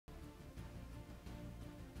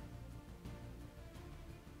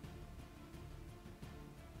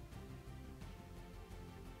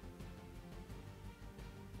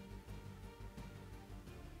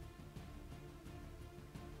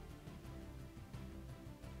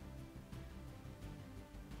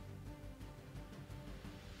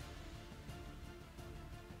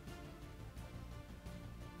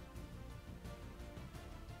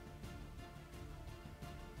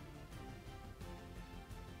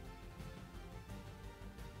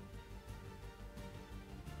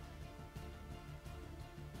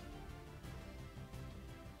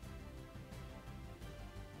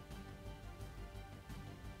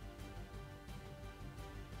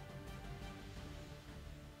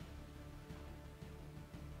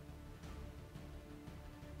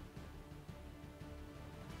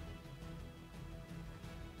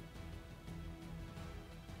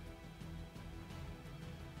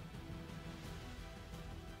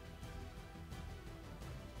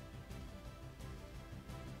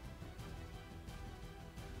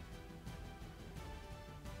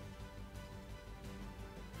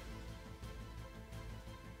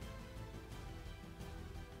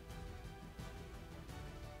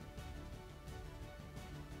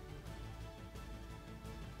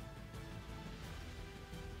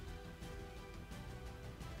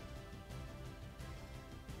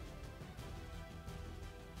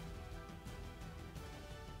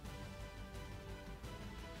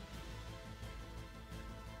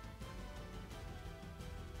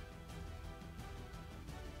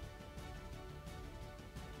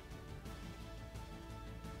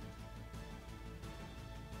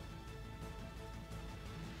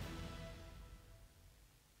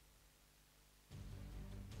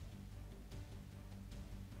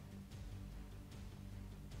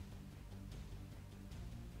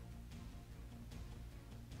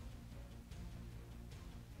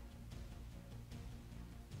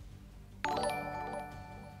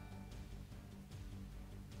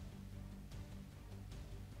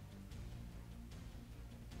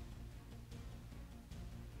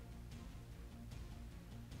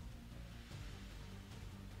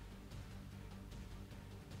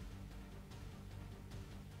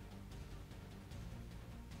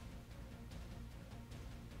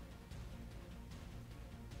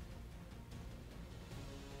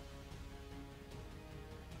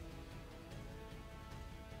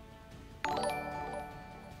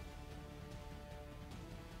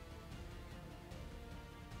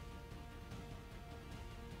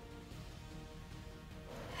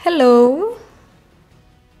Hello.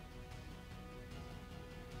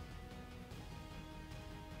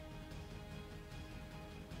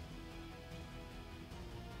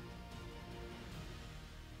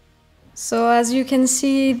 So as you can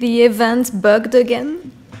see, the event bugged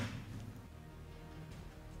again.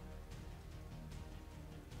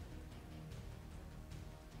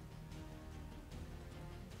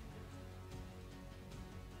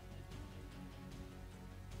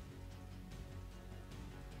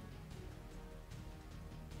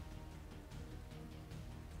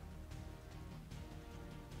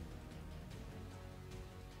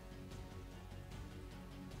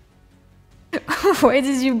 Why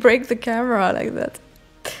did you break the camera like that?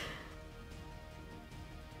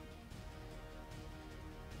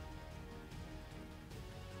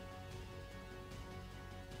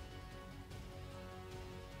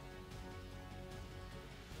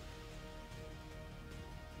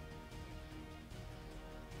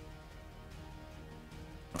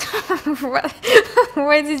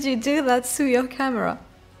 Why did you do that to your camera?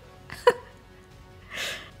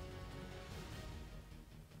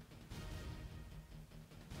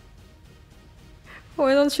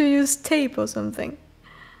 Why don't you use tape or something?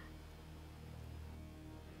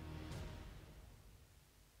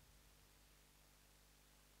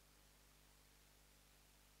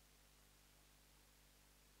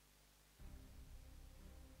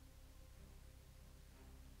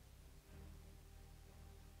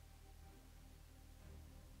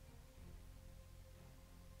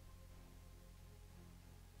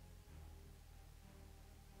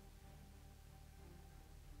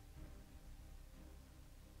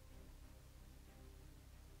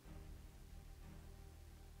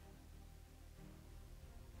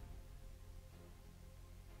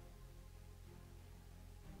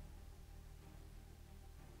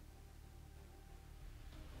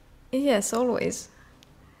 Yes, always.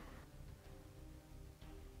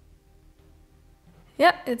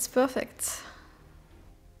 Yeah, it's perfect.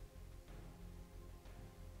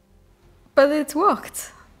 But it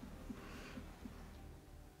worked.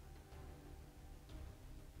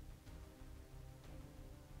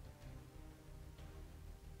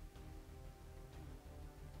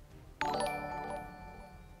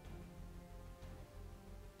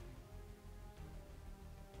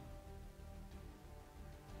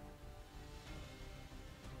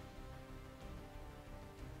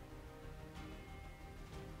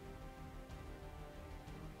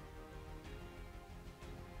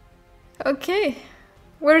 Okay,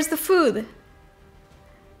 where's the food?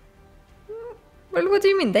 Well, what do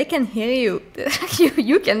you mean? They can hear you.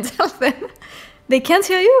 You can tell them. They can't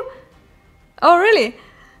hear you? Oh, really?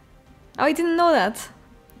 Oh, I didn't know that.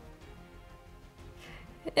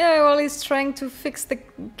 Yeah, well, he's trying to fix the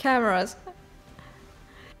cameras.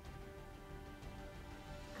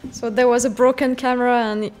 So there was a broken camera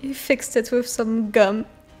and he fixed it with some gum.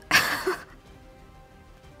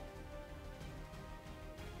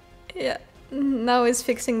 Yeah, now he's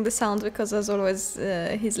fixing the sound because as always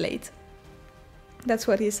he's late. That's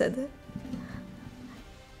what he said.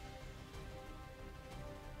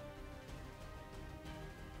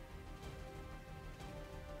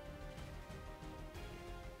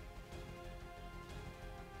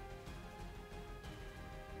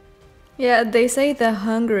 Yeah, they say they're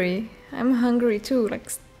hungry. I'm hungry too, like,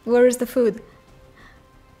 where is the food?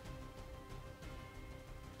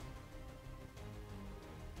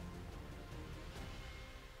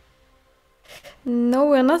 No,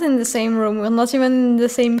 we're not in the same room. We're not even in the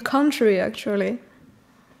same country, actually.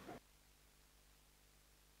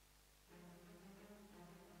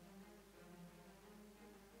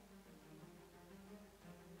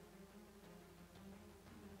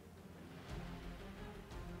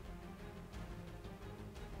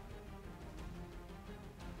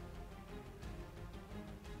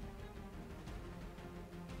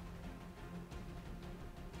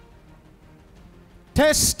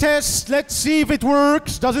 Test, test, let's see if it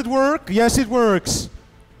works. Does it work? Yes, it works.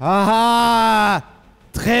 Ah,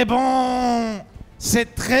 très bon. C'est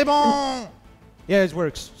très bon. Yeah, it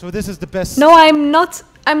works. So this is the best. No, I'm not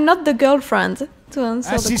the girlfriend to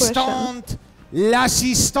answer the question. Assistante,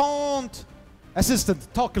 l'assistante.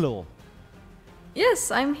 Assistant, talk a little. Yes,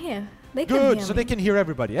 I'm here. They can hear Good, so me. they can hear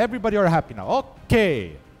everybody. Everybody are happy now.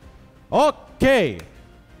 Okay. Okay.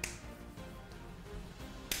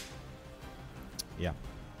 Yeah.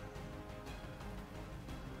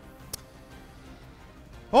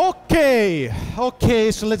 Okay.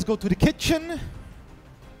 Okay, so let's go to the kitchen.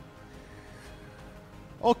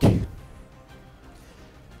 Okay.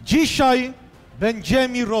 Dzisiaj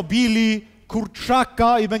będziemy robili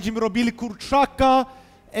kurczaka i będziemy robili kurczaka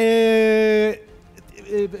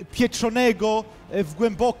pieczonego w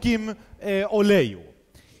głębokim oleju.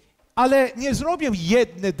 Ale nie zrobię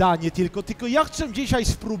jedno danie tylko ja chcę dzisiaj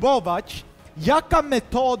spróbować, jaka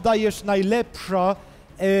metoda jest najlepsza,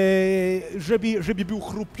 żeby był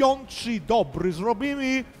chrupiący i dobry.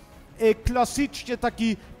 Zrobimy klasycznie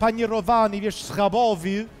taki panierowany, wiesz,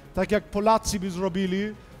 schabowy, tak jak Polacy by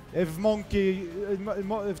zrobili, w mąki,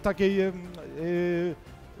 w takiej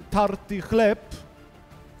tarty chleb.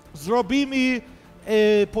 Zrobimy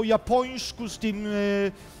po japońsku z tym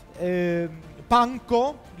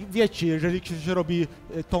panko. Wiecie, jeżeli się robi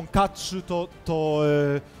tonkatsu, to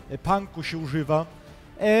panko się używa.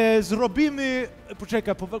 Zrobimy,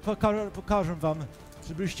 poczekaj, pokażę wam,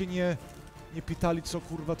 żebyście nie pytali, co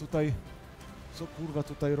kurwa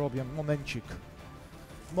tutaj robię.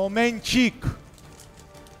 Momencik!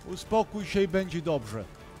 Uspokój się i będzie dobrze.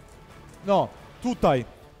 No, tutaj.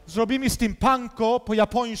 Zrobimy z tym panko po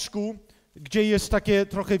japońsku, gdzie jest takie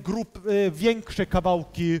trochę większe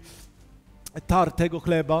kawałki tartego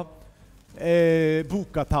chleba.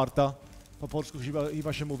 Bułka tarta, po polsku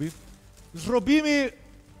chyba się mówi.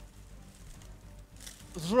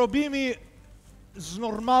 Zrobimy z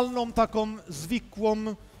normalną, taką zwykłą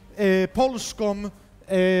polską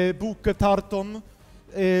bułkę tartą.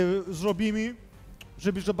 Zrobimy,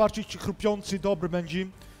 żeby zobaczyć, czy chrupiący dobry będzie.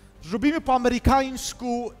 Zrobimy po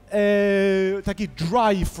amerykańsku taki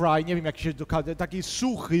dry fry, nie wiem jak się dokładnie, taki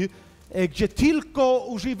suchy, gdzie tylko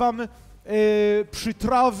używam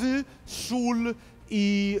przyprawy, sól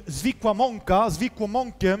i zwykłą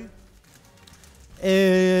mąkę.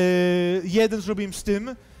 Jeden zrobiłem z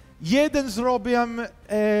tym, jeden zrobiłem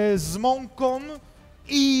z mąką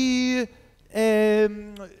i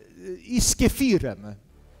z kefirem.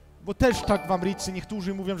 Bo też tak w Ameryce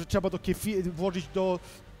niektórzy mówią, że trzeba włożyć do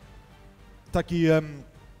taki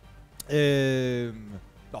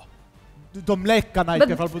do mleka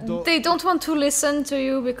najpierw albo do... They don't want to listen to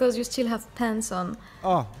you because you still have pants on.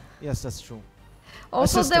 Oh, yes, that's true.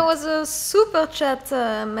 Also, Assistant. there was a super chat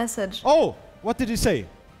message. Oh, what did he say?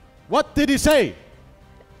 What did he say?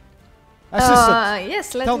 Assistant.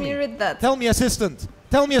 Yes, let Tell me read that. Tell me, assistant.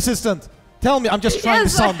 Tell me, assistant. Tell me. I'm just trying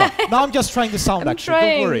Yes. the sound out. No, I'm just trying the sound, I'm actually.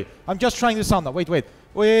 trying. Don't worry. I'm just trying the sound out. Wait.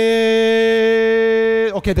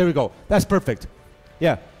 Okay, there we go. That's perfect.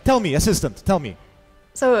 Yeah. Tell me, assistant. Tell me.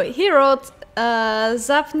 So he wrote,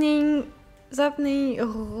 zapnij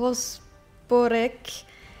rozporek,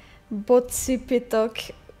 bo cypytok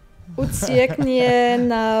ucieknie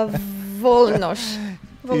na wolność.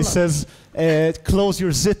 He says, close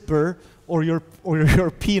your zipper, or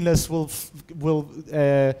your penis will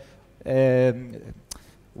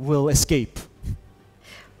escape.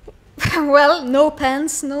 Well, no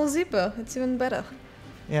pants, no zipper. It's even better.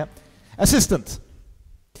 Yeah. Assistant.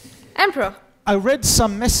 Emperor. I read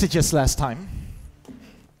some messages last time.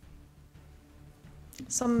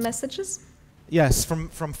 Some messages? Yes,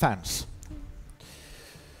 from fans.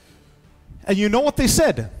 And you know what they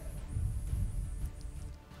said?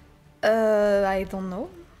 I don't know.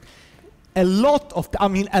 A lot of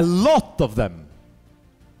them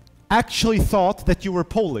actually thought that you were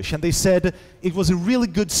Polish, and they said it was a really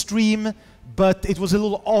good stream, but it was a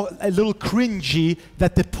little cringy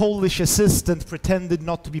that the Polish assistant pretended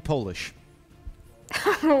not to be Polish.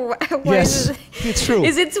 Why Yes, it's true.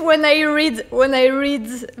 Is it when I read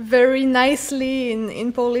very nicely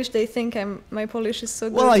in Polish, they think my Polish is so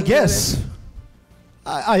good? Well, I guess.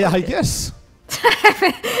 I guess.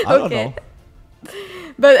 I don't know.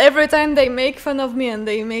 But every time they make fun of me and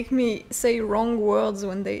they make me say wrong words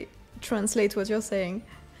when they translate what you're saying.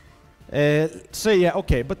 So yeah,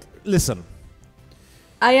 okay, but listen.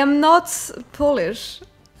 I am not Polish.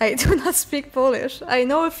 I do not speak Polish. I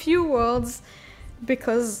know a few words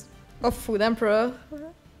because of Food Emperor,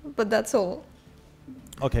 but that's all.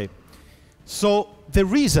 Okay. So the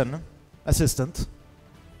reason, assistant.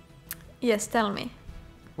 Yes, tell me.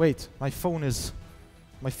 Wait, my phone is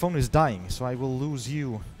dying, so I will lose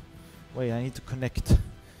you. Wait, I need to connect.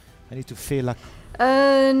 I need to fail like.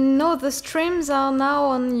 No, the streams are now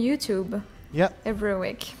on YouTube. Yeah. Every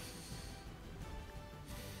week.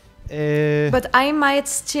 But But I might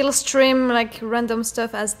still stream like random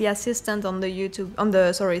stuff as the assistant on the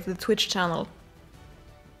the Twitch channel.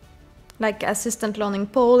 Like assistant learning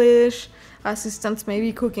Polish, assistant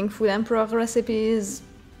maybe cooking Food Emperor recipes,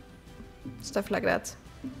 stuff like that.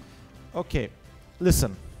 okay,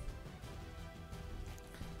 listen.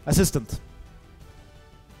 Assistant.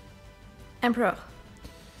 Emperor.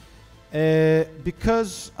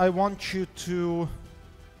 Because I want you to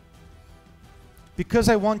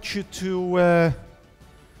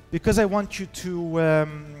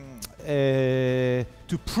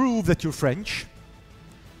prove that you're French,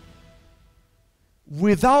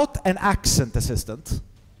 without an accent, assistant.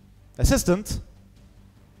 Assistant,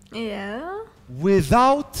 Yeah.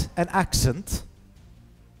 without an accent,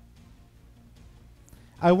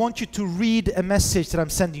 I want you to read a message that I'm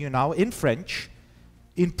sending you now in French,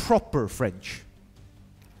 in proper French.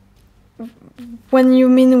 When you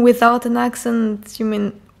mean without an accent, you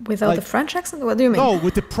mean without Like- a French accent? What do you mean? No,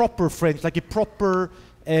 with the proper French, like a proper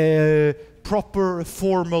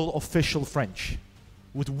formal official French,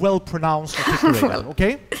 with well-pronounced articulated, Well.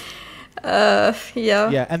 okay? Yeah.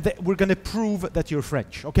 Yeah, and we're gonna prove that you're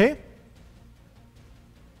French, okay?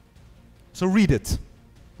 So read it.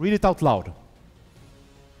 Read it out loud.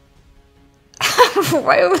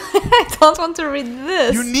 Why? I don't want to read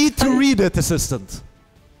this. You need to read it, assistant,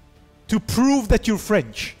 to prove that you're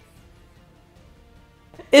French.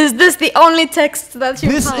 Is this the only text that you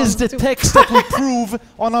This found is the to- text that will prove.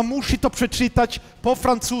 Ona musi to przeczytać po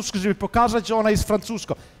francusku, żeby pokazać, że ona jest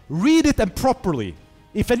francusko. Read it and properly.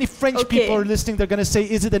 If any French Okay. people are listening, they're gonna say,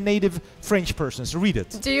 is it a native French person? So read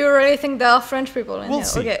it. Do you really think there are French people in We'll here?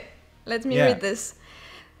 see. Okay, let me Yeah. read this.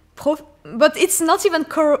 But it's not even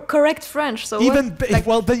correct French, so Even what, like,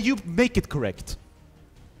 well, then you make it correct.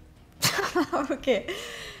 ok.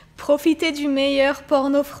 Profitez du meilleur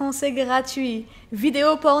porno français gratuit.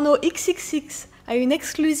 Vidéo porno XXX à une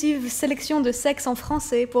exclusive sélection de sexe en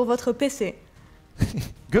français pour votre PC.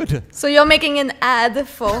 Good. So you're making an ad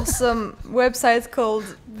for some website called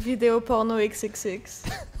Video Porno XXX.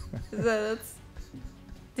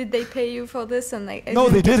 Did they pay you for this? And I No,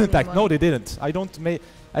 they get didn't. any money. No, they didn't. I don't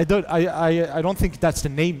think that's the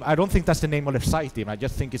name. I don't think that's the name of the site. Even. I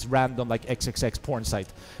just think it's random, like XXX porn site.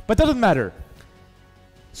 But doesn't matter.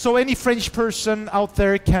 So any French person out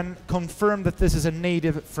there can confirm that this is a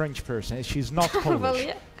native French person. She's not Polish. Well,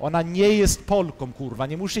 yeah. Ona nie jest Polką, kurwa.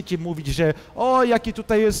 Nie musicie mówić, że o, jaki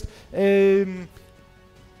tutaj jest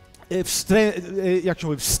jak się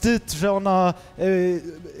mówi, wstyd, że ona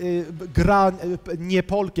gra nie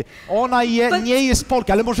Polkę. Ona nie jest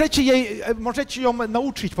Polka, ale możecie ją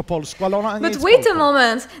nauczyć po polsku, ale ona nie But jest wait Polką. a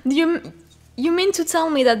moment. You mean to tell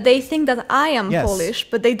me that they think that I am Yes. Polish,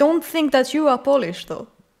 but they don't think that you are Polish, though?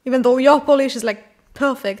 Even though your Polish is like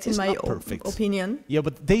perfect in It's my not perfect. opinion. Yeah,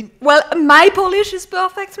 but they... Well, my Polish is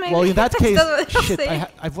perfect, maybe. Well, in that That's case, not what I'm shit, saying.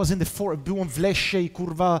 I was in the byłem w lesie i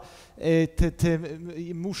kurwa te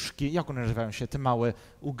muszki, jak one nazywają się, te małe,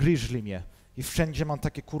 ugryźli mnie. I wszędzie mam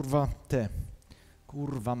takie kurwa,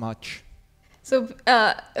 kurwa mać. So,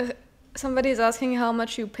 somebody is asking how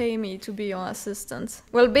much you pay me to be your assistant.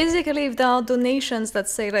 Well, basically, if there are donations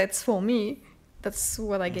that say that it's for me, that's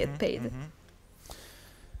what I get paid.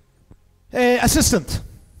 Assistant.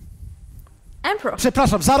 Emperor.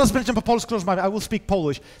 Przepraszam, zaraz będziemy po polsku rozmawiać. I will speak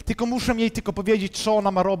Polish. Tylko muszę jej powiedzieć, co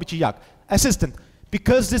ona ma robić i jak. Assistant,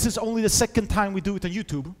 because this is only the second time we do it on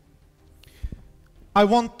YouTube, I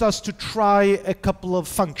want us to try a couple of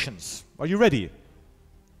functions. Are you ready?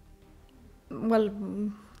 Well,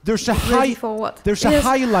 There's a ready for what? There's a Yes.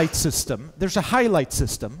 highlight system. There's a highlight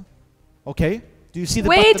system. Okay? Do you see the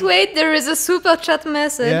Wait, button? wait, there is a super chat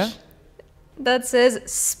message Yeah? that says,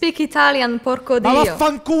 speak Italian, porco Ma dio.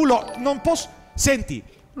 vaffanculo, non posso... Senti,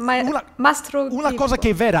 Mastro una tipo. cosa che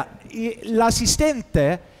è vera,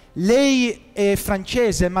 l'assistente, lei è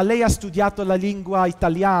francese, ma lei ha studiato la lingua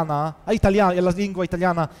italiana, la lingua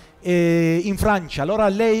italiana in Francia, allora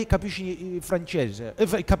lei capisce francese,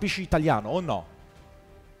 capisci italiano o no?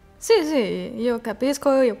 Sì, sì, io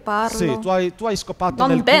capisco, io parlo. Sì, tu hai scopato Non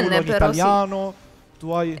nel bene, culo in però, italiano,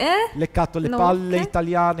 tu hai leccato le No, palle che?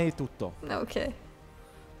 italiane e tutto. Ok.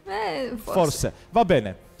 Forse. Va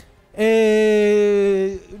bene.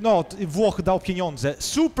 No, Włoch dał pieniądze.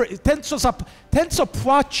 Super, ten co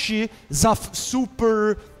płaci za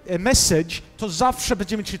super message, to zawsze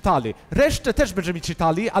będziemy czytali. Resztę też będziemy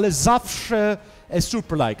czytali, ale zawsze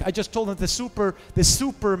super like. I just told them the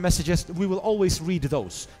super messages, we will always read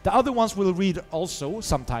those. The other ones we'll read also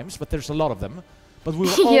sometimes, but there's a lot of them. But we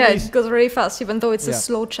will Yeah, always... it goes very fast, even though it's a Yeah.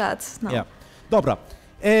 slow chat. No. Yeah. Dobra.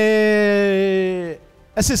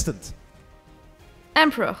 Assistant.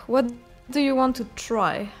 Emperor, what do you want to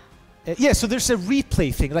try? Yeah, so there's a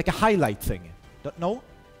replay thing, like a highlight thing. Don't know?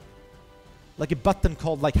 Like a button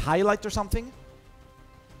called like highlight or something?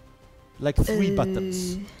 Like three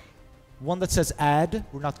buttons. One that says add,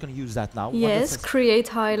 we're not going to use that now. One that Yes, says- create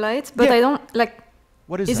highlight, but Yeah. I don't like.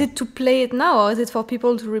 What is Is that? it to play it now, or is it for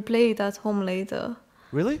people to replay it at home later?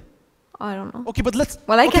 Really? I don't know. Okay, but let's...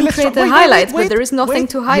 Well, I okay, can let's create try- a wait, highlight, wait, but there is nothing wait.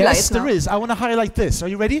 to highlight Yes, now. there is. I want to highlight this. Are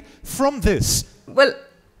you ready? From this. Well,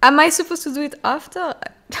 am I supposed to do it after?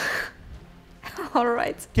 All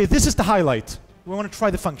right. Okay, this is the highlight. We want to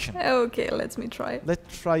try the function. Okay, let me try.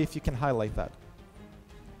 Let's try if you can highlight that.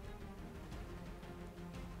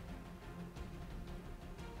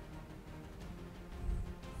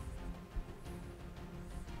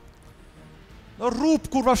 No rób,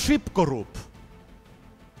 kurwa, szybko rób.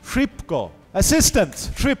 Szybko.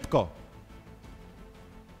 Assistant, szybko.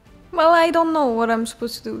 Well, I don't know what I'm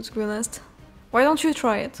supposed to do, to be honest. Why don't you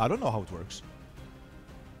try it? I don't know how it works.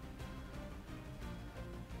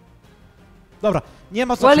 Dobra, nie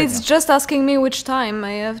ma Well, znaczenia. it's just asking me which time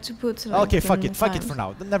I have to put. Like, Okay, fuck in it for times.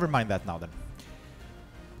 now. Never mind that now then.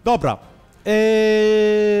 Dobra.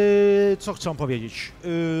 Co chcę powiedzieć?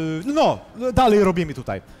 No, dalej robimy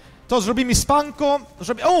tutaj. To zrobimy spanko.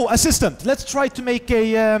 Oh, assistant, let's try to make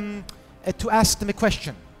to ask them a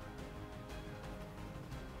question.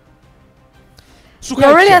 You're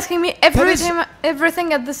really Słuchajcie, asking me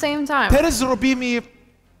everything at the same time. teraz zrobimy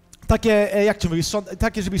takie, jak to mówić,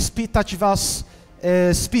 takie, żeby spytać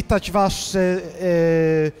was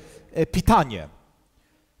pytanie.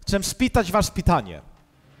 Chcę spytać was pytanie.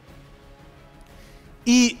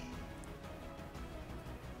 I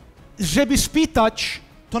żeby spytać,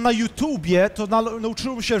 to na YouTubie, to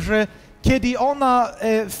nauczyłem się, że kiedy ona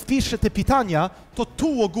wpisze te pytania, to tu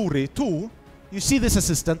u góry, tu, you see this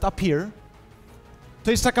assistant up here,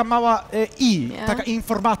 to jest taka mała taka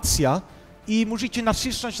informacja i możecie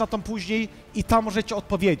nacisnąć na tą później i tam możecie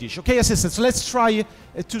odpowiedzieć. Okay, assistant, so let's try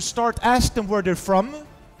to start, ask them where they're from.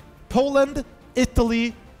 Poland,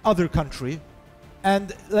 Italy, other country.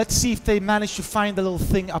 And let's see if they manage to find a little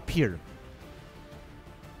thing up here.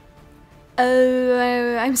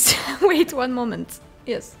 I'm wait one moment.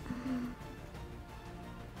 Yes.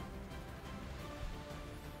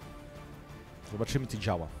 Zobaczymy, czy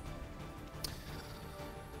działa.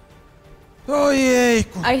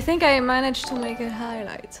 Ojejku. I think I managed to make a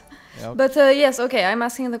highlight. Yeah, okay. But yes, okay, I'm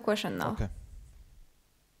asking the question now. Okay.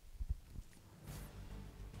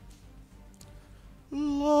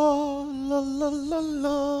 La la la la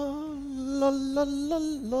la la la la la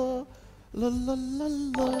la la la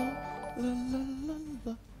la la la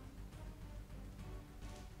la.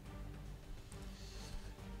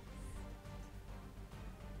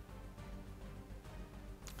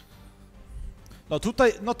 No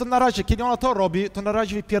tutaj, no to na razie, kiedy ona to robi, to na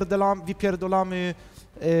razie wypierdolamy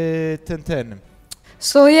ten.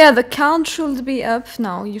 So yeah, the count should be up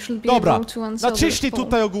now. You should be Dobra, able to answer naciśnij the poll.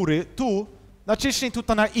 tutaj u góry, naciśnij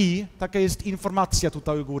tutaj na i, taka jest informacja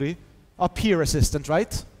tutaj u góry. Up here, assistant,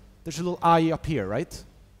 right? There's a little I up here, right?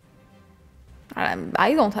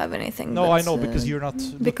 I don't have anything. No, but, I know, because you're not...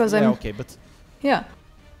 because yeah, I'm... okay, but... Yeah.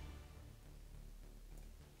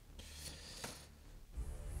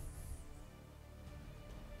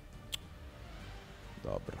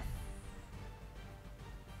 Dobra.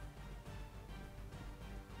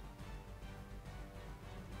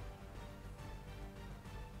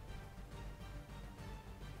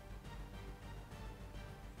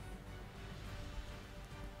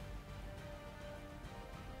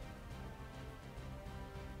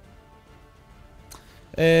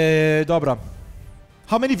 Dobra.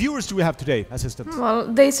 How many viewers do we have today, assistant?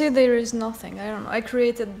 Well, they say there is nothing. I don't know. I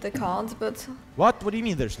created the count, but... What? What do you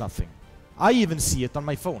mean there's nothing? I even see it on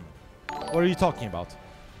my phone. What are you talking about?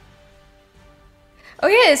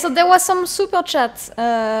 Okay, so there was some super chat.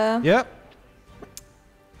 Yeah?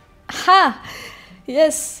 Ha!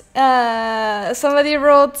 Yes. Somebody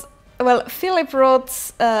wrote... Well, Philip wrote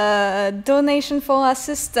donation for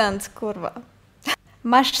assistant, kurwa.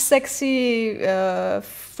 Mash sexy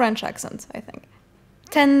French accent, I think.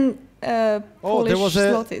 10 Polish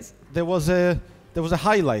zlotys. There was a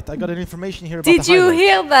highlight. I got an information here about Did the you highlight.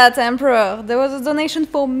 hear that, Emperor? There was a donation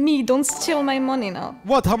for me. Don't steal my money now.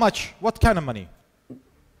 What? How much? What kind of money?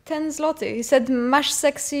 10 zloty. He said mash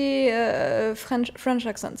sexy French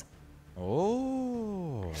accent.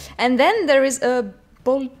 Oh. And then there is a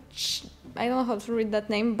I don't know how to read that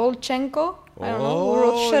name. Bolchenko. I don't know. Who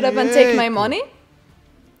wrote "Shut up and take my money."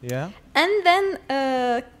 Yeah. And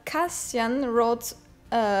then Cassian wrote,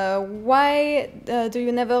 "Why do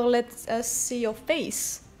you never let us see your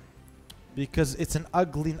face?" Because it's an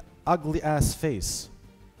ugly ass face.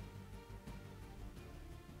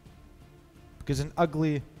 Because an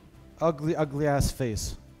ugly ass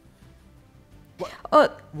face. Where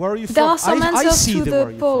are you there from? are some I answers see to them the where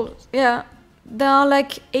you're poll. from. Yeah, there are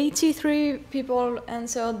like 83 people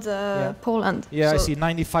answered Poland. Yeah, so I see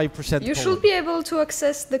 95%. you should be able to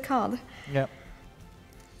access the card. Yeah.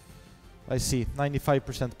 I see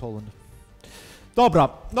 95% Poland. Dobra,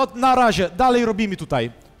 no na razie, dalej robimy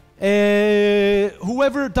tutaj.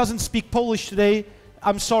 Whoever doesn't speak Polish today,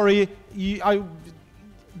 I'm sorry,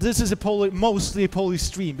 this is mostly a Polish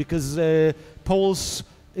stream because Poles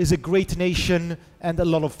is a great nation and a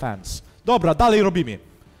lot of fans. Dobra, dalej robimy.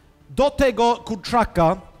 Do tego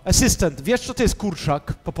kurczaka, assistant, wiesz co to jest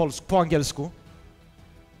kurczak po angielsku?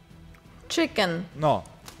 Chicken. No.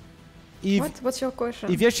 What's your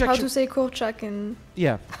question? I wiesz, jak How się... to say kurczak in...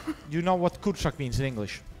 Yeah. You know what kurczak means in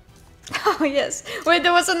English? Oh yes. Wait,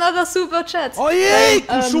 there was another super chat. Ojej,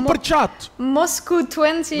 super chat! Moscow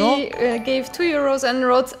 20 No? gave €2 and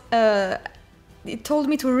wrote. It told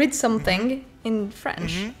me to read something in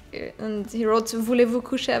French, and he wrote "Voulez-vous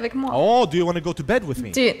coucher avec moi?" Oh, do you want to go to bed with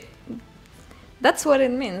me? That's what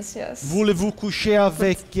it means, yes. Voulez-vous coucher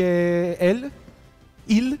avec elle?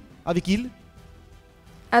 Il? Avec il?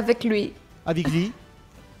 Avec lui. Avec lui?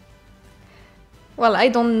 Well, I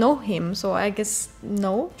don't know him, so I guess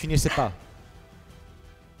no. Tu ne sais pas.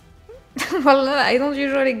 Well, I don't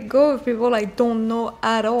usually go with people I don't know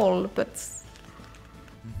at all, but...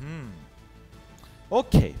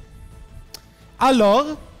 Ok. Alors...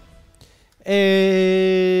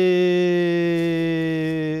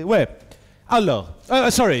 Ouais. Alors...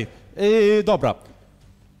 sorry. Dobra.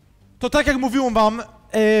 To tak jak mówiłem wam,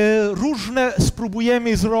 różne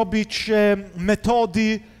spróbujemy zrobić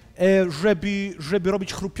metody, żeby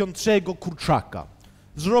robić chrupiącego kurczaka.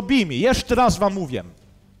 Zrobimy, jeszcze raz wam mówię,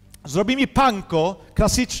 zrobimy panko,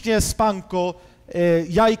 klasycznie z panko,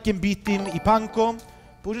 jajkiem bitym i panko,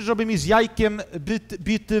 później zrobimy z jajkiem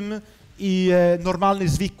bitym i normalny,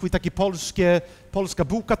 zwykły, taki polska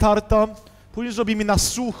bułka tarta, później zrobimy na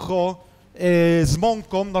sucho z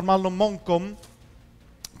mąką, normalną mąką,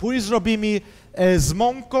 później zrobimy z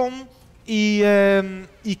mąką i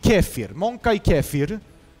kefir, mąka i kefir.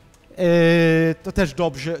 To też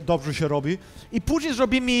dobrze się robi. I później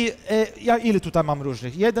zrobimy, ile tutaj mam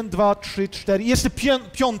różnych? 1, 2, 3, 4, jeszcze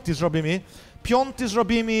piąty zrobimy. Piąty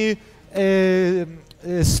zrobimy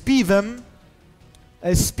z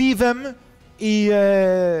piwem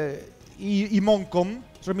i mąką.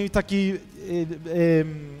 Zrobimy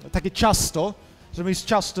takie ciasto, zrobimy z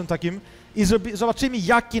ciastem takim. I zobaczymy,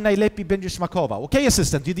 jaki najlepiej będzie smakował. Okay,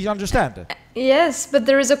 assistant, did you understand? Yes, but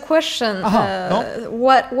there is a question. No?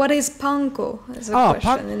 What is panko? Is a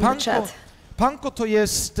question in the chat. Panko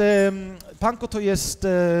to jest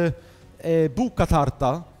bułka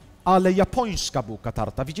tarta, ale japońska bułka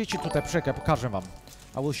tarta. Widzicie tutaj, pokażę wam.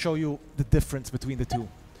 I will show you the difference between the two.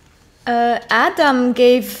 Adam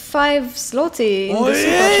gave 5 zloty in the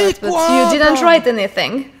super chat, but you didn't write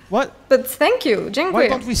anything. What? But thank you, dziękuję.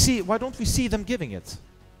 Why don't we see them giving it?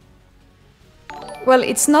 Well,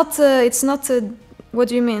 it's not. What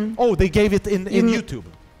do you mean? Oh, they gave it in YouTube.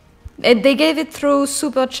 They gave it through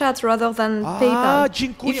super chat rather than PayPal.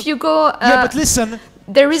 Dziękuję. If you go, yeah, but listen.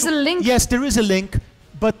 There is a link. Yes, there is a link,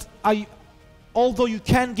 but although you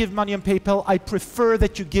can give money on PayPal, I prefer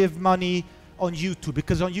that you give money on YouTube,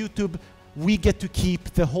 because on YouTube we get to keep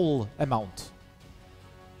the whole amount.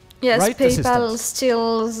 Yes, right, PayPal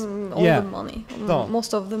steals all the money,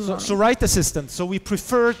 most of the money. So right, assistant. So we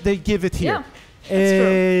prefer they give it here. Yeah, that's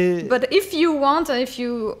true. But if you want, if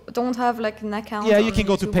you don't have like an account, yeah, you can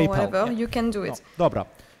go to PayPal. Whatever, you can do it. No, dobra.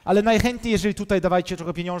 Ale najchętniej, jeżeli tutaj dawajcie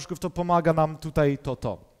trochę pieniążków, to pomaga nam tutaj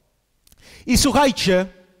to. I słuchajcie,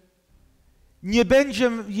 nie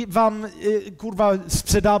będzie wam, kurwa,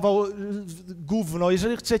 sprzedawał gówno.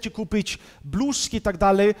 Jeżeli chcecie kupić bluzki i tak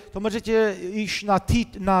dalej, to możecie iść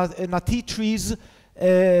na T-Trees.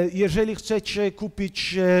 Jeżeli chcecie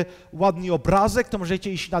kupić ładny obrazek, to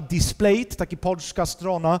możecie iść na Displayed, taka polska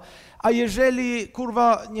strona. A jeżeli,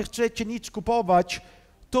 kurwa, nie chcecie nic kupować,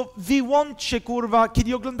 to wyłączcie, kurwa,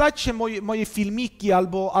 kiedy oglądacie moje filmiki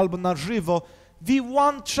albo na żywo,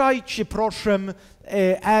 wyłączajcie, proszę,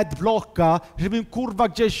 adblocka, żebym, kurwa,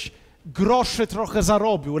 gdzieś grosze trochę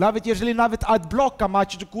zarobił. Nawet jeżeli adblocka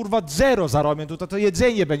macie, to, kurwa, 0 zarobią, to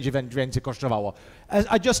jedzenie będzie więcej kosztowało.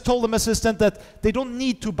 I just told them, assistant, that they don't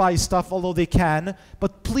need to buy stuff, although they can,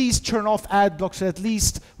 but please turn off adblocks so at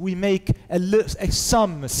least we make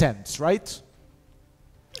some sense, right?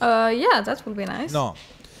 Yeah, that would be nice. No.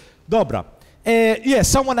 Dobra. Yeah,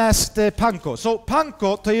 someone asked panko. So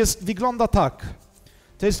panko to wygląda tak.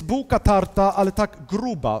 To jest bułka tarta, ale tak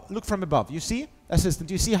gruba. Look from above. You see?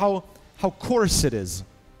 Assistant, you see how coarse it is?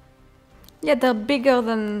 Yeah, they're bigger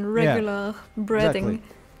than regular breading. Exactly.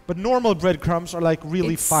 But normal breadcrumbs are like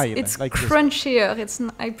really fine. It's like crunchier.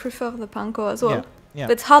 I prefer the panko as well. Yeah.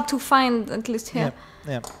 But it's hard to find, at least here.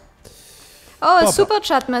 Yeah. Oh, a super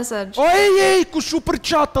chat message. Ojejku, super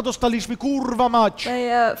chata dostaliśmy, kurwa mać.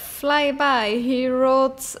 They fly by. He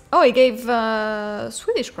wrote. Oh, he gave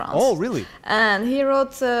Swedish crowns. Oh, really? And he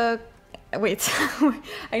wrote. Wait,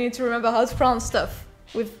 I need to remember how to pronounce stuff.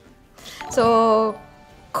 So,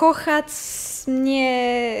 kochać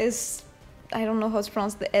mnie is. I don't know how to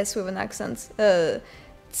pronounce the S with an accent.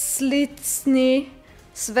 Slitsny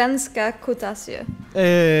svenska kutasie.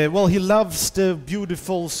 Well, he loves the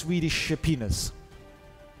beautiful Swedish penis.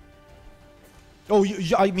 Oh,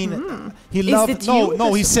 I mean, he Is loved. it No, you?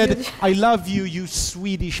 no. He That's said, you. "I love you, you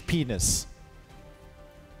Swedish penis."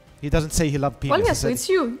 He doesn't say he loved penis. Well, he yes, said, it's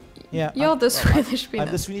you. Yeah, You're the Swedish I'm the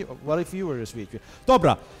penis. Swedish. What if you were a Swedish penis?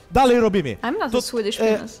 Dobra, dalej robimy. I'm not a Swedish e,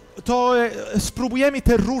 penis. To spróbujemy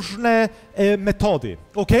te różne metody,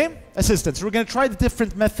 okay? Assistants, we're gonna try the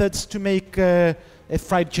different methods to make a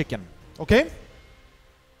fried chicken, okay?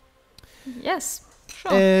 Yes,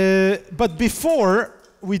 sure. But before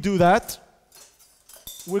we do that,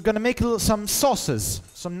 we're gonna make some sauces,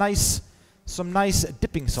 some nice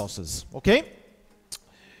dipping sauces, okay?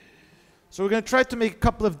 So we're gonna try to make a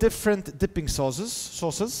couple of different dipping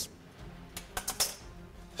sauces.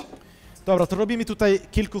 Dobra, to robimy tutaj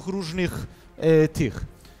kilku różnych tych.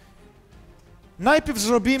 Najpierw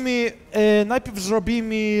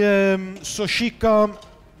zrobimy sosika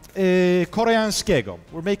koreańskiego.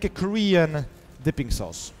 We'll make a Korean dipping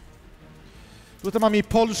sauce. Tutaj mamy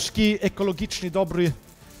polski, ekologiczny, dobry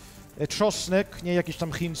czosnek, nie jakiś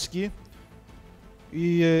tam chiński.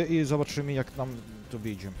 I zobaczymy, jak nam to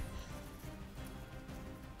wyjdzie.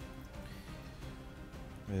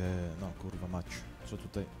 No kurwa mać, co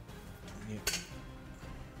tutaj... Nie.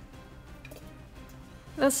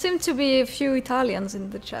 There seem to be a few Italians in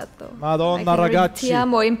the chat, though. Madonna ragazzi. Ti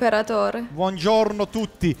amo, imperatore. Buongiorno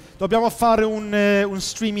tutti. Dobbiamo fare un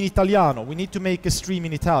stream in italiano. We need to make a stream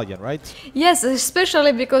in Italian, right? Yes,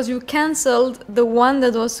 especially because you cancelled the one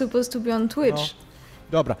that was supposed to be on Twitch.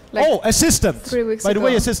 No. Dobra. Like oh, assistant. 3 weeks By the ago.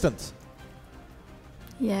 way, assistant.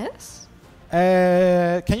 Yes?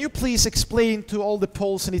 Can you please explain to all the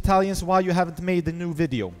Poles and Italians why you haven't made the new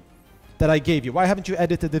video that I gave you? Why haven't you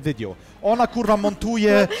edited the video? Ona kurwa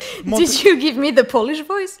montuje... Did you give me the Polish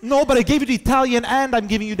voice? No, but I gave you the Italian and I'm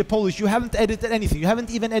giving you the Polish. You haven't edited anything. You haven't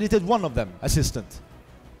even edited one of them, assistant.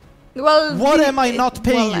 Well, What am I not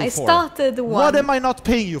paying you I for? started one. What am I not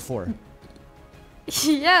paying you for?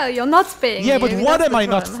 Yeah, you're not paying Yeah, me. but what That's am the I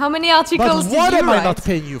not- problem. How many articles But what did you am write? I not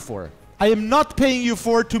paying you for? I am not paying you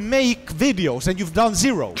for to make videos and you've done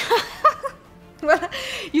zero. Well,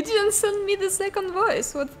 you didn't send me the second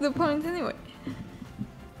voice. What's the point anyway?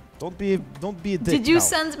 Don't be a dick Did you now.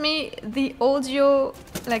 send me the audio,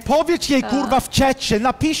 like... Powiedz jej kurwa w czecie,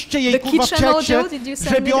 napiszcie jej The kurwa w kitchen czecie, audio, did you send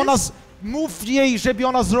żeby me ona... this? Mów jej, żeby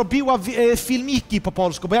ona zrobiła filmiki po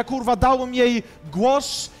polsku, bo ja kurwa dałem jej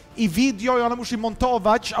głos i video i ona musi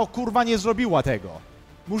montować, a kurwa nie zrobiła tego.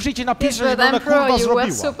 Musicie Yes, napisać, but żeby ona I'm pro. kurwa You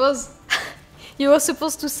were zrobiła. you were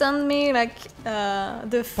supposed to send me like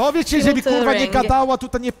the Powiedz jej, żeby kurwa nie filtering. gadała,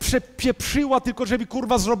 tutaj nie przepieprzyła, tylko żeby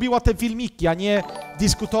kurwa zrobiła te filmiki, a nie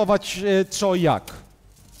dyskutować co i jak.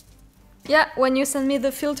 Yeah, when you send me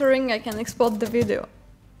the filtering, I can export the video.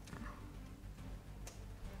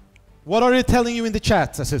 What are they telling you in the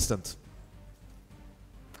chat, assistant?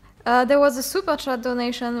 There was a super chat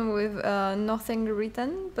donation with nothing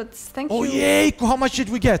written, but thank Oh you. jejku, how much did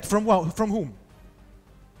we get? From whom?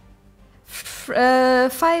 5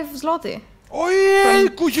 zloty.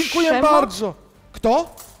 Ojejku, dziękuję Przemo? bardzo.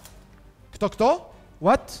 Kto? Kto?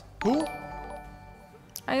 What? Who?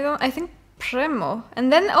 I think Premo.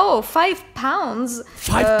 And then 5 pounds.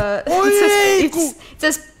 Five- It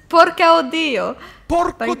says porca dio.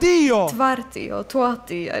 Porco Like Dio! Tvarti or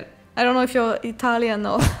tuati. I don't know if you're Italian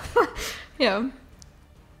or yeah.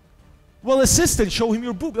 Well, assistant, show him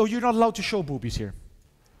your boob. Oh, you're not allowed to show boobies here.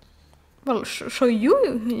 Well, show you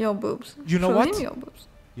your boobs. You know show what? him your boobs.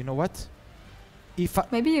 You know what?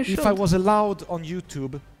 Maybe you should. If I was allowed on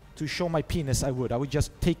YouTube to show my penis, I would. I would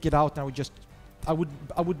just take it out and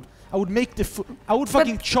I would make I would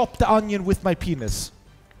fucking chop the onion with my penis.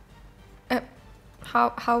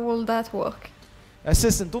 How will that work?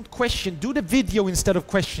 Assistant, don't question. Do the video instead of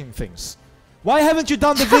questioning things. Why haven't you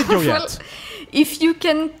done the video Well, yet? if you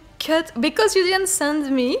can cut, because you didn't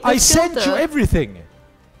send me the I sent you filter. everything.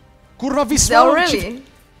 Kurwa, wysłałem ci... Already?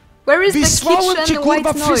 Where is the Wysłałem ci kitchen kurwa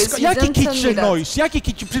white noise? wszystko. You Jaki didn't send me kitchen that. noise? Jaki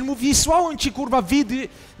kitchen? Przecież wysłałem ci kurwa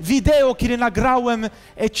wideo, kiedy nagrałem,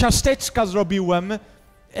 ciasteczka zrobiłem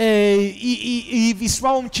i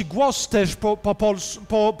wysłałem ci głos też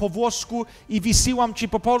po włosku i wysyłam ci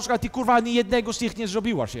po polsku, a ty kurwa ani jednego z nich nie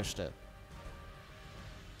zrobiłaś jeszcze.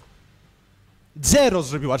 Zero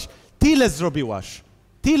zrobiłaś. Tyle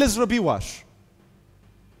zrobiłaś.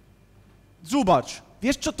 Zobacz.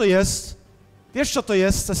 Wiesz co to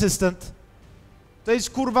jest, asystent? To jest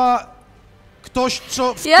kurwa ktoś,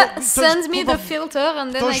 co... Yeah, send me the filter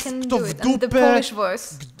and then I ktoś, can kto do w it. And the dupę- Polish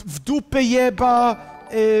voice. w dupę jeba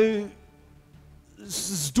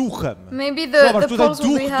z duchem. Maybe the Zobacz, tutaj Poles will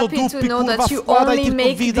duch be do happy to dupy know kurwa that you wkłada i only tylko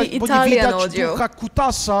make widać, the bo nie Italian widać audio. ducha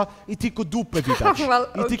kutasa i tylko dupę widać. Well,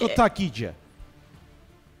 I tylko okay. tak idzie.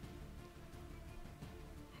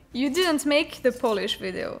 You didn't make the Polish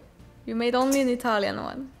video. You made only an Italian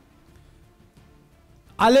one.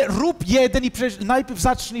 Ale rób jeden i najpierw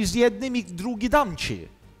zacznij z jednym i drugi dam ci.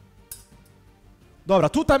 Dobra,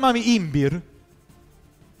 tutaj mamy imbir.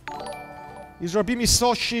 I zrobimy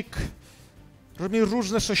sosik. Robimy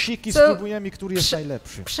różne sosiki, spróbujemy, który jest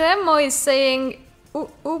najlepszy. Przemo is saying,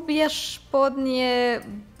 ubierz spodnie,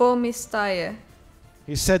 bo mi staje.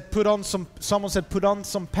 He said, someone said, put on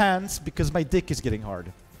some pants because my dick is getting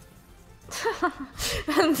hard.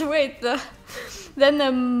 And wait, then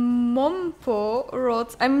Mompo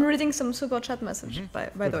wrote, I'm reading some super chat message,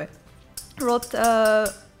 by the way. Wrote,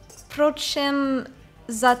 prociem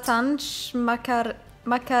zatańcz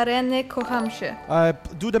Macarena, kocham się.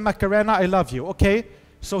 Do the Macarena, I love you. Okay,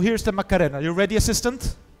 so here's the Macarena. You ready,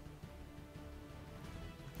 assistant?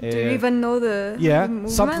 Do you even know the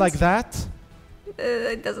movements? Something like that.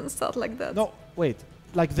 It doesn't start like that. No, wait,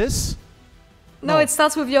 like this? No, it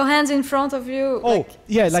starts with your hands in front of you. Oh, like,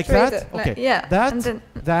 yeah, like that? Okay. Yeah. That, and then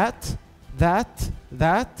that.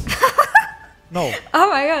 No. Oh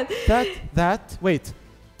my god. That. Wait.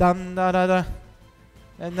 Dun, da, da, da.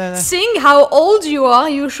 And then, seeing how old you are,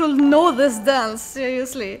 you should know this dance,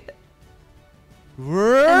 seriously.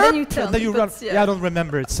 And then you turn. And then you run. Yeah, I don't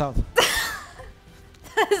remember it. Sound.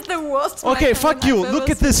 That is the worst. Okay, fuck you. Look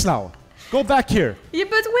at this now. Go back here. Yeah,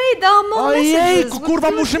 but wait, there are more messages. Ojejku,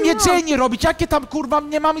 kurwa, muszę jedzenie robić. Jakie tam, kurwa,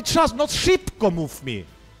 nie mamy czasu? No szybko mów mi.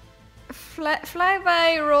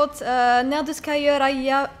 Flyby wrote, nerdyska jera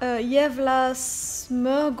jewla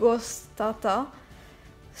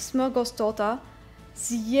smörgåstårta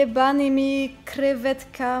z jebanymi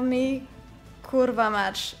krewetkami. Kurwa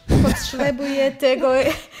mać. Potrzebuję tego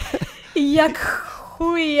jak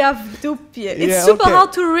chuja w dupie. It's super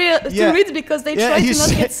hard to read because they try to not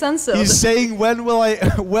get censored. He's saying, when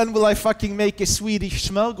will I fucking make a Swedish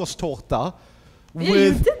smörgåstårta? Yeah,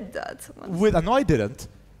 you did that once. No, I didn't.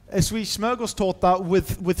 A Swedish smörgåstårta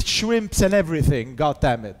with shrimps and everything. God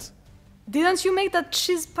damn it! Didn't you make that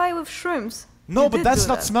cheese pie with shrimps? No, but that's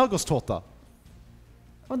not smörgåstårta.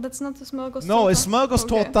 Oh, that's not a smörgåstårta? No, a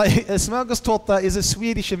smörgåstårta is a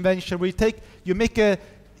Swedish invention where you make a,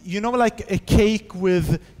 you know, like a cake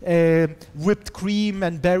with whipped cream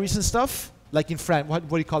and berries and stuff. Like in French, what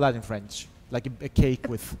do you call that in French? Like a cake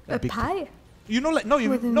with a big pie. You know, like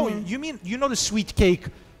you mean the sweet cake,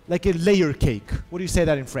 like a layer cake. What do you say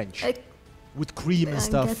that in French? With cream and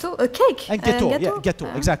stuff. Gâteau, a cake. And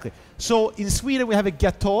gâteau, exactly. So in Sweden we have a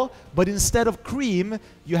gâteau, but instead of cream,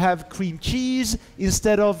 you have cream cheese.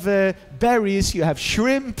 Instead of berries, you have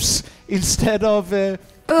shrimps. Instead of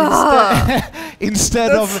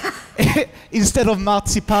instead of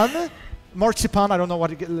marzipan, I don't know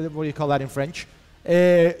what you call that in French.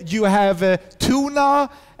 You have tuna,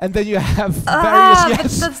 and then you have various.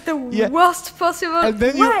 Yes, that's the worst possible. And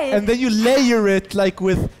then you layer it like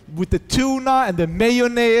with the tuna and the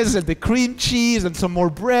mayonnaise and the cream cheese and some more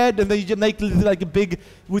bread, and then you just make like a big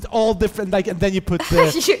with all different and then you put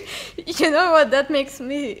the. You know what that makes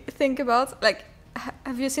me think about? Like,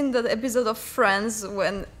 have you seen that episode of Friends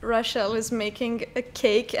when Rachel is making a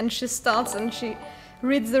cake and she starts and she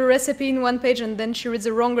reads the recipe in one page and then she reads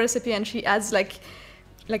the wrong recipe and she adds like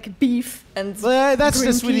beef and that's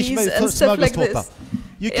green the Swedish peas and stuff like this.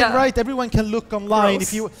 You can write. Everyone can look online.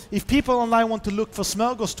 Gross. If people online want to look for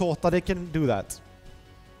smörgåstårta, they can do that.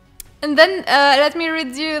 And then let me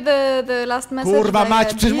read you the last message. Kurwa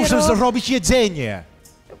mać, przecież muszę zrobić jedzenie.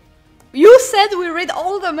 You said we read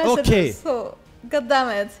all the messages. Okay. So god damn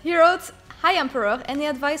it. He wrote, "Hi Emperor, any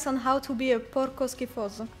advice on how to be a porco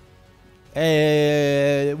schifoso?"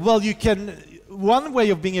 Well, you can. One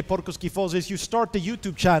way of being a porco schifoso is you start the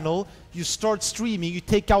YouTube channel, you start streaming, you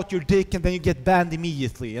take out your dick, and then you get banned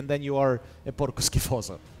immediately, and then you are a porco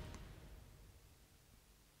schifoso.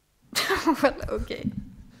 Well, okay.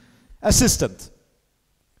 Assistant,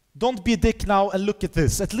 don't be a dick now and look at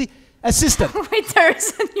this. At least, assistant. Wait, there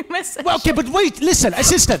is a new message. Well, okay, but wait, listen,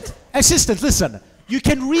 assistant, listen. You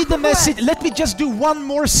can read the message. Let me just do one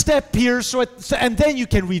more step here, and then you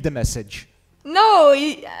can read the message. No,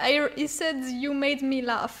 he said you made me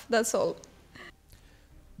laugh, that's all.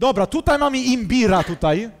 Dobra, tutaj mamy imbira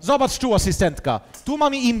tutaj. Zobacz tu, asystentka. Tu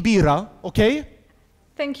mamy imbira, okej?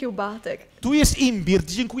 Thank you, Bartek. Tu jest imbir,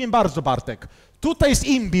 dziękuję bardzo, Bartek. Tutaj jest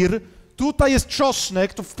imbir, tutaj jest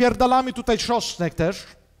czosnek, to wpierdalamy tutaj czosnek też.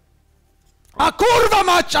 A kurwa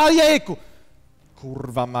mać, a jejku!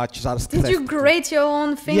 Kurwa mać, zaraz Did you grate your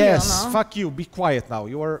own finger, Yes, fuck you, be quiet now,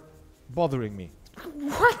 you are bothering me.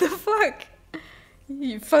 What the fuck?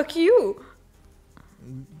 Fuck you.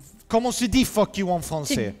 Comment se dit fuck you en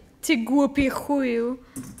français? Ty głupi chuju.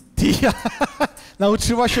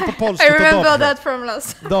 Nauczyła się po polsku, I to remember dobrze. that from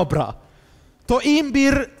last. Dobra. To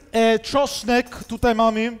imbir, czosnek, tutaj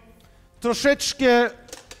mamy.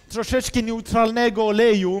 Troszeczkę neutralnego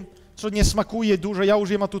oleju, co nie smakuje dużo. Ja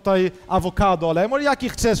używam tutaj awokado, ale może jaki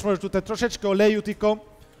chcesz, może tutaj troszeczkę oleju tylko.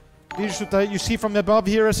 Widzisz tutaj, you see from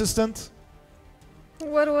above here, assistant?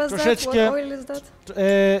 What was that? Troszeczkę, What oil is that?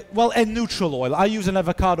 well, a neutral oil. I use an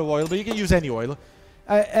avocado oil, but you can use any oil.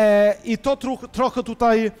 I to trochę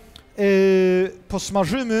tutaj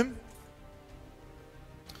posmażymy.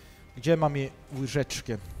 Gdzie mamy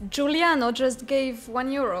łyżeczkę? Giuliano just gave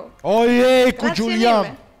 €1. Ojejku, Grazie Giuliano.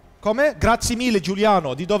 mille. Come? Grazie mille,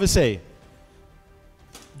 Giuliano. Di dove sei?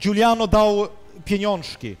 Giuliano dał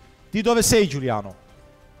pieniążki. Di dove sei, Giuliano?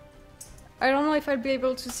 I don't know if I'll be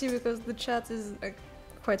able to see because the chat is like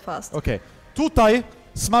quite fast. Okay. Tutaj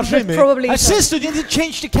smażymy. Probably Assistant, you need to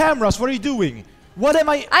change the cameras. What are you doing? What am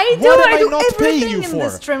I I do not paying you everything in for?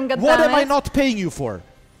 this stream, What am goddammit. I not paying you for?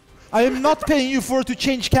 I am not paying you for to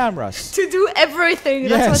change cameras. To do everything,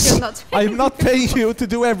 that's what Yes, you're not I am not paying you to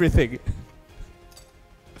do everything.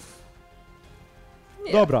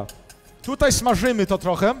 Yeah. Dobra. Tutaj smażymy to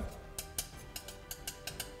trochę.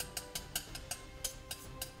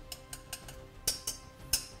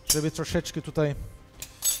 Żeby troszeczkę tutaj...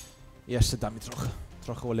 Jeszcze damy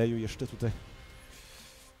trochę oleju jeszcze tutaj.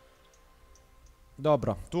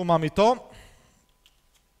 Dobra, tu mamy to.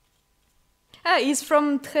 He's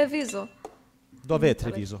from Treviso. Dove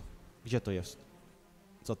Treviso. Gdzie to jest?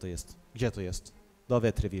 Co to jest? Gdzie to jest?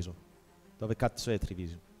 Dove Treviso. Dove cazzo è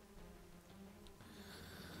Treviso?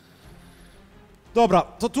 Dobra,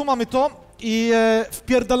 to tu mamy to i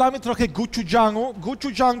wpierdalamy trochę gochujangu.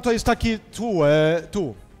 Gochujang to jest taki tu.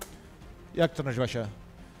 Jak to nazywa się?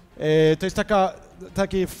 To jest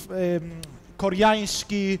taki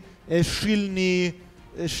koreański,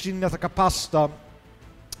 silna taka pasta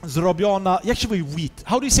zrobiona. Jak się mówi wheat?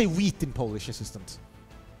 How do you say wheat in Polish, assistant?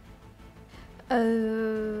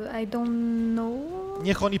 I don't know.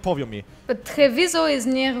 Niech oni powią mi. But Treviso is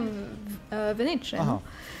near Venice. Aha.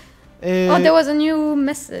 Oh, there was a new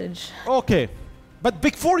message. Okay, but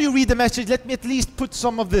before you read the message, let me at least put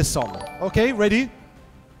some of this on. Okay, ready?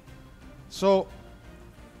 So,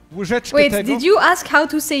 łyżeczkę Wait, tego. did you ask how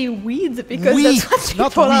to say weed? Because Wheat, that's what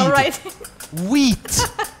not people are weed. writing.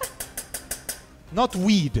 Wheat. Not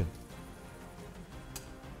weed.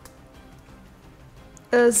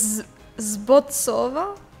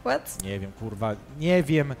 Zbocowa? What? Nie wiem, kurwa, nie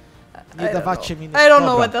wiem. I Nie don't dawacie know. mi... I don't know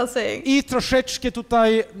Dobra. what they're saying. I troszeczkę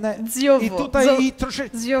tutaj... Ziowo. I tutaj i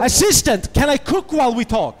troszeczkę... Ziowo. Assistant, can I cook while we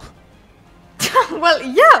talk? Well,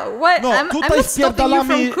 yeah. Why? No, I'm tutaj not stopping you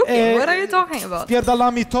from wpierdalamy, cooking. What are you talking about?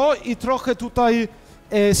 Wpierdalamy to i trochę tutaj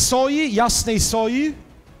soi, jasnej soi.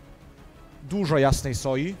 Dużo jasnej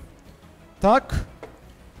soi. Tak?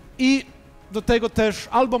 I do tego też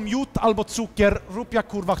albo miód, albo cukier. Rób jak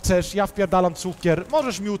kurwa chcesz. Ja wpierdalam cukier.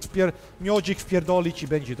 Możesz miodzik wpierdolić i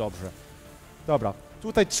będzie dobrze. Dobra.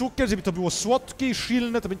 Tutaj cukier, żeby to było słodkie i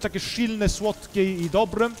silne. To będzie takie silne, słodkie i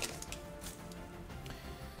dobre.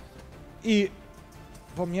 I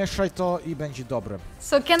pomieszaj to i będzie dobre.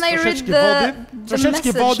 So can I read Troszeczkę the wody. Troszeczkę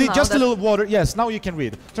message wody. now Just a that- little water. Yes, now you can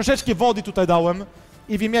read. Troszeczkę wody tutaj dałem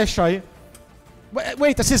i wymieszaj.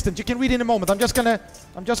 Wait, assistant, you can read in a moment.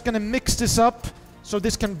 I'm just gonna mix this up so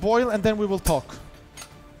this can boil and then we will talk.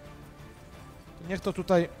 Niech to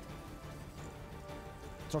tutaj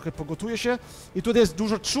trochę pogotuje się. I tutaj jest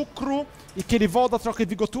dużo cukru i kiedy woda trochę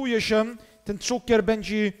wygotuje się, ten cukier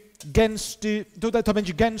będzie gęsty, tutaj to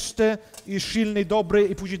będzie gęste i silny, dobry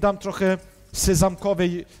i później dam trochę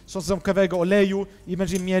sezamkowego oleju i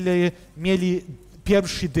będziemy mieli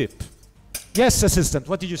pierwszy dip. Yes, assistant,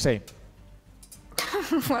 what did you say?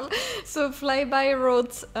 Well, so Flyby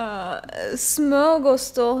wrote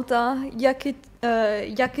smörgåstårta,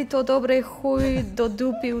 jaki to dobry chuj do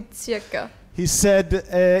dupy ucieka. He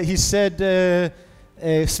said,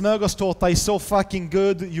 smörgåstårta is so fucking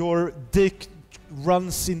good, your dick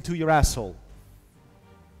runs into your asshole.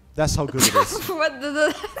 That's how good it is. What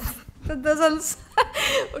that doesn't...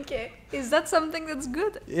 Okay, is that something that's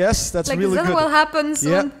good? Yes, that's Like, really is that good. what happens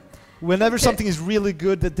Yeah. when... Whenever Okay. something is really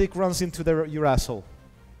good, the dick runs into your asshole.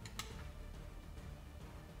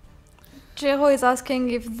 Jero is asking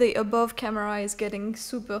if the above camera is getting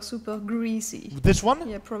super, super greasy. This one?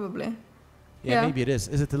 Yeah, probably. Yeah, Yeah. maybe it is.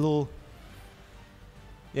 Is it a little...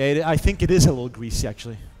 Yeah, I think it is a little greasy,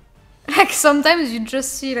 actually. Like, sometimes you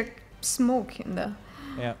just see, like, smoke in there.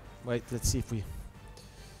 Yeah. Wait, let's see if we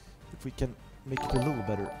can make it a little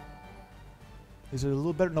better. Is it a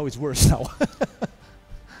little better? No, it's worse now.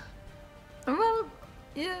 Well,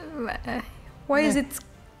 yeah, why is Yeah. it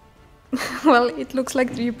Well, it looks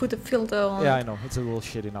like you put a filter on. Yeah, I know. It's a little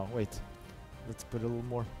shitty now. Wait. Let's put a little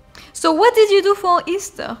more. So what did you do for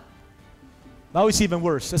Easter? Now it's even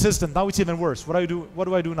worse. Assistant, now it's even worse. What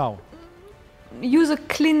do I do now? Use a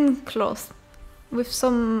clean cloth with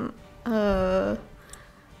some, I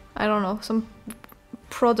don't know, some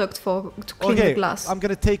product to clean the glass. I'm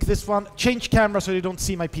gonna take this one. Change camera so you don't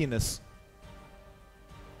see my penis.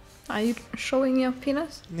 Are you showing your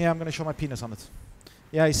penis? Yeah, I'm gonna show my penis on it.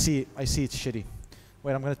 Yeah, I see it's shitty.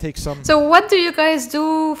 Wait, I'm gonna take some... So what do you guys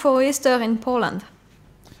do for Easter in Poland?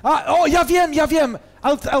 Ja wiem!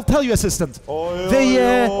 I'll tell you, assistant.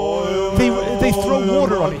 They throw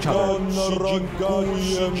water on each other.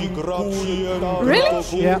 Really?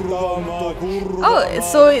 Yeah. Oh,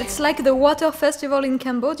 so it's like the water festival in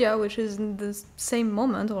Cambodia, which is in the same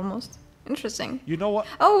moment almost. Interesting. You know what?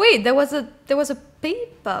 Oh wait, there was a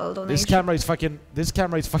PayPal donation. This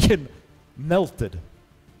camera is fucking melted.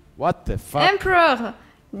 What the fuck? Emperor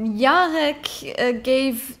Jarek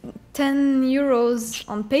gave 10 euros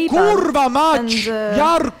on PayPal. Kurwa mać!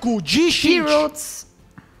 Jarku, 10! He wrote...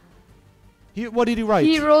 What did he write?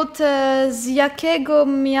 He wrote, z jakiego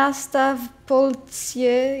miasta w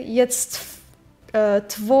Polsce jest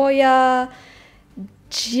twoja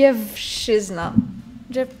dziewczyna?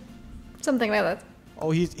 Something like that.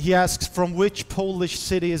 Oh, he asks from which Polish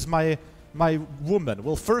city is my woman.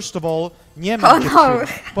 Well, first of all, nie mam dziewczyny.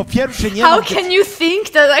 Po pierwsze, nie mam How can you think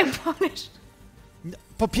that I'm Polish?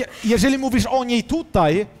 Jeżeli mówisz o niej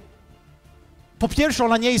tutaj, po pierwsze,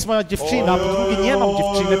 ona nie jest moja dziewczyna, po drugie, nie mam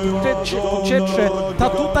dziewczyny, po trzecie, ta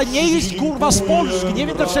tutaj nie jest kurwa z Polski. Nie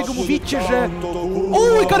wiem, dlaczego mówicie, że...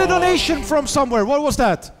 Oh, we got a donation from somewhere. What was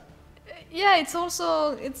that? Yeah, it's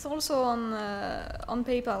also on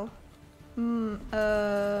PayPal.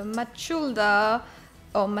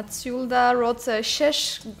 Maciulda wrote,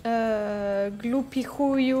 cześć, głupi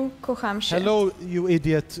chuju, kocham się. Hello, you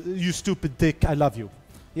idiot, you stupid dick, I love you.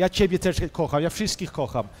 Ja ciebie też kocham, ja wszystkich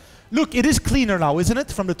kocham. Look, it is cleaner now, isn't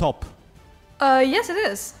it, from the top? Yes,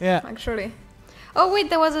 it is. Yeah. Actually. Oh wait,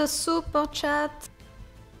 there was a super chat.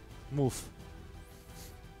 Move.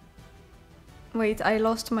 Wait, I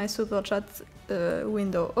lost my super chat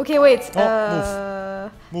window. Okay, wait.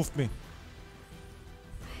 Move me.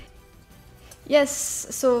 Yes,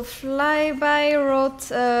 so Flyby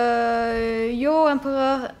wrote, jo,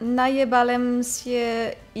 Emperor, najebałem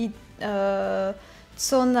się i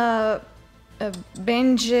co na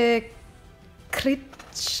będzie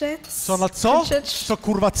krzyczeć? Co na co? Co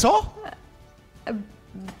kurwa co?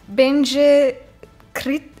 Będzie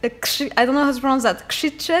I don't know how to pronounce that.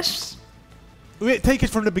 Krzyczeć? Wait, take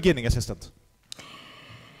it from the beginning, assistant.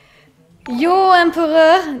 Jo,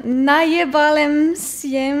 Emperor, najebałem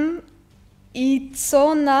się i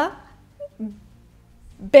co na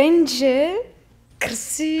będzie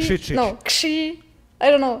krzyczeć. No, I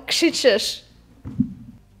don't know, krzyczesz.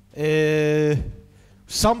 I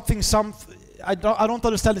don't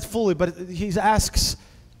understand it fully, but he asks,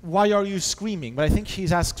 why are you screaming? But I think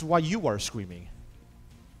he asks why you are screaming.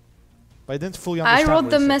 But I didn't fully understand. I wrote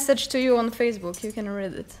the message to you on Facebook, you can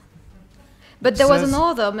read it. But there was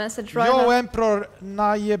another message right now. Jo, Emperor,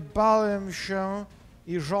 najebałem się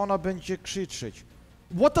i żona będzie krzyczeć.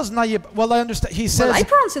 What does najeb... Well, I understand. He says... Well, I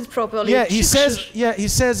pronounce it properly. Yeah, he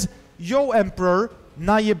says, yo, Emperor,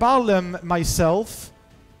 najebałem myself.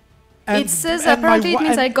 It says apparently it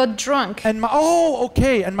means I got drunk. And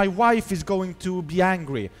okay, and my wife is going to be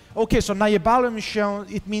angry. Okay, so najebałem się,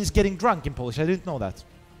 it means getting drunk in Polish. I didn't know that.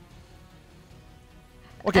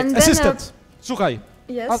 Okay, and assistant, słuchaj.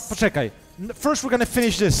 Yes? Poczekaj. First we're gonna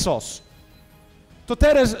finish this sauce. To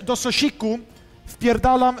teraz do sosiku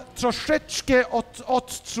wpierdalam troszeczkę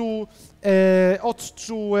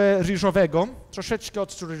octu ryżowego. Troszeczkę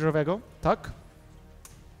octu ryżowego, tak?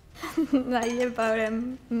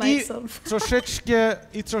 Najebałem myself.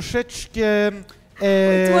 I troszeczkę...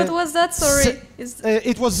 What was that? Sorry.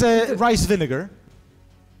 It was rice vinegar.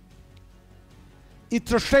 I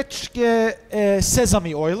troszeczkę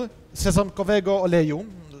sesame oil, sezamkowego oleju.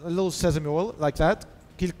 A little sesame oil, like that.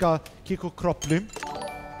 Kilku kropli.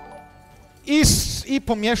 I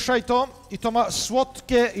pomieszaj to. I to ma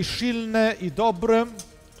słodkie i silne i dobre.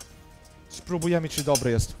 Spróbujemy, czy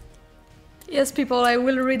dobre jest. Yes, people, I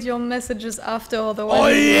will read your messages after, otherwise...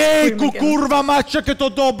 Ojejku, kurwa mać, jakie to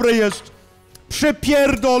dobre jest!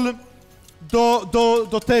 Przepierdol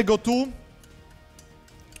do tego tu.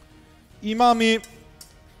 I mamy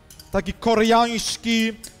taki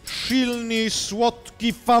koreański, silny,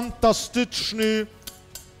 słodki,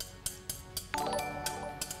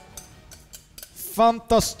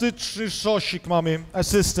 fantastyczny sosik mamy.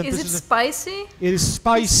 Assistant. Is it spicy? It is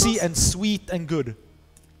spicy and sweet and good.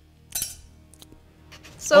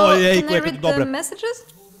 So, Ojejku, can I jakie read to the dobre. messages?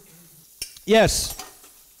 Yes.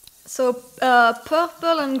 So,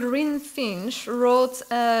 Purple and Green Finch wrote,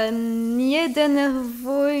 nie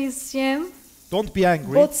denerwuj się, Don't be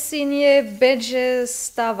angry. bo ci nie będzie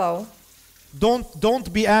stawał. Don't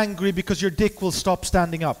be angry because your dick will stop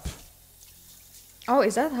standing up. Oh,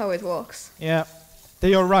 is that how it works? Yeah.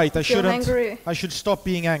 They are right. I Feel shouldn't. angry. I should stop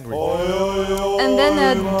being angry. And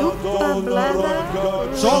then Dupa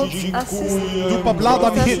Blada Co? wrote assist. Dupa blada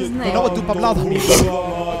That's his means. name. You know what dupa blada means?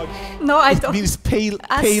 No, I It don't. means pale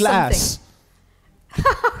Ass ass.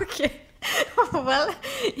 Okay. Well,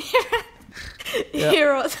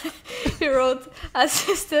 Yeah. he wrote,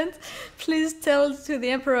 assistant, please tell to the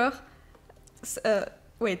emperor.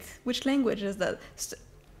 Wait, which language is that?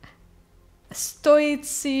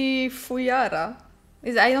 Stoici fujara.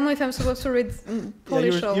 I don't know if I'm supposed to read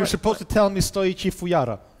Polish or You're supposed to tell me stoici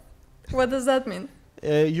fujara. What does that mean?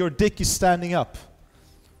 Your dick is standing up.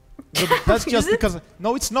 But that's Is just it? because.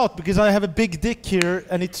 No, it's not, because I have a big dick here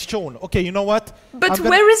and it's shown. Okay, you know what? But I'm gonna-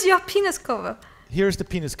 where is your penis cover? Here's the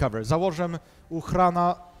penis cover. Założę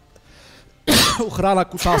uchrana... uchrana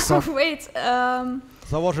kutasa. Wait,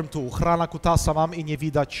 Założę tu. Uchrana kutasa mam i nie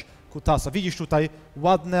widać kutasa. Widzisz tutaj?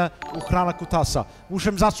 Ładne uchrana kutasa.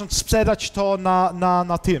 Muszę zacząć sprzedać to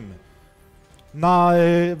na tym. Na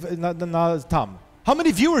tam. How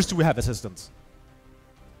many viewers do we have, assistants?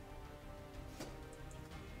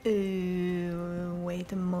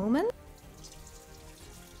 wait a moment.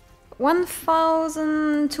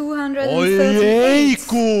 1,238.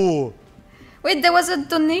 Ojejku! Wait, there was a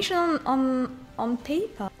donation on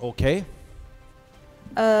PayPal. Okej.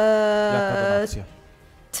 Jaka donacja?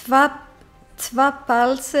 Twa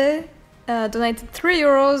palce donated 3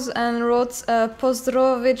 euros and wrote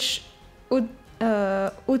pozdrowić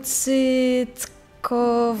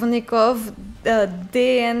ucytkowników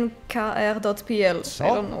dnkr.pl. Co? I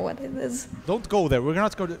don't know what it is. Don't go there. We're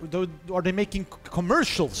not going to... Are they making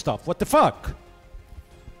commercial stuff? What the fuck?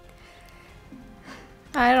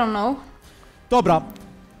 I don't know. Dobra.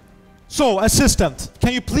 So, assistant,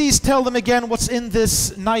 can you please tell them again what's in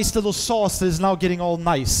this nice little sauce that is now getting all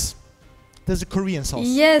nice? There's a Korean sauce.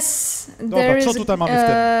 Yes, Dobra, there co is. tutaj mamy w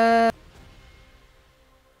tym?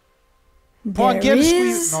 Po There angielsku...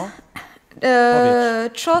 is No.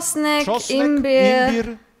 czosnek, Czosnek,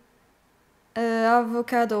 imbir,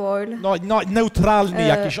 avocado oil. No, neutralny E.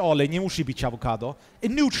 jakiś olej, nie musi być avocado. A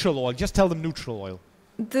neutral oil, just tell them neutral oil.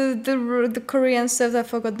 The Korean stuff I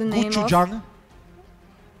forgot the name of. Gochujang,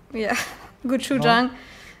 Yeah, gochujang.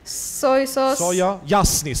 Soy sauce. soja,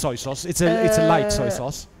 jasny soy sauce. It's a light soy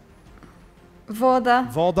sauce. Woda.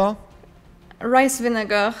 Woda, Rice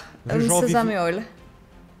vinegar. And Ryżowy sesame oil.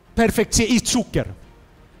 perfekcie i cukier.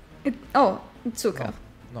 Cukier.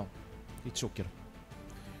 No, i cukier.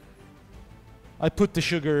 I put the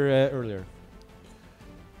sugar earlier.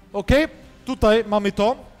 Okej, tutaj mamy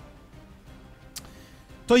to.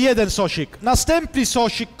 To jeden sosik. Następny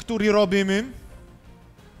sosik, który robimy,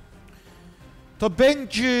 to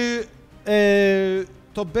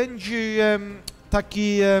będzie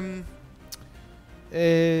taki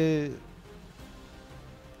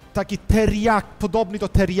taki teriak, podobny do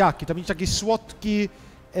teriaki. To będzie taki słodki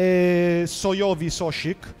sojowy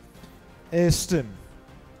sosik z tym.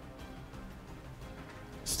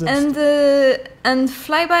 And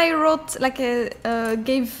Flyby wrote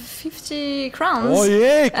gave 50 crowns.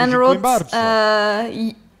 Ojejku, And dziękuję wrote bardzo.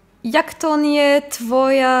 jak to nie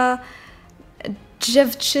twoja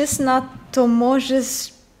dziewczyna, to może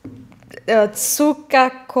cuka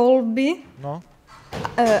kolbi, No.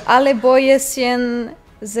 ale boję się,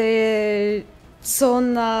 że co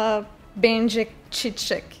ona będzie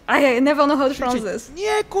krzyczeć. I never know how to pronounce this.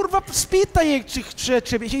 Nie, kurwa, spytaj jej, czy chce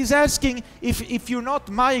ciebie. He's asking if you're not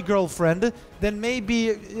my girlfriend, then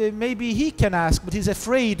maybe he can ask, but he's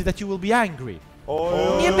afraid that you will be angry.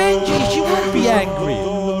 Nie będzie, she won't be angry.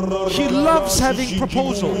 She loves having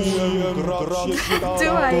proposals.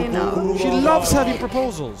 Do I know? She loves having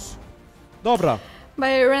proposals. Dobra,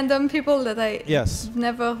 By random people that I yes.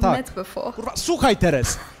 never Tak. met before. Kurwa, słuchaj,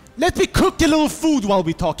 Teres. Let me cook a little food while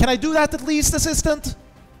we talk. Can I do that at least, assistant?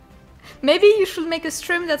 Maybe you should make a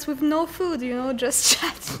stream that's with no food, you know, just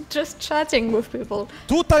chatting with people.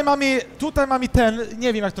 Tutaj mamy ten,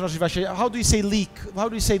 nie wiem jak to nazywa się. How do you say leek? How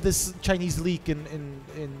do you say this Chinese leek in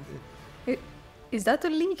Is that a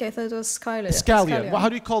leek? I thought it was scallion. scallion? Well, how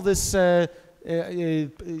do you call this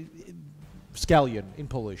scallion in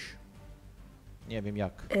Polish? Nie wiem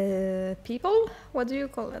jak. People? What do you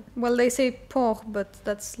call it? Well, they say pork, but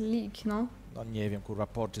that's leek, no? No nie wiem, kurwa,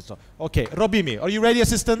 por czy co. Okej, robimy. Are you ready,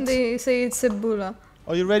 assistant? They say it's cebula.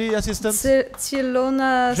 Are you ready, assistant?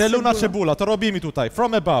 Zielona Zielona cebula. cebula, to robimy tutaj,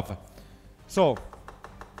 from above. So.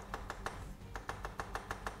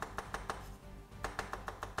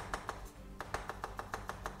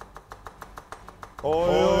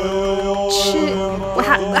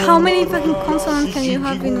 How many fucking consonants can you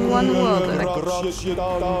have in one word? Like,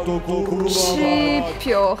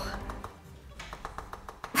 Chipioch.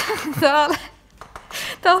 There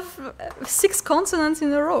are 6 consonants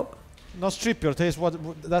in a row. No stripper, that's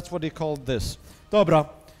what they called this. Dobra,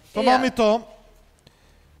 to Yeah. mamy to.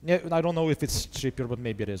 Nie, I don't know if it's stripper, but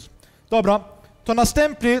maybe it is. Dobra, to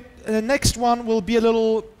następny, next one will be a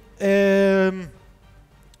little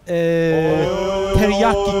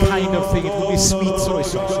teriyaki kind of thing. It will be sweet soy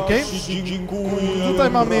sauce, okay? Tutaj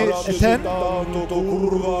mamy ten.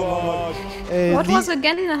 What was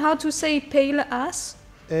again how to say pale ass?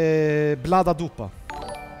 Blada dupa.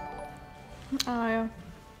 Ah, yeah.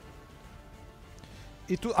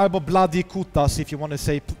 I tu, albo bloody kutas, if you want to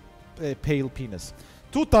say pale penis.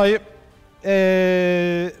 Tutaj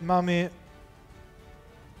mamy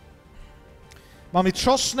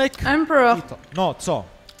czosnek. Emperor, I to. No, co?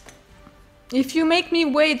 if you make me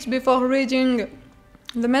wait before reading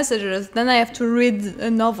the messages, then I have to read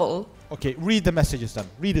a novel. Okay, read the messages then.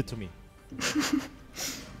 Read it to me.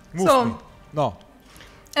 Move So, me. No.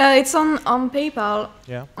 It's on PayPal.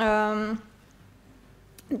 Yeah.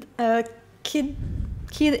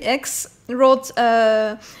 Kid X wrote,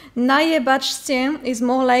 najebaczcie is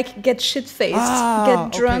more like get shit-faced.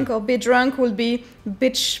 Get drunk or be drunk will be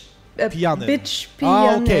bitch Pijanym. bitch Okay.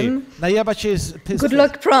 pijanym. Najebać is Good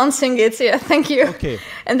luck pronouncing it, yeah, thank you. Okay.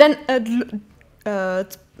 And then, I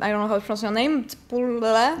don't know how to pronounce your name,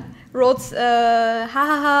 Tpule, wrote,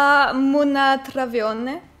 hahaha, muna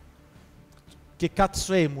travione. Che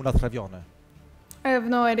cazzo è mu natravione? I have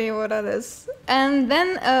no idea what that is. And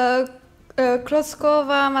then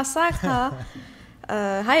Klockova Masakra,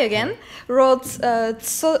 hi again, wrote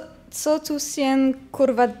co tu się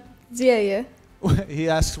kurwa dzieje? He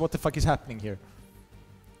asks what the fuck is happening here.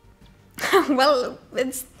 Well,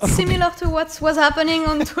 it's similar to what was happening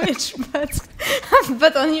on Twitch, but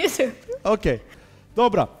on YouTube. Okay.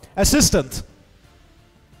 Dobra. Assistant.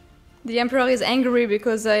 The Emperor is angry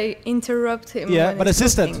because I interrupt him. Yeah, when but he's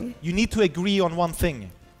assistant, cooking. you need to agree on one thing.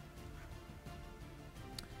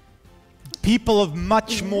 People are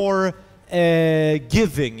much more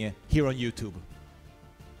giving here on YouTube.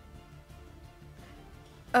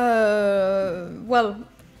 Well,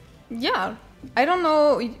 yeah. I don't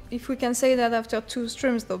know if we can say that after 2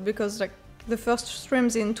 streams though, because like the first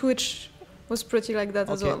streams in Twitch was pretty like that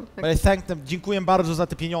as well. But I thank them. Dziękuję bardzo za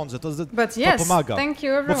te pieniądze. To But yes, pomaga. thank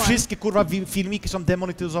you Bo everyone. wszystkie kurwa filmiki są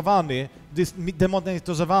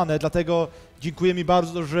demonetyzowane, dlatego dziękuję mi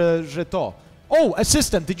bardzo, że to. Oh,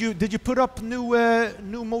 assistant, did you put up new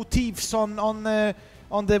motifs on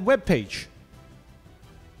the web page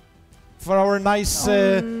for our nice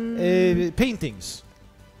paintings?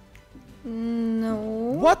 No.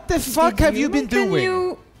 What the fuck have you been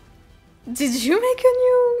doing? Did you make a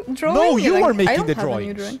new drawing? No, you are making I don't the have a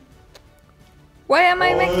new drawings. drawing. Why am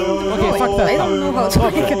I making the Okay, drawing? fuck that. I don't know how to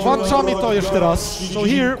make a drawing. Włączamy to jeszcze raz. So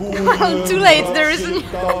here, Too late, there is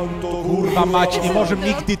kurwa mać, nie może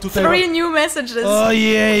nigdy tutaj... 3 new messages.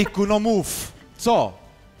 Ojejku, no mów. Co?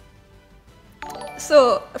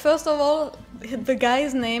 So, first of all, the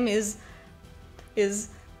guy's name is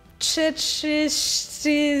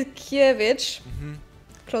Czeczyszkiewicz.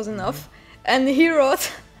 Close enough. And he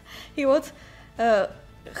wrote,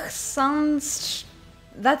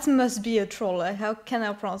 that must be a troll. How can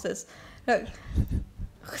I pronounce this? Yeah,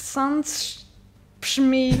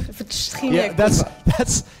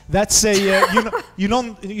 that's a you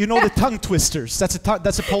know the tongue twisters.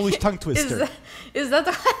 That's a Polish tongue twister. Is that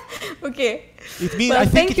okay? It means Well, I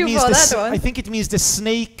think thank it you means for this, that one. I think it means the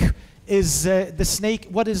snake is the snake.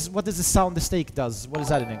 What does the sound the snake does? What is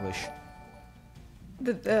that in English?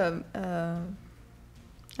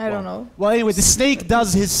 I don't know. Well, anyway, the snake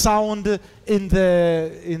does his sound in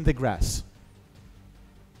the grass.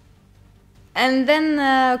 And then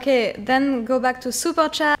then go back to super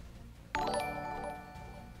chat.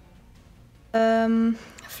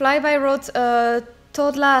 Flyby wrote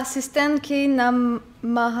to dla asystentki na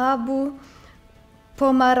Mahabu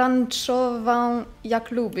pomarańczową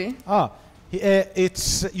jak lubi.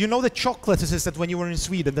 It's you know the chocolate is that when you were in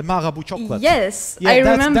Sweden, the Marabou chocolate. Yes, Yeah, I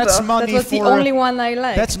remember. that's money that was the for- only one I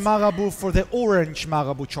liked. That's Marabou for the orange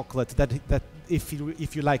Marabou chocolate. That if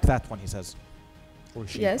you like that one, he says. Or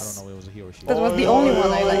she. Yes. I don't know, it was a he or she. That was the only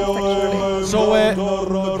one I liked, actually. So,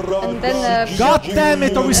 And then... God damn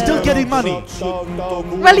it, are we still getting money?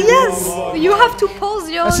 Well, yes! You have to pause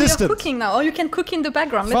your cooking now, or you can cook in the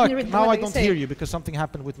background. Fuck, Let me read now what I they don't say. hear you because something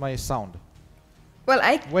happened with my sound. Well,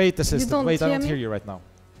 Wait, assistant, don't wait, I hear don't me? hear you right now.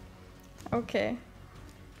 Okay.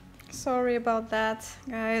 Sorry about that,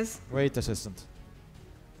 guys. Wait, assistant.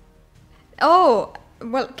 Oh!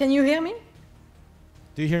 Well, can you hear me?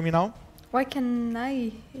 Do you hear me now? Why can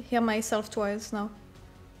I hear myself twice now?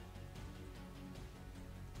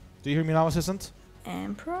 Do you hear me now, assistant?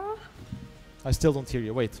 Emperor? I still don't hear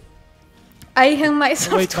you, wait. I hear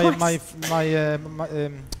myself Wait, twice.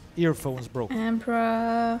 my earphones broke.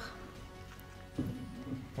 Emperor...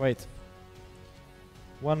 Wait.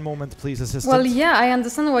 One moment, please, assistant. Well, yeah, I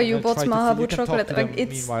understand why And you I'll bought try to Mahabu you can talk chocolate. to them Like,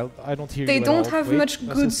 it's meanwhile, I don't hear they you at don't all. have Wait, much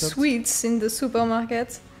good assistant. sweets in the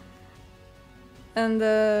supermarket. And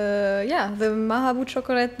yeah, the Mahabu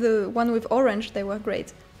chocolate, the one with orange, they were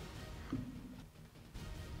great.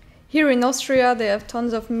 Here in Austria, they have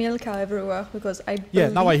tons of Milka everywhere because I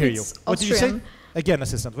believe now I hear you. it's What do you say? Austrian. Again,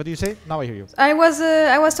 assistant, what do you say? Now I hear you. I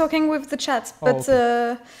was talking with the chat, Oh, but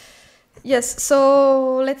yes.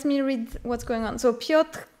 So let me read what's going on. So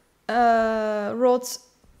Piotr wrote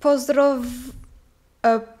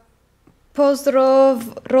pozdrov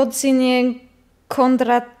rodzinie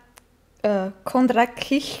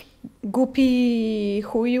Kondrakich głupi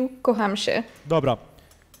chuju kocham się. Dobra.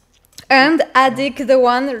 And Adik the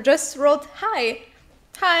one just wrote hi.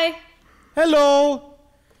 Hi. Hello!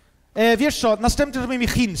 Wiesz co, następny zrobimy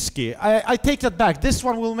chiński. I take that back. This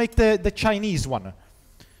one will make the Chinese one.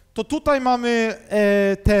 To tutaj mamy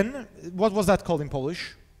ten. What was that called in Polish?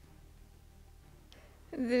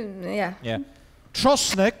 Yeah. Yeah.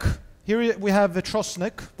 Czosnek. Here we have the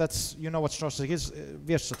czosnek. That's, you know what czosnek is.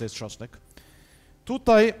 Wiesz co to jest czosnek.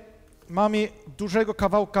 Tutaj mamy dużego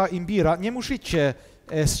kawałka imbira. Nie musicie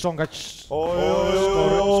ściągać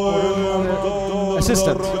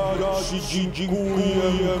assistant.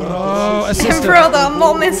 Assistant. Brother,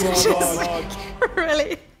 more messages.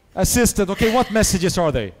 Really? Assistant, okay, what messages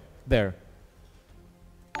are they there?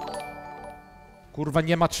 Kurwa,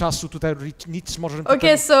 nie ma czasu tutaj, nic możemy...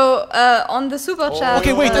 Okay, so on the super chat...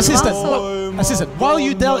 Okay, wait, assistant. Russell- Assistant, while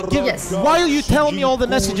you Yes. while you tell me all the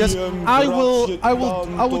messages, I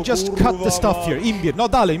will just cut the stuff here. Imbir, no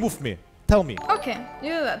dalej, mów mi. Tell me. Okay, you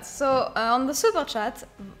do that. So on the super chat,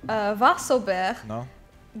 Varsober No.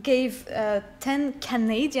 gave 10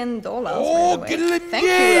 Canadian dollars. Oh, by the way. Thank you,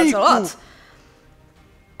 that's a lot.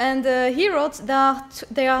 And he wrote that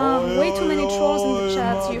there are way too many trolls in the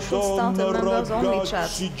chat. You should start a members-only chat.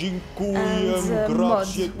 And mod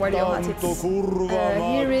while you're at it.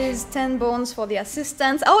 Here is 10 bones for the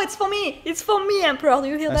assistant. Oh, it's for me! It's for me, Emperor. Do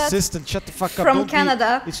you hear that? Assistant, shut the fuck up. From Don't be-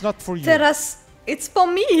 Canada. It's not for you. Teraz, it's for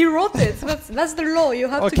me. He wrote it. That's the law. You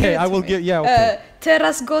have to give Okay, it I to will me. give, yeah, okay.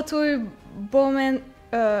 Teraz gotuj, bo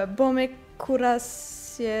me kura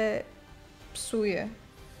się psuje.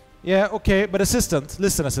 Yeah, okay, but assistant,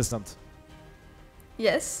 listen, assistant.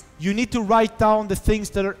 Yes. You need to write down the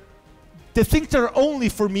things that are only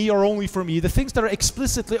for me are only for me. The things that are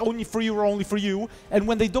explicitly only for you are only for you. And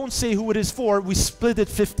when they don't say who it is for, we split it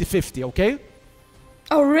 50-50, okay?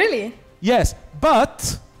 Oh, really? Yes,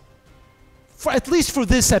 but at least for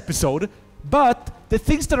this episode, but the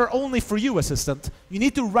things that are only for you, assistant, you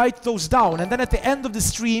need to write those down. And then at the end of the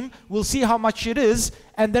stream, we'll see how much it is.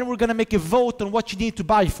 And then we're going to make a vote on what you need to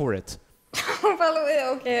buy for it.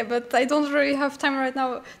 Well, okay, but I don't really have time right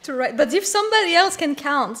now to write. But if somebody else can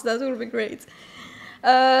count, that would be great.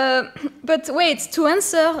 But wait, to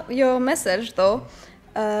answer your message though,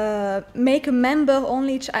 make a member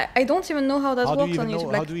only. I don't even know how that How do you works on even YouTube. know?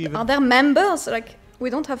 Like, How do you even- are there members? Like, we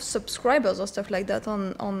don't have subscribers or stuff like that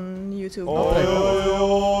on YouTube.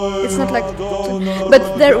 It's not like,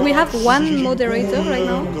 but there we have one moderator right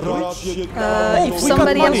now. If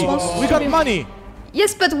somebody else wants We to got be- money.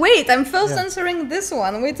 Yes, but wait, I'm first Yeah. answering this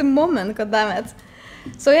one. Wait a moment, goddammit.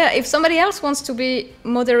 So yeah, if somebody else wants to be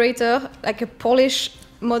moderator, like a Polish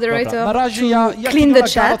moderator, Dobra, na razie to jak clean nie the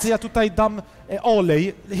nagara, chat. to ja tutaj dam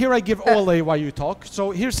olej. Here I give olej while you talk.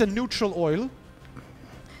 So here's a neutral oil.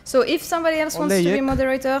 So if somebody else wants to be Olejek.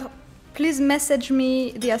 moderator, please message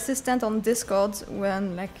me, the assistant, on Discord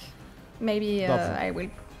when, like, maybe Dobrze. I will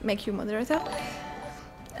make you moderator.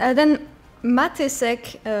 Then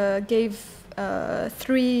Matysek gave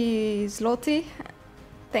 3 zloty.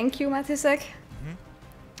 Thank you, Matysek.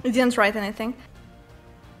 He didn't write anything.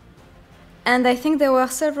 And I think there were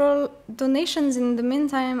several donations in the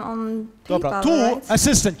meantime on Dobra, PayPal, tu right?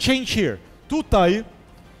 assistant, change here. Tutaj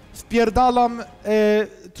wpierdalam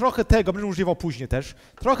trochę tego, będę używał później też,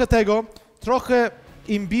 trochę tego, trochę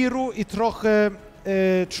imbiru i trochę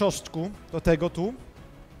czosnku do tego tu.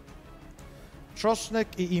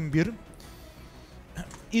 Czosnek i imbir.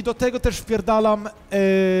 I do tego też wpierdalam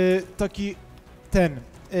taki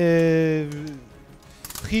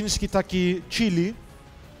chiński taki chili.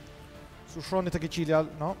 Suszony taki chili,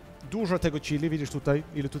 no. Dużo tego chili, widzisz tutaj,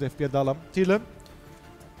 ile tutaj wpierdalam. Tyle.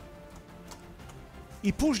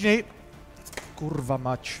 I później, kurwa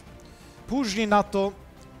mać, później na to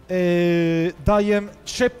daję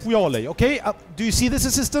ciepły olej, ok? Do you see this,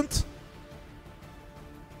 assistant?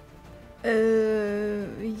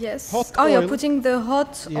 Yes. Hot oh, oil. you're putting the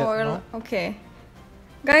hot Yeah, oil. no. Okay.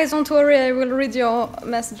 Guys, don't worry, I will read your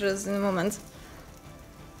messages in a moment.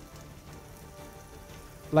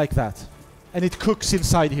 Like that. And it cooks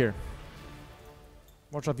inside here.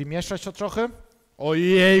 Można wymieszać to trochę.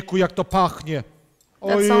 Ojejku, jak to pachnie. That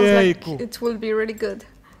sounds Ojejku. like it will be really good.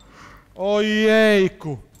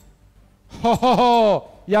 Ojejku. Ho, ho,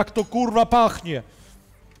 ho. Jak to kurwa pachnie.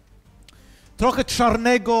 Trochę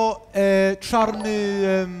czarnego, czarny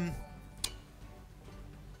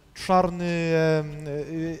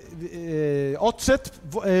ocet,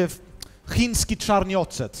 chiński czarny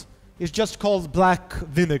ocet. It's just called black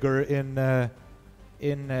vinegar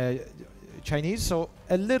in Chinese, so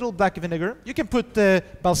a little black vinegar. You can put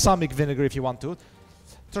balsamic vinegar if you want to.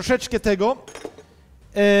 Troszeczkę tego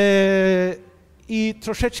i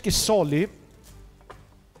troszeczkę soli.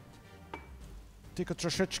 Tylko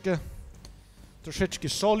troszeczkę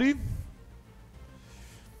soli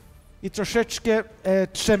i troszeczkę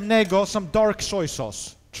ciemnego, some dark soy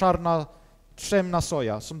sauce, czarna, ciemna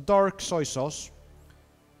soja, some dark soy sauce.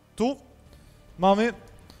 Tu mamy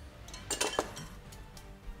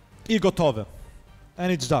i gotowe.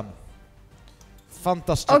 And it's done.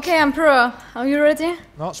 Fantastycznie. Okay, Emperor, are you ready?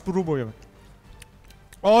 No, spróbujemy.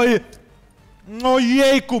 Oj,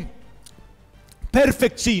 ojejku.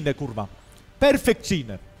 Perfekcyjne, kurwa.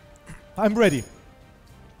 Perfekcyjne. I'm ready.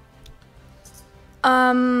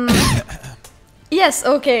 Yes,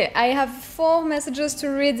 okay. I have 4 messages to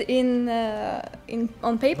read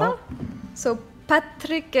on paper. No. So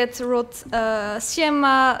Patrick wrote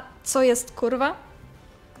Siema, co jest kurwa?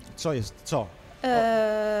 Co jest? Co?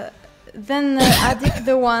 Then Adik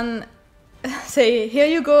the one say, here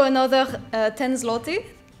you go, another 10 zloty.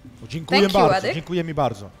 Dziękuję Thank you, bardzo. Adek. Dziękuję mi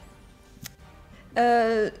bardzo.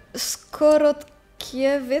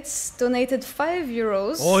 Skorotkiewicz donated 5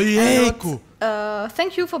 euros. Ojejku!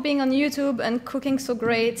 Thank you for being on YouTube and cooking so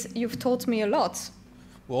great. You've taught me a lot.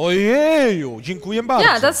 Ojeju! Dziękuję bardzo.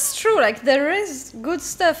 Yeah, that's true. Like there is good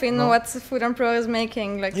stuff in No. what Food Emperor is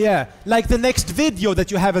making. Like Yeah, like the next video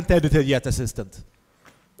that you haven't edited yet, assistant.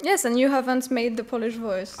 yes, and you haven't made the Polish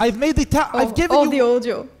voice. I've made the I've given or you... the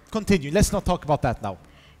audio. Continue, let's not talk about that now.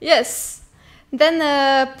 Yes. Then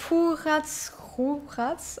Purats,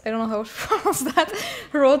 I don't know how to pronounce that,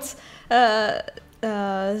 wrote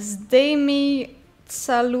Zdejmij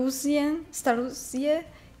Staluzie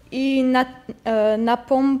i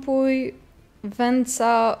napompuj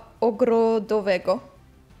węca ogrodowego.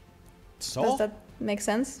 Co? Does that make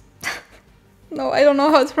sense? No, I don't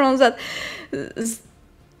know how to pronounce that.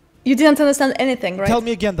 You didn't understand anything, right? Tell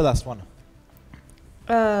me again the last one.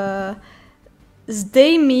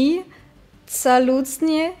 Zdejmij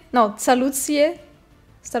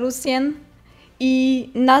calucję i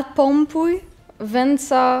napompuj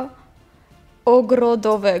węca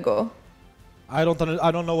ogrodowego. I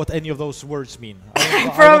don't know what any of those words mean.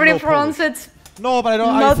 Probably pronounce it No, but I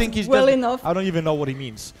not think he's well just, enough. I don't even know what he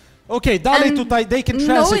means. Okay, dalej And tutaj, they can No,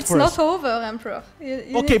 translate it's for us. not over, Emperor.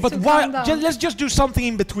 You Okay, need but to why? calm down. Let's just do something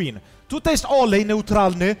in between. Tutaj jest olej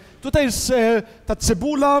neutralny, tutaj jest ta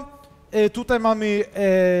cebula, tutaj mamy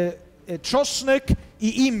czosnek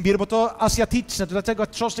i imbir, bo to azjatyczne, to dlatego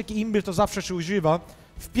czosnek i imbir to zawsze się używa.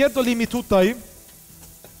 Wpierdolimy tutaj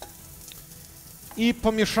i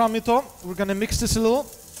pomieszamy to. We're gonna mix this a little.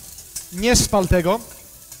 Nie spal tego.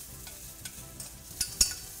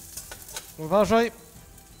 Uważaj.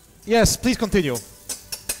 Yes, please continue.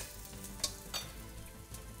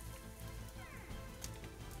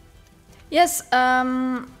 Yes,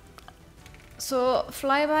 so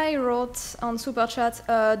Flyby wrote on Super Chat,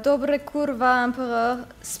 dobre kurwa Emperor,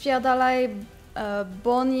 spierdalaj,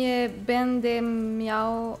 bo nie będę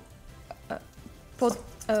miał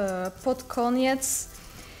pod koniec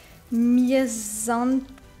miesiąca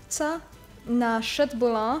na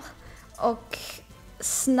szedbolach ok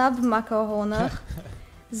snab makaronach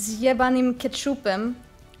z jebanym ketchupem,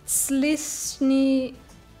 sliszny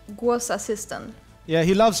głos asystent. Yeah,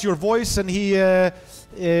 he loves your voice, and he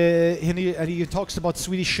talks about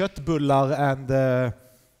Swedish köttbullar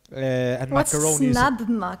and What's macaronis. snab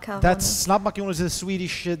macaroni? That's snab macaronis is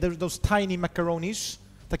Swedish. There's those tiny macaronis,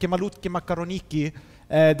 takie malutkie makaroniki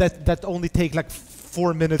that only take like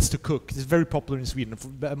 4 minutes to cook. It's very popular in Sweden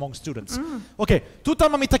among students. Okay, tutaj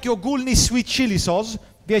mamy taki ogólny sweet chili sauce.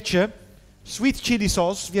 Wiecie, sweet chili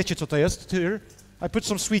sauce. Wiecie co to jest? Here, I put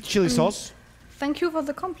some sweet chili sauce. Thank you for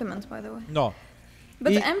the compliment, by the way. No.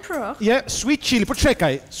 But Emperor... Yeah, sweet chili.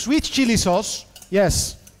 Poczekaj. Sweet chili sauce.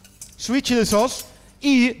 Yes. Sweet chili sauce.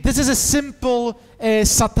 I this is a simple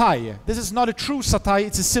satay. This is not a true satay,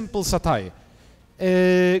 it's a simple satay.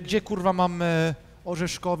 Gdzie kurwa mam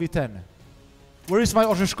orzeszkowy ten? Where is my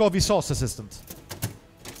orzeszkowy sauce assistant?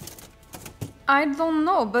 I don't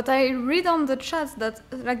know, but I read on the chat that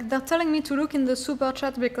like they're telling me to look in the super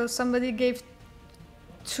chat because somebody gave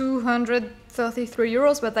 233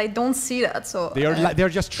 euros, but I don't see that, so They're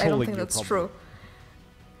just I don't trolling think you. that's Probably. true.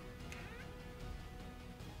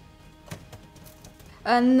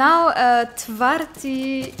 Now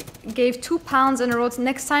Tvarti gave £2 and wrote,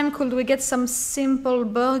 next time could we get some simple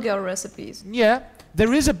burger recipes? Nie,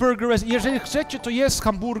 there is a burger. Jeżeli chcecie, to jest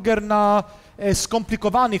hamburger na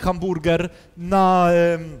skomplikowany hamburger na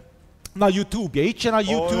YouTubie. Idźcie na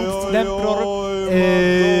YouTube, Emperor.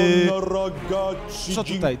 Co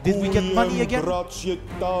tutaj? Did we get money again?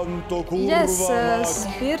 Yes,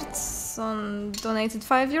 Sbirtson donated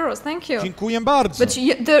 €5. Thank you. Dziękuję bardzo. But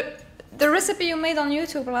the recipe you made on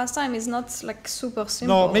YouTube last time is not like super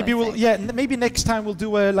simple. No, maybe maybe next time we'll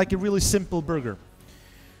do a really simple burger.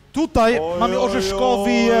 Tutaj mamy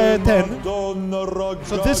orzeszkowy ten.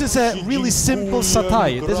 So this is a really simple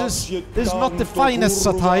satay. This is not the finest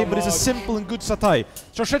satay, but it's a simple and good satay.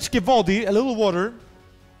 Troszeczkę wody, a little water.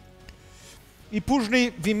 I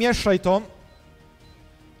później wymieszaj to.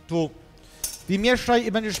 Tu. Wymieszaj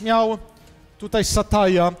i będziesz miał tutaj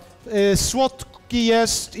sataja. Słodki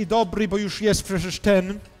jest i dobry, bo już jest przecież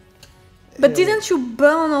ten. But didn't you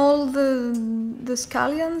burn all the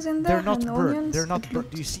scallions in there? They're not and burnt. onions? They're not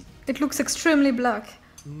burnt. Do you see? It looks extremely black.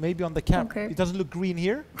 Maybe on the camera. Okay. It doesn't look green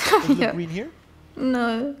here. Does it Yeah. look green here?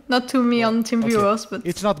 No, not to me on Team Okay. Viewers, but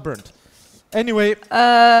It's not burnt. Anyway,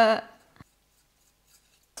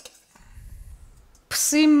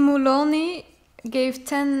 Psimuloni gave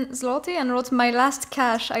 10 zloty and wrote, my last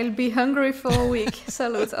cash, I'll be hungry for a week.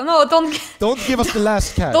 Salute. Oh, no, don't give us the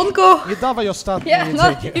last cash. don't go. Nie dawaj ostatnie Yeah, no,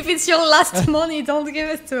 jedzenie. if it's your last money, don't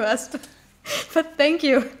give it to us. But thank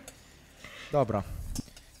you. Dobra.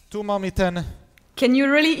 Tu mamy ten. Can you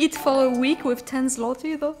really eat for a week with 10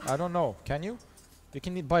 zloty though? I don't know. Can you? You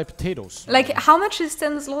can buy potatoes. Like, how much is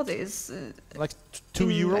 10 zlotys? Like 2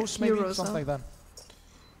 in, euros, like, maybe euros, something huh? like that.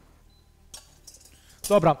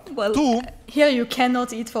 Dobra. Well, Tu. here you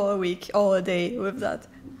cannot eat for a week or a day with that.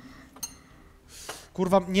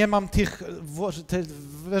 Kurwa, nie mam tych.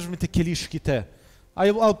 Weźmy te kieliszki te.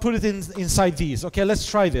 I'll put it inside these. Okay, let's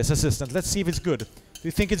try this, assistant. Let's see if it's good. Do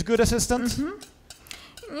you think it's good, assistant?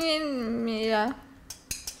 Yeah,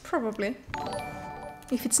 probably.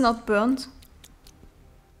 If it's not burnt.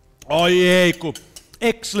 Ojejku.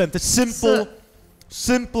 Excellent. A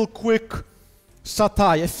simple, quick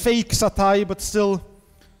satay. A fake satay, but still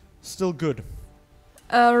good.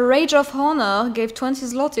 Rage of Honor gave 20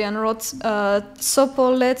 zloty and wrote, co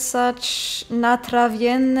polecać na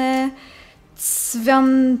trawienne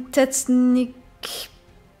świątecznych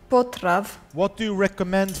potraw. What do you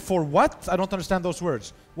recommend for what? I don't understand those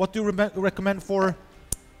words. What do you recommend for?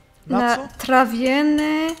 Na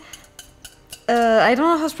trawienne... I don't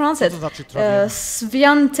know how to pronounce it. Co to znaczy trawienne?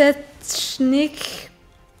 Świątecznych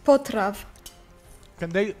potraw.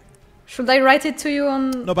 Can they? Should I write it to you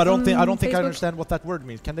on? No, but I don't think I Facebook? understand what that word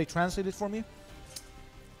means. Can they translate it for me?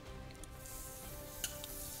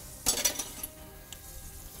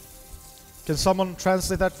 Can someone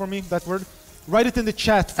translate that for me? That word? Write it in the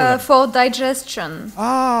chat for him. For digestion.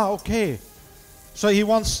 Ah, okay. So he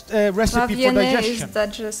wants a recipe for Trawienne digestion. is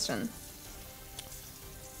digestion.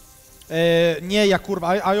 Nie, ja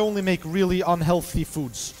kurwa, I only make really unhealthy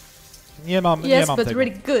foods. Nie mam Yes, but tego.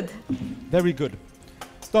 really good. Very good.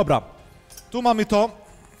 Dobra. Tu mamy to.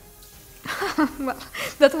 Well,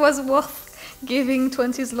 that was worth giving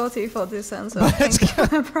 20 zloty for this answer.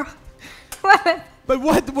 But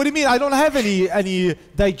what do you mean? I don't have any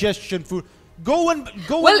digestion food. Go and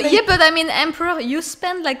Well, make yeah, but I mean, Emperor, you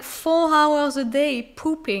spend like 4 hours a day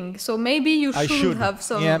pooping, so maybe you I should should have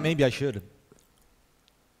some. Yeah, maybe I should.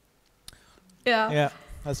 Yeah. Yeah,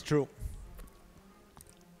 that's true.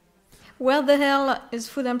 Where the hell is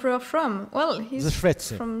Food Emperor from? Well, he's Ze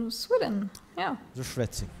Szwecji. from Sweden. Yeah. Ze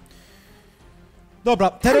Szwecji.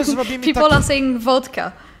 Dobra, teraz robimy People taki... are saying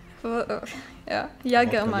vodka. Ja, Ja ci,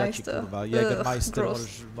 Jagermeister. kurwa, Jägermeister, Gross.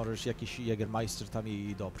 możesz jakiś Jägermeister tam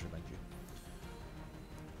i dobrze będzie.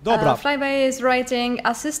 Dobra. Flyby is writing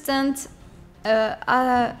assistant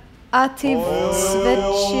Ativ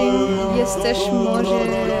Svecin jesteś może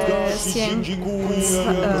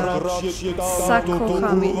się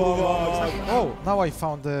zakochamy. Oh, now I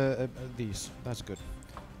found these. That's good.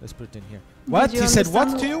 Let's put it in here. What? you He said what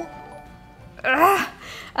understand? to you?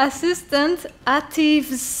 Assistant Ativ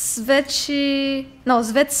Sveci... No,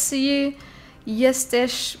 Sveci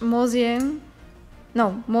jesteś może...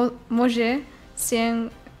 No, może się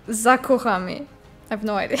zakochamy. I have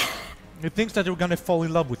no idea. He thinks that you're gonna fall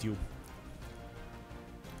in love with you.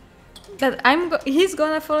 That he's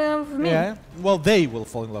gonna fall in love with me. Yeah. Well, they will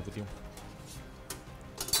fall in love with you.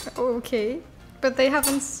 Okay. But they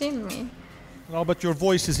haven't seen me. No, but your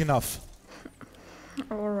voice is enough.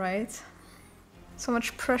 Alright. So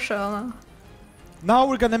much pressure. Now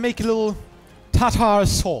we're gonna make a little tartar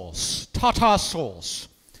sauce. Tartar sauce.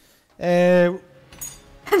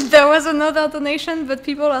 There was another donation, but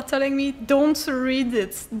people are telling me don't read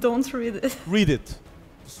it. Don't read it. Read it.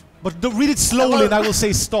 But read it slowly and I will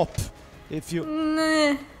say stop. If you...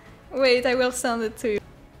 Nah. Wait, I will send it to you.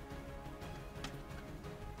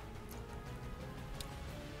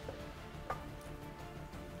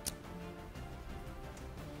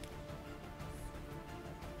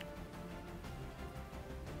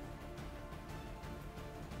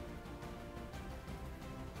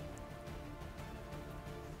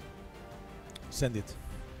 Send it.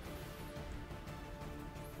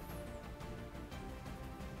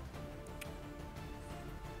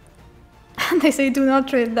 They say do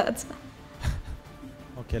not read that.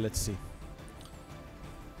 Okay, let's see.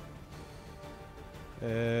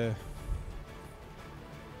 I'm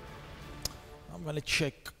gonna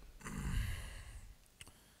check.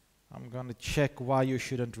 I'm gonna check why you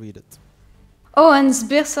shouldn't read it. Oh, and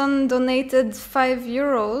Sbirson donated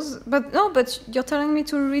 €5. But no, but you're telling me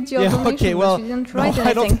to read your donation, okay, well, but you didn't no, write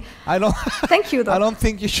anything. I don't. Thank you, though. I don't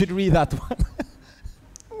think you should read that one.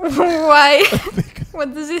 Why?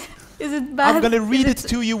 What does it? Is it bad? I'm gonna read Is it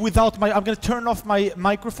to you without my. I'm gonna turn off my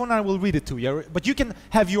microphone and I will read it to you. But you can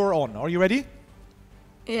have your on. Are you ready?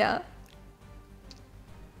 Yeah.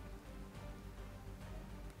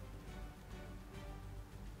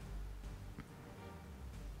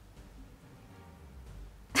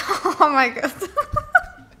 Oh my god.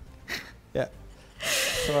 Yeah.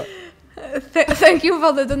 So, Thank you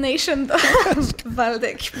for the donation,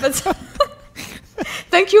 Valdek. But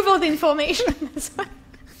thank you for the information.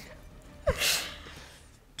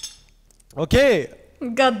 okay.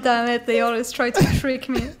 God damn it, they always try to trick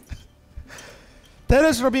me.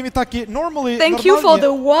 Teraz robimy takie Thank you for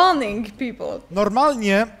the warning, people.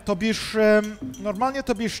 Normalnie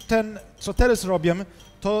to byś ten, co teraz robię,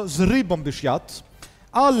 to z rybą byś jadł,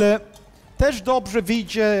 ale też dobrze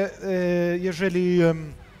wyjdzie, jeżeli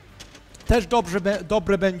też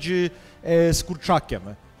dobre będzie z kurczakiem.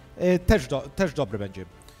 Też dobre będzie.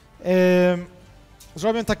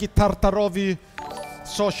 Zrobię taki tartarowy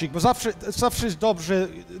sosik, bo zawsze jest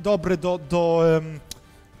dobry do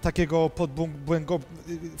takiego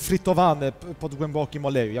frytowane pod głębokim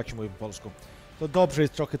oleju, jak się mówi po polsku. To dobrze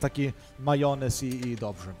jest trochę taki majonez i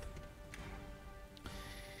dobrze.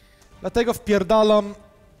 Dlatego wpierdalam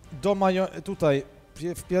tutaj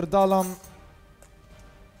wpierdalam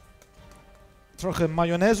trochę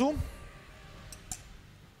majonezu.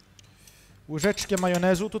 Łyżeczkę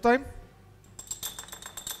majonezu tutaj.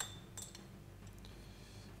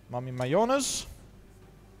 Mamy majonez.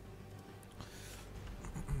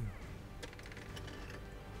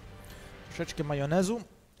 Troszeczkę majonezu.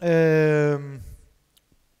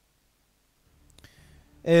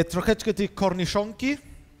 Troszeczkę tej korniszonki.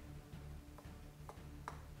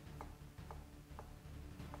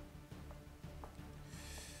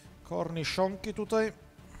 Korniszonki tutaj.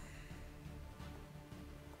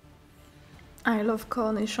 I love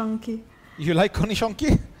korniszonki. You like korniszonki?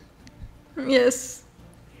 Yes.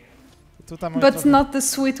 Tutaj mamy But trochę... not the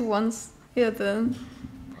sweet ones. Yeah,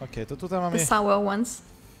 Okay, to tutaj mamy the sour ones.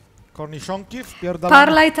 korniszonki, wpierdalamy.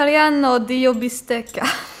 Parla italiano dio bistecca.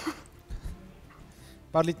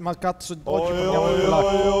 Parli ma cazzo oggi parliamo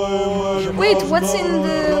polacco. Wait, what's in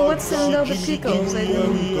the pickles? I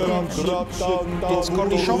didn't catch. It's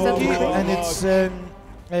cornichonki and it's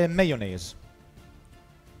mayonnaise.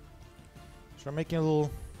 So we're making a little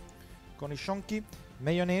cornichonki,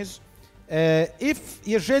 mayonnaise.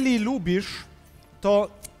 Jeżeli lubisz, to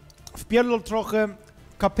wpierdol trochę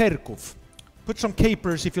kaperków. Put some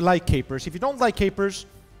capers if you like capers. If you don't like capers,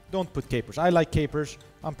 don't put capers. I like capers.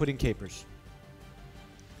 I'm putting capers.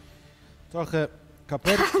 Trochę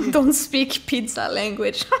Kaperki. Don't speak pizza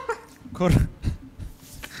language.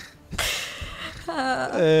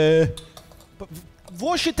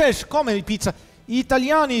 Włosi też, come pizza.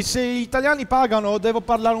 Italiani, se Italiani pagano, devo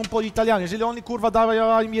parlare un po' di italiano. Jeżeli oni kurwa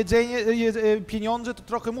dają im pieniądze, to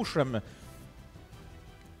trochę muszę.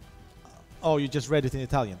 Oh, you just read it in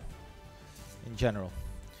Italian. In general.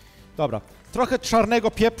 Dobra. Trochę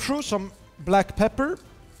czarnego pieprzu, some black pepper.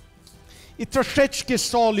 I troszeczkę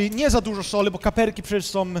soli, nie za dużo soli, bo kaperki przecież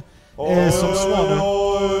są słone.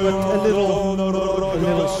 But a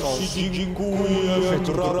little salt.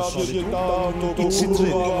 I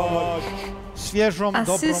cytryny. Świeżą,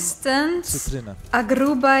 dobrą cytrynę. A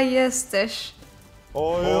gruba jesteś.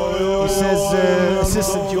 He says,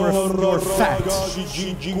 assistant, you're fat.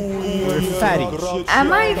 You're fatty. Am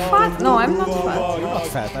I fat? No, I'm not fat. You're not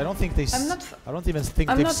fat. I don't think they. I'm not I don't even think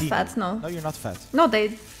I'm they've not seen. fat, no. No, you're not fat. No,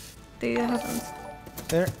 they haven't.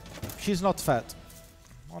 There, she's not fat.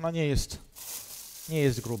 Ona nie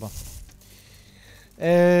jest gruba.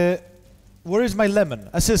 Where is my lemon?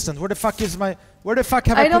 Assistant, where the fuck have I put my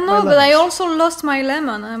lemon? I don't know, but I also lost my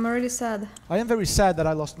lemon. I'm really sad. I am very sad that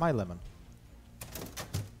I lost my lemon.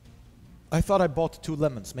 I thought I bought 2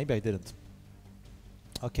 lemons. Maybe I didn't.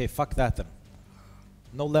 Okay, fuck that then.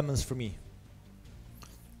 No lemons for me.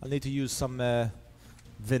 I'll need to use some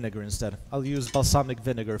vinegar instead. I'll use balsamic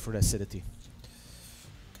vinegar for the acidity.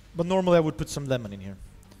 But normally I would put some lemon in here.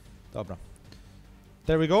 Dobra.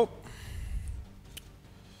 There we go.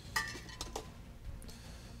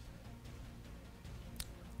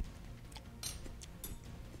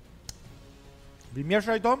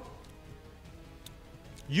 Wymieszaj to.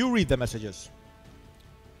 You read the messages.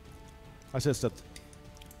 Assistant.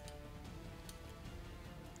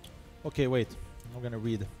 Okay, wait. I'm gonna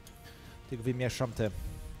read. Tylko wymieszam te.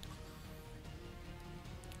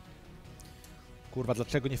 Kurwa,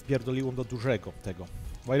 dlaczego nie wpierdoliłem do dużego tego?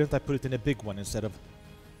 Why don't I put it in a big one instead of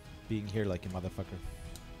being here like a motherfucker?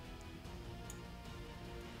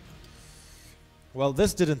 Well,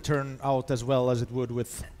 this didn't turn out as well as it would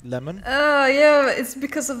with lemon. Yeah, it's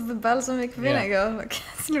because of the balsamic vinegar. Like,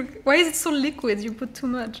 why is it so liquid? You put too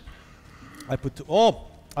much. I put too... Oh!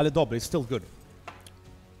 Ale dobre, it's still good.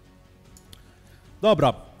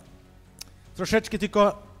 Dobra. Troszeczkę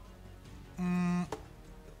tylko...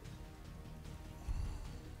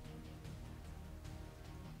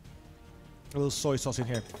 A little soy sauce in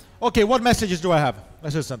here. Okay, what messages do I have,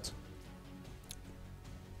 assistant?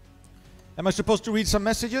 Am I supposed to read some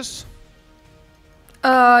messages?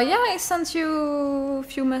 Yeah, I sent you a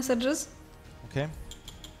few messages. Okay.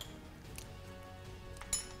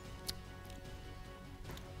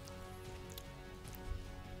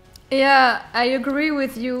 Yeah, I agree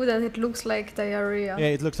with you that it looks like diarrhea. Yeah,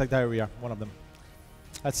 it looks like diarrhea, one of them.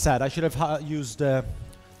 That's sad. I should have used...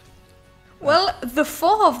 well, the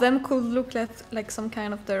 4 of them could look like some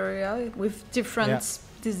kind of diarrhea with different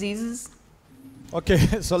diseases.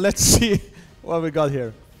 Okay, so let's see what we got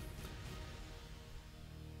here.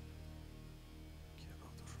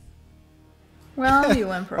 Where are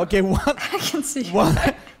you, Emperor? Okay, I can see you.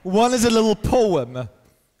 One is a little poem.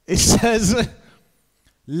 It says,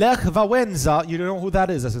 Lech Wałęsa. You don't know who that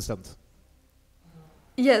is, assistant?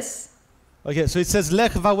 Yes. Okay, so it says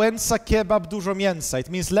Lech Wałęsa kebab dużo mięsa. It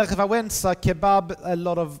means Lech Wałęsa kebab, a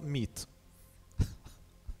lot of meat.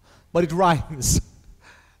 But it rhymes.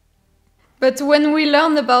 But when we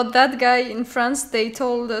learned about that guy in France, they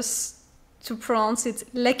told us to pronounce it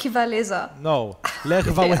Lech Wałęsa. No, Lech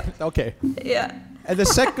Wałęsa. Okay. Yeah. And the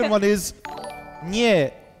second one is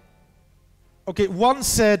Nie. Okay, one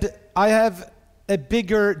said, I have a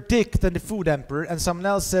bigger dick than the food emperor, and someone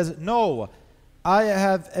else says, no, I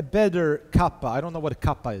have a better kappa. I don't know what a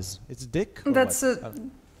kappa is. It's a dick? That's a...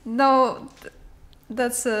 No,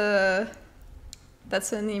 that's a...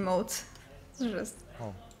 That's an emote. It's just...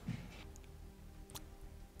 Oh.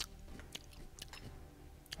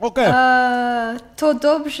 Okay. To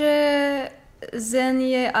dobrze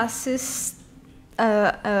zenie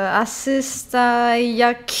asysta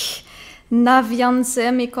jak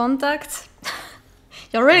nawiązemy kontakt.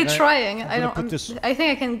 You're really trying. I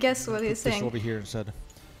think I can guess what he's saying. This over here instead.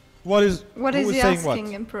 What is he saying asking,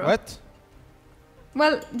 what? Emperor? What?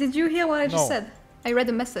 Well, did you hear what I just No. said? I read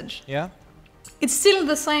a message. Yeah? It's still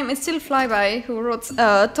the same. It's still Flyby who wrote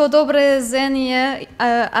to dobre zenie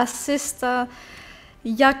asysta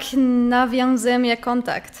jak nawiązemy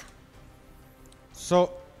kontakt. So,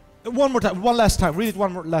 one more time, one last time. Read it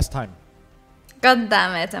one more last time. God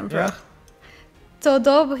damn it, Emperor. Yeah?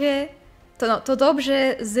 To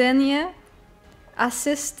dobrze zenie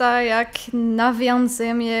asysta jak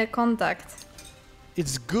nawiązemy kontakt.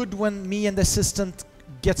 It's good when me and the assistant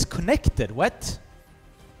gets connected. What?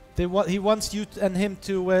 He wants you and him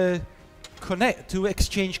to connect, to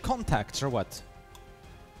exchange contacts, or what?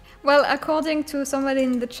 Well, according to somebody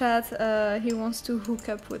in the chat, he wants to hook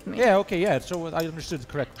up with me. Yeah, okay, yeah, so I understood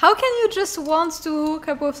correct. How can you just want to hook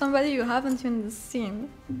up with somebody you haven't even seen?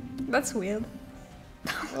 That's weird.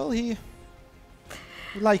 Well, he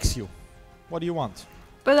likes you. What do you want?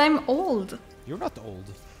 But I'm old. You're not old.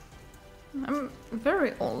 I'm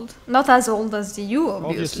very old. Not as old as you,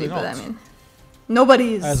 obviously, but not. I mean,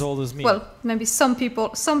 nobody is As old as me. Well, maybe some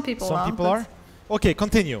people. Some people Some are. people are? Okay,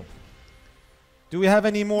 continue. Do we have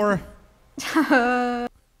any more?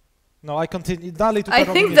 No, I continue. Dalej tutaj I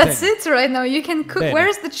think that's it right now. You can cook. Bene.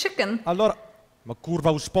 Where's the chicken? Allora, ma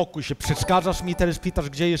kurwa uspokój się, przeszkadzasz mi, teraz pytasz,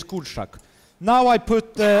 gdzie jest kurczak. Now I put,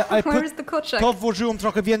 Where's the kurczak? to włożyłem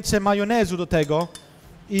trochę więcej majonezu do tego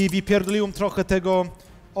i wypierdoliłem trochę tego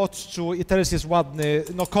octu i teraz jest ładny.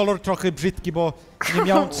 No kolor trochę brzydki, bo nie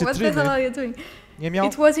miał What the hell cytryny. are you doing? Nie miał...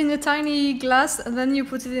 It was in a tiny glass, and then you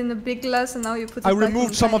put it in a big glass, and now you put it I back removed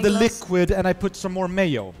in some of the tiny glass. liquid and I put some more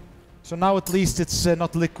mayo. So now at least it's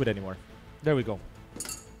not liquid anymore. There we go.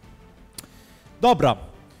 Dobra.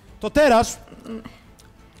 To teraz...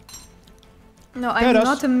 No, I'm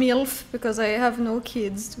not a MILF because I have no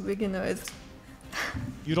kids to begin with.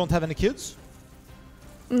 You don't have any kids?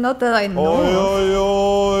 Not that I know. Oj, of. oj,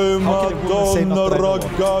 oj, How can a woman say Madonna, not that I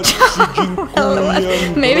know? ragazzi,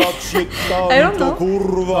 dziękuję, Maybe. bracie, I don't tanto, know.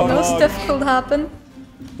 kurwa, No mać. stuff could happen.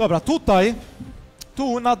 Dobra, tutaj,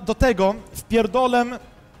 do tego wpierdolem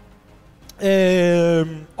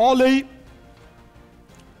olej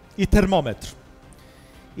i termometr.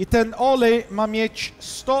 I ten olej ma mieć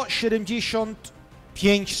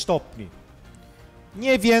 175 stopni.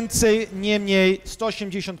 Nie więcej, nie mniej,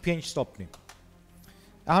 185 stopni.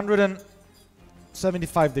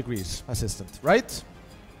 175 degrees, assistant, right?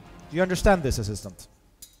 Do you understand this, assistant?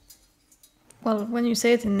 Well, when you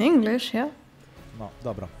say it in English, yeah. No,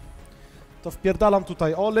 dobra. To wpierdalam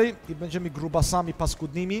tutaj olej i będziemy grubasami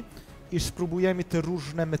paskudnymi i spróbujemy te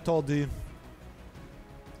różne metody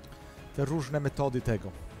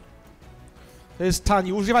tego. To jest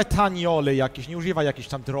tani, używaj tani olej jakiś, nie używaj jakiś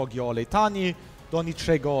tam drogi olej. Tani do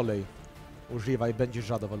niczego olej używaj, będziesz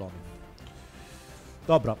zadowolony.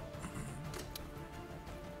 Dobra.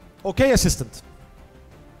 Okay, assistant.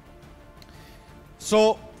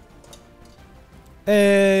 So,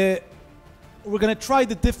 we're gonna try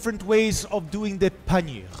the different ways of doing the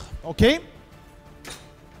paneer, okay?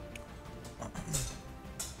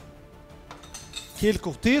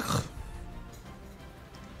 Kilku tych.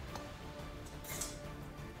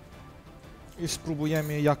 I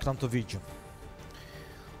spróbujemy, jak nam to wyjdzie.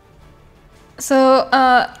 So,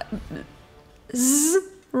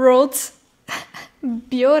 wrote,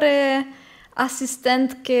 biorę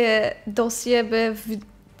asystentkę do siebie w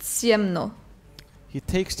ciemno. He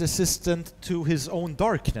takes the assistant to his own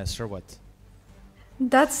darkness, or what?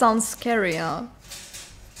 That sounds scary, huh?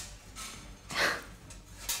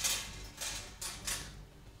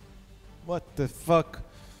 What the fuck?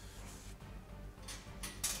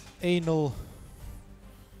 Anal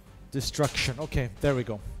destruction. Okay, there we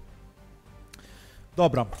go.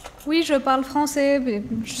 Dobra. Oui, je parle français, mais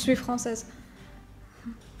je suis française.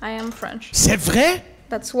 I am French. C'est vrai?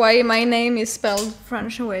 That's why my name is spelled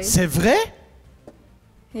French way. C'est vrai?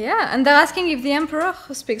 Yeah, and they're asking if the emperor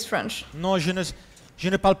speaks French. Non, je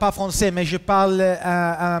ne parle pas français, mais je parle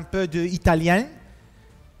un peu d'italien.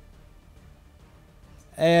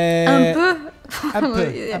 Un peu.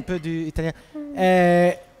 Un peu d'italien.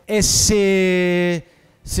 Et si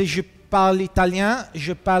je parle italien,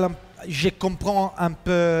 je comprends un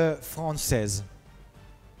peu française.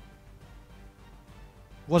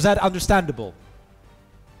 Was that understandable?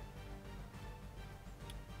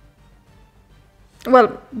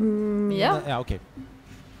 Well, yeah. Yeah, okay.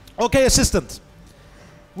 Okay, assistant.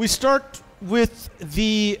 We start with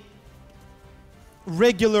the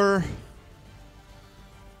regular...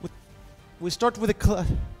 We start with the...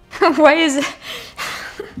 Why is it?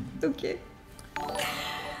 Okay.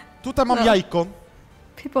 Tutaj mam No. jajko.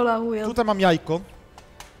 People are weird. Tutaj mam jajko.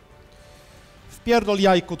 Wpierdol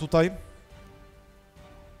jajko tutaj.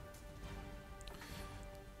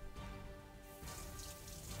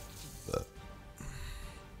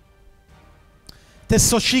 Te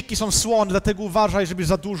sosiki są słone, dlatego uważaj, żebyś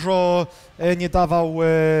za dużo nie dawał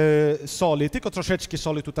soli. Tylko troszeczkę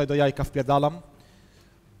soli tutaj do jajka wpierdalam.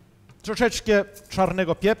 Troszeczkę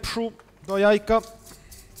czarnego pieprzu do jajka.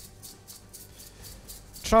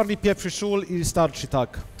 Czarny pieprz i sól i starczy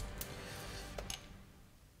tak.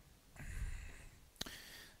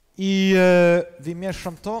 I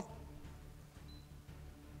wymieszam to.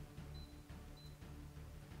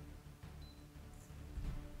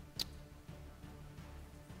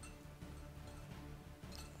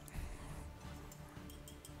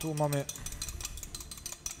 Tu mamy...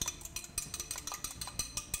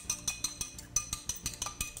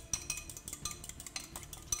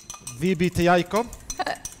 Wybite jajko.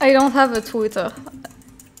 I don't have a Twitter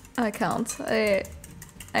account.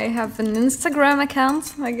 I have an Instagram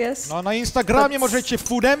account, I guess. No, na Instagramie możecie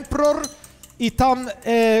Foodemperor i tam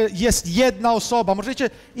jest jedna osoba.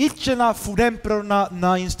 Idźcie na Foodemperor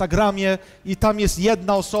na Instagramie i tam jest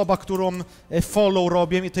jedna osoba, którą follow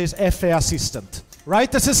robię i to jest FA Assistant.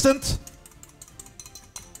 Right, Assistant?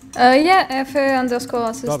 Yeah,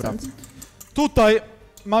 FA_assistant. Dobra. Tutaj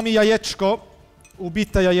mamy jajeczko,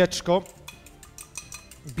 ubite jajeczko.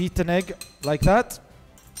 Beaten egg, like that.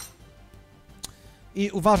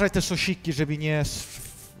 I uważaj te sosiki,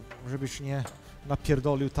 żebyś nie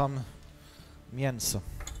napierdolił tam mięso.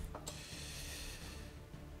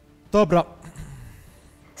 Dobra.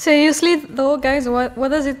 Seriously, though, guys,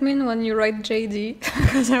 what does it mean when you write JD?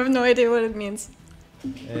 Because I have no idea what it means.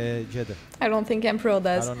 Dziedy. I don't think Emperor I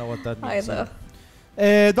does don't know what that means. either.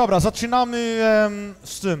 Dobra, zaczynamy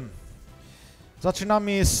z tym.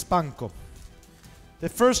 Zaczynamy z panko. The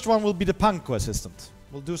first one will be the panko assistant.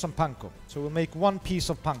 We'll do some panko. So we'll make one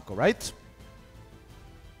piece of panko, right?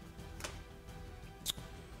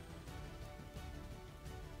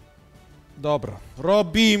 Dobra,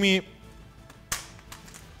 robimy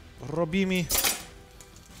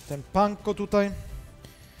ten panko tutaj.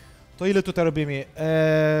 To ile tutaj robimy?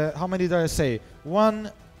 How many did I say?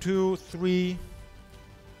 1, 2, 3,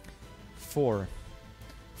 4,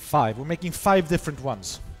 5. We're making 5 different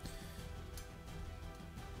ones.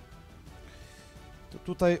 To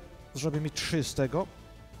tutaj zrobimy 3 z tego.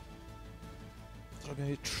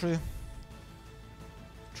 Zrobimy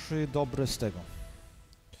 3 dobre z tego.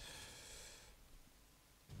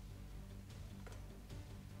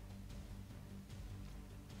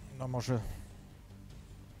 No może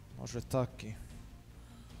taki.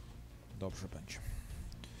 Dobrze będzie.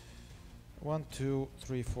 1, 2,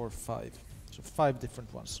 3, 4, 5. So 5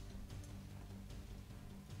 different ones.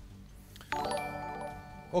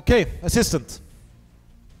 Okay, assistant.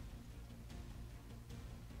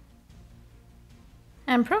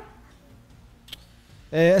 Emperor?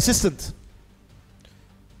 Assistant.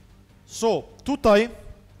 So, tutaj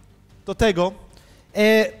do tego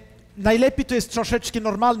najlepiej to jest troszeczkę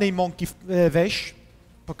normalnej mąki weź.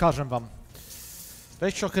 Pokażę wam.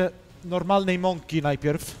 Weź trochę normalnej mąki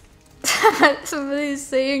najpierw. Somebody is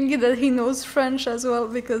saying that he knows French as well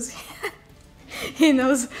because he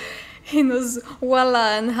knows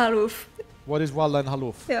Walla and Halouf. What is Walla and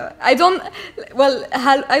Halouf? Yeah, I don't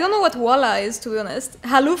know what Walla is, to be honest.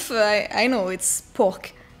 Halouf, I know it's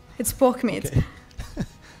pork. It's pork meat. Okay.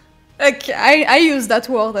 Like I use that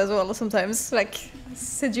word as well sometimes. Like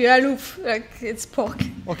c'est du halouf, like it's pork.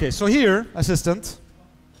 Okay, so here, assistant.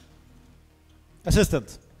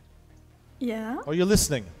 Assistant, Yeah. are you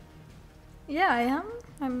listening? Yeah, I am.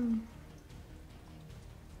 I'm.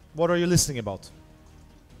 What are you listening about?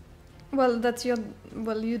 Well,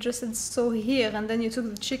 you just said so here, and then you took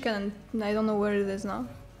the chicken, and I don't know where it is now.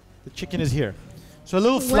 The chicken is here. So a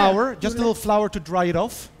little Where? flour, just a little flour to dry it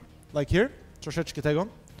off. Like here. Troszeczkę tego.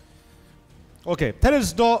 Okay,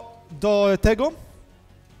 teraz do tego.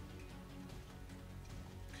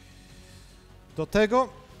 Do tego.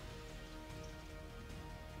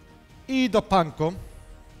 I do panko.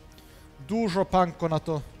 Dużo panko na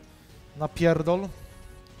to napierdol.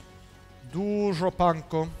 Dużo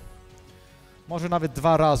panko. Może nawet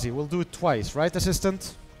 2 razy. We'll do it twice, right,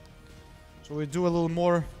 assistant? So we do a little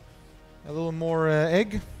more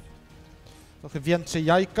egg. Trochę więcej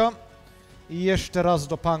jajka. I jeszcze raz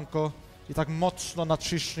do panko. I tak mocno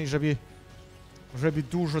naciśnij, żeby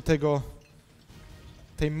dużo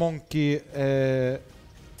tej mąki,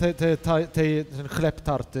 ten chleb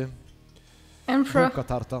tarty. Emperor, Mąka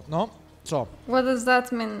tarta. No, co? what does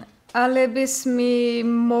that mean? Ale byś mi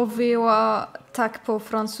mówiła tak po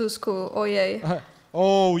francusku, ojej.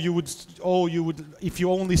 Oh, you would, if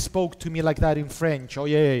you only spoke to me like that in French. Oh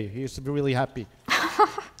yeah, he used to be really happy.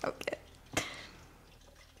 Okay.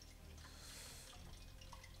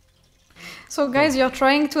 So guys, you're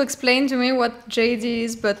trying to explain to me what JD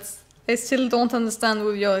is, but I still don't understand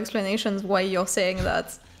with your explanations why you're saying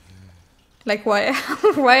that. Like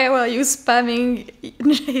why were you spamming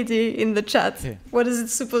JD in the chat? Okay. What is it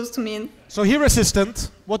supposed to mean? So here, assistant,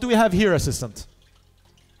 what do we have here, assistant?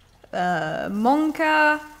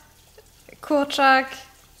 Mąka, kurczak,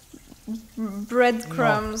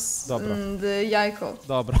 breadcrumbs, No, dobra. and jajko.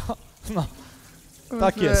 Dobra, no,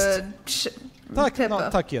 tak with, jest. Tak, pepper.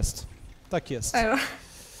 no, tak jest. Tak jest. I don't-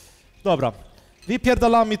 Dobra,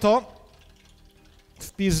 wypierdalamy to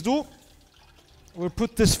w pizdu. We'll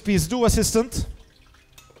put this w pizdu, assistant.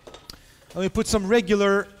 And we put some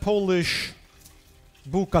regular Polish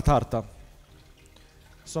bułka tarta.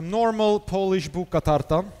 Some normal Polish bułka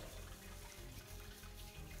tarta.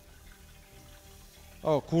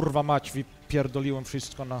 O kurwa mać, wypierdoliłem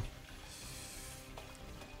wszystko na...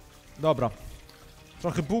 Dobra.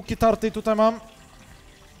 Trochę bułki tartej tutaj mam.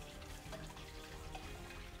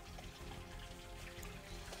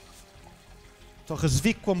 Trochę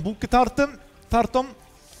zwykłą bułkę tartą.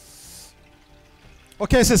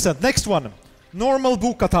 Okay, assistant, next one. Normal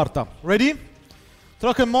bułka tarta. Ready?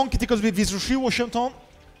 Trochę mąki, tylko żeby wysuszyło się to.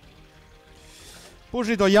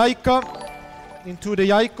 Później do jajka. Into the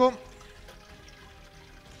jajko.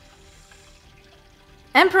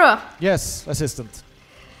 Emperor! Yes, assistant.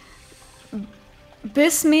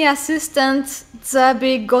 Byś mi asystent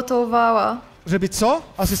żeby gotowała. Żeby co?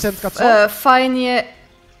 Asystentka co? Fajnie...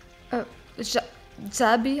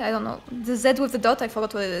 Zabi? I don't know. The Z with the dot, I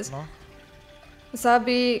forgot what it is. No.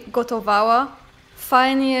 Zabi gotowała.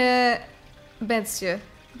 Fajnie będzie.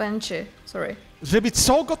 Sorry. Żeby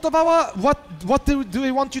co gotowała? What do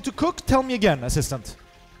they want you to cook? Tell me again, assistant.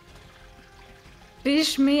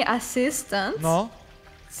 Byś mi asystent No.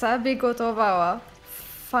 zabi gotowała.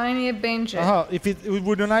 Fajnie będzie. Aha, it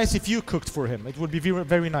would be nice if you cooked for him. It would be very,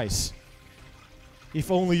 very nice.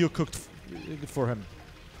 If only you cooked for him.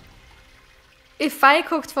 If I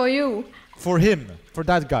cooked for you. For him, for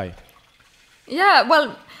that guy. Yeah,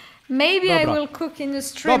 well, maybe Dobra. I will cook in the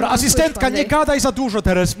stream. Dobra, on Twitch asystentka, one nie day. gadaj za dużo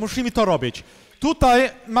teraz, musimy to robić. Tutaj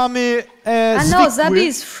mamy I know, Zabi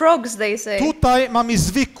is frogs, they say. Tutaj mamy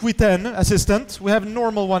zwykły ten, assistant. We have a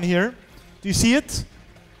normal one here. Do you see it?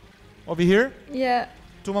 Over here? Yeah.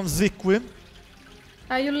 Tu mam zwykły.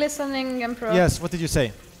 Are you listening, Emperor? Yes, what did you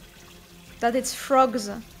say? That it's frogs.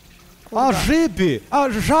 A, Kurwa. ryby! A,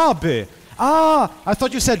 żaby! Ah, I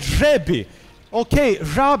thought you said żeby. Okay,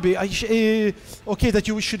 żaby. Okay, that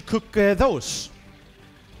you should cook those.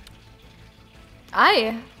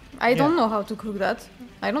 I don't know how to cook that.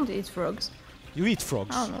 I don't eat frogs. You eat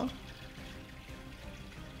frogs. I don't know.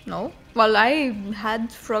 No. Well, I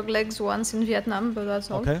had frog legs once in Vietnam, but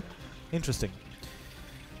that's all. Okay, interesting.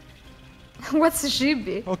 What's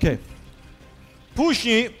shibi? Okay.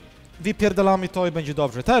 Później wypierdalamy to i będzie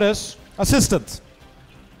dobrze. Teraz, assistant.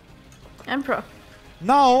 Emperor.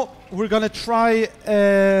 Now we're gonna try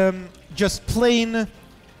just plain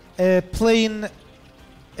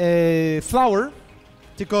flour,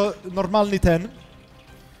 tylko normalny ten.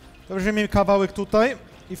 To weźmiemy kawałek tutaj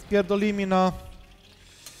i wpierdolimy na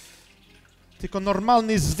tylko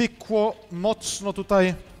normalny, zwykło, mocno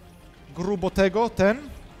tutaj grubo tego, ten.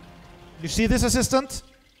 You see this, assistant?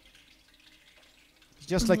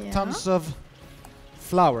 It's just like Yeah. tons of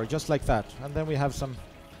flour, just like that. And then we have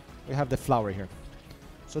the flour here.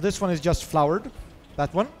 So this one is just floured,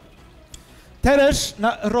 that one. Teraz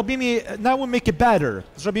robimy, now we make a batter.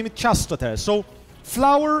 Zrobimy ciasto teraz. So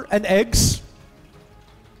flour and eggs.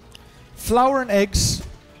 Flour and eggs.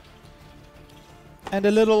 And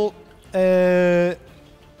a little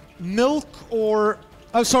milk or,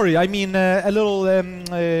 oh sorry, I mean a little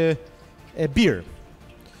beer.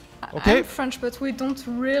 Okay. I'm French, but we don't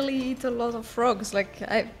really eat a lot of frogs. Like,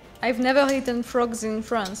 I've never eaten frogs in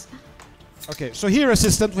France. Okay, so here,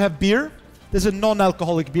 assistant, we have beer. This is a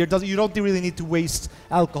non-alcoholic beer. You don't really need to waste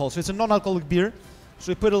alcohol. So it's a non-alcoholic beer.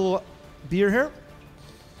 So we put a little beer here.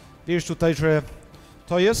 Wiesz tutaj, że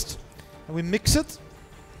to jest. And we mix it.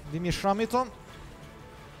 Wymieszamy to.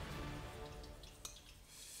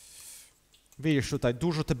 Widzisz tutaj,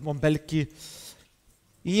 dużo te bąbelki.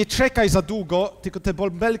 I nie czekaj za długo, tylko te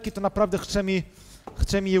bąbelki to naprawdę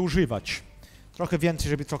chcemy je używać. Trochę więcej,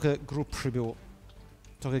 żeby trochę grubszy był.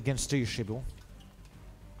 Trochę gęstszy był.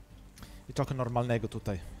 I trochę normalnego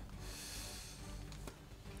tutaj.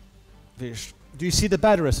 Wiesz, do you see the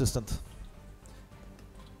batter, assistant?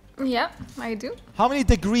 Yeah, I do. How many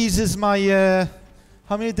degrees is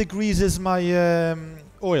my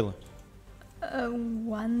oil?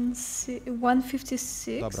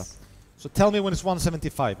 156. Dobra. So tell me when it's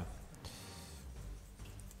 175.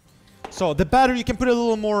 So the batter, you can put a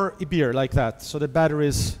little more beer like that. So the batter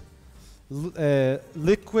is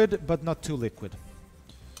liquid, but not too liquid.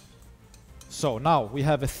 So now we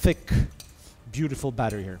have a thick, beautiful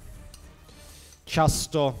batter here.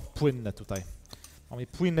 Ciasto płynne tutaj. Mamy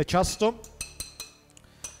płynne ciasto.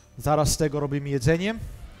 Zaraz z tego robimy jedzenie.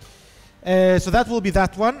 So that will be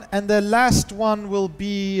that one. And the last one will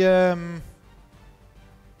be...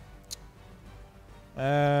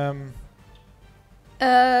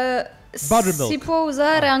 buttermilk. Si può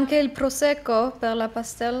usare anche il prosecco per la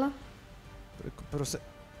pastella?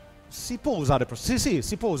 Si può usare prosecco. Sì,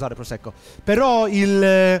 si può usare prosecco. Però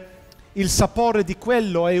il il sapore di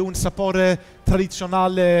quello è un sapore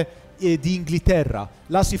tradizionale di Inghilterra.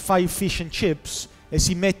 Là si fa i fish and chips e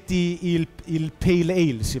si metti il pale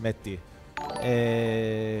ale, si metti.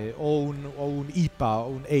 O un IPA,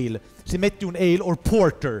 un ale. Si metti un ale o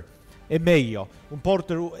porter, è meglio. Un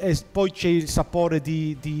porter e poi c'è il sapore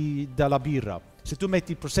della birra. Se tu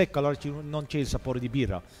metti il prosecco allora non c'è il sapore di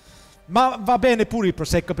birra. Ma va bene pure il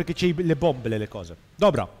prosecco perché c'è le bombole, le cose.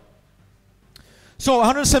 Dobra. So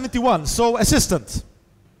 171. So assistant.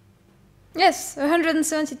 Yes,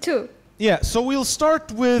 172. Yeah. So we'll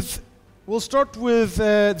start with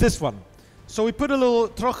this one. So we put a little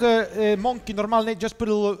trochę monkey normalnie. Just put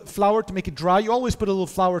a little flour to make it dry. You always put a little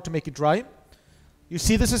flour to make it dry. You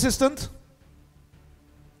see this, assistant?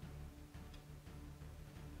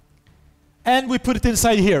 And we put it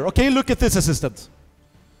inside here. Okay, look at this, assistant.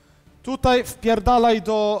 Tutaj wpierdalaj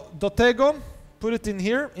do tego. Put it in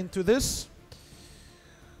here, into this.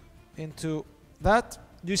 Into that.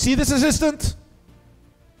 Do you see this, assistant?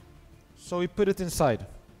 So we put it inside.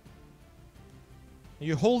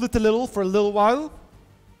 You hold it a little for a little while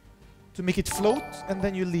to make it float, and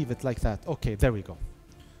then you leave it like that. Okay, there we go.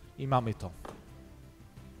 I mamy to.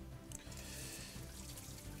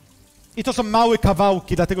 I to są małe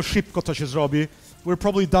kawałki, dlatego szybko to się zrobi. We're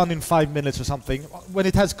probably done in 5 minutes or something. When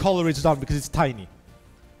it has color, it's done because it's tiny,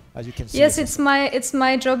 as you can see. Yes, it's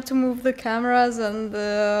my job to move the cameras, and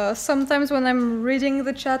sometimes when I'm reading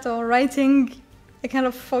the chat or writing, I kind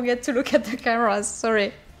of forget to look at the cameras.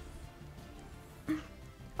 Sorry.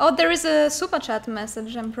 Oh, there is a super chat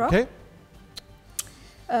message, Empro. Okay.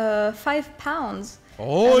 £5.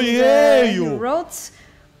 Oh And, yeah, he you. wrote,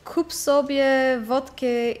 kup sobie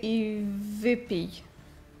wodkę i wypij.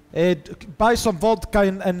 Buy some vodka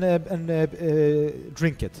and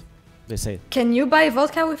drink it, they say. Can you buy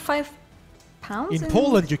vodka with £5? In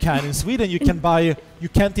Poland you can. In Sweden you can buy. You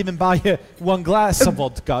can't even buy one glass of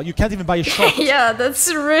vodka. You can't even buy a shot. Yeah,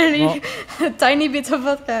 that's really a tiny bit of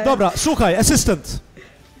vodka. Dobra, słuchaj, assistant.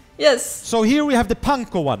 Yes. So here we have the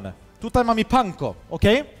panko one. Tutaj mamy panko,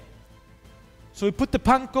 okay? So we put the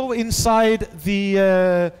panko inside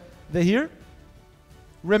the here.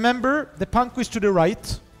 Remember, the panko is to the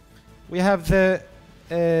right. We have the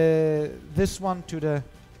this one to the.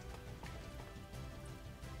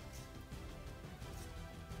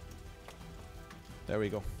 There we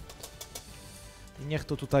go. I niech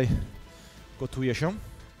to tutaj gotuje się.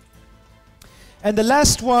 And the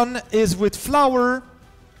last one is with flour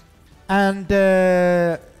and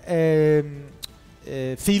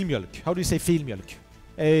filmjölk. How do you say filmjölk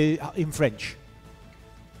in French?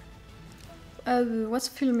 What's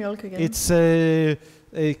filmjölk again? It's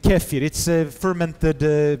kefir. It's fermented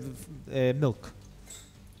milk.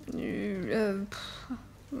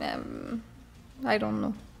 I don't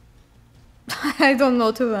know. I don't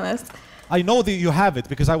know, to be honest. I know that you have it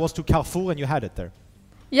because I was to Carrefour and you had it there.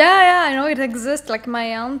 Yeah, I know it exists. Like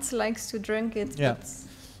my aunt likes to drink it. Yeah. But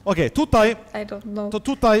Okay, tutaj, I don't know. to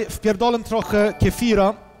tutaj wpierdolę trochę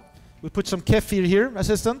kefira. We put some kefir here,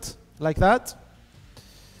 assistant, like that.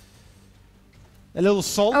 A little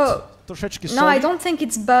salt, Oh. troszeczkę No, soli. I don't think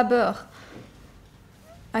it's babur.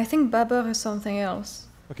 I think babur is something else.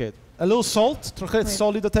 Okay, a little salt, trochę Wait.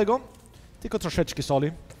 soli do tego. Tylko troszeczkę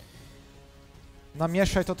soli.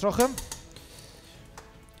 Namieszaj to trochę.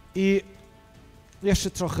 I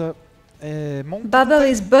jeszcze trochę mąki. Babur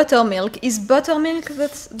is buttermilk. Is buttermilk the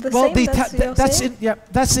Well, same you're that's saying?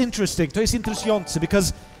 that's interesting. To jest interesujące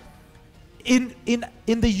because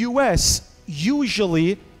in the US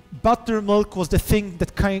usually buttermilk was the thing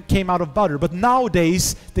that came out of butter, but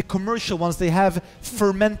nowadays the commercial ones they have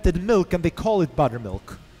fermented milk and they call it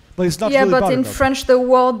buttermilk, but it's not Yeah, really but in buttermilk. French the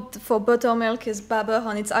word for buttermilk is babur,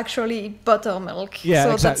 and it's actually buttermilk. Yeah,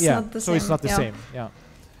 so exactly. that's Yeah, not the so same. it's not the yeah. same. Yeah.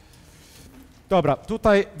 Dobra,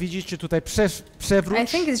 tutaj widzicie tutaj przewróć. I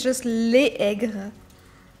think it's just lait aigre.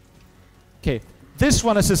 Okay, this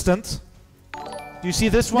one, assistant. Do you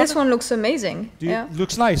see this one? This one looks amazing. Yeah.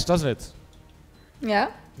 Looks nice, doesn't it? Yeah.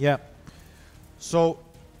 Yeah. So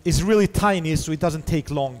it's really tiny, so it doesn't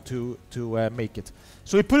take long to make it.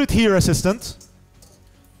 So we put it here, assistant.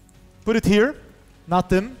 Put it here, na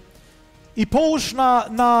tym. I połóż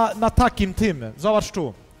na takim tym. Zobacz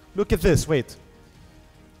tu. Look at this, wait.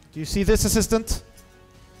 Do you see this, assistant?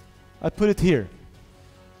 I put it here.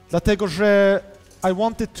 Dlatego, że I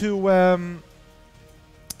wanted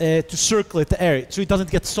to circulate the air, so it doesn't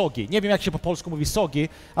get soggy. Nie wiem, jak się po polsku mówi soggy,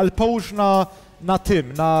 ale połóż na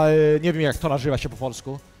tym, nie wiem, jak to nazywa się po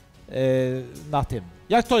polsku, na tym.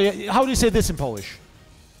 Jak to, how do you say this in Polish?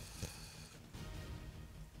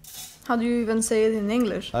 How do you even say it in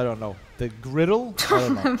English? I don't know. The griddle? I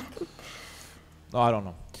don't know. No, I don't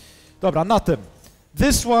know. Dobra, na tym.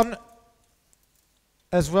 This one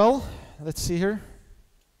as well. Let's see here.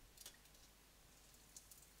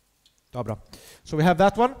 Dobra. So we have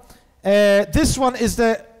that one. This one is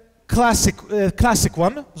the classic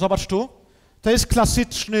one. Zobacz tu. To jest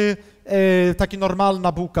klasyczny, taki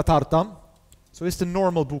normalna bułka tarta. So it's the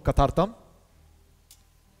normal bułka tarta.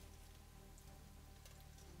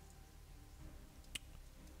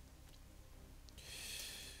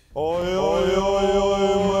 Oj,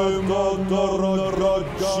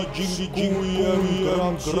 dziękuję,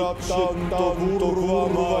 to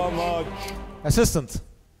kurwa mać. Assistant,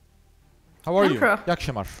 how are you? Emperor. Jak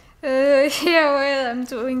się masz? Yeah, well, I'm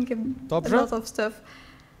doing Dobrze? a lot of stuff.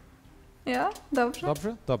 Yeah, dobrze.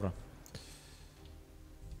 Dobrze? Dobra.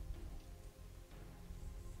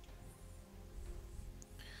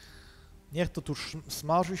 Niech to tu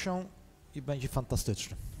smaży się i będzie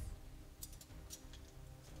fantastyczne.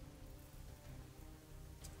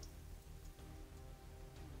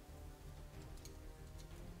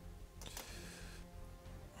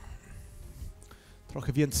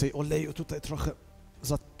 Trochę więcej oleju, tutaj trochę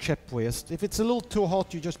za ciepło jest. If it's a little too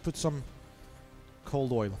hot, you just put some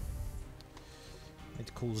cold oil.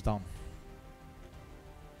 It cools down.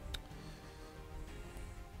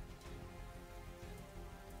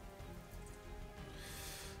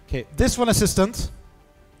 Okay, this one, assistant.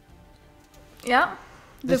 Yeah,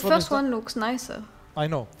 the This one is first one looks nicer. I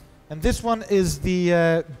know. And this one is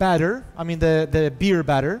the batter. I mean the beer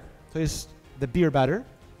batter. So it's the beer batter.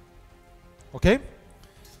 Okay?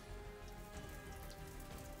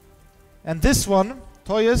 And this one,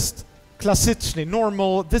 to jest klasyczny,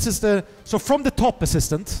 normal. This is the, so from the top,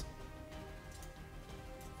 assistant.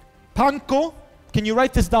 Panko, can you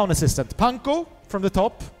write this down, assistant? Panko, from the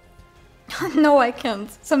top. No, I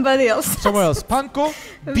can't. Somebody else. Somewhere else. Panko,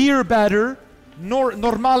 beer batter,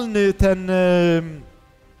 normalny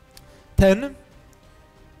ten.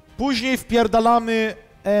 Później wpierdalamy,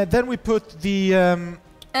 then we put the...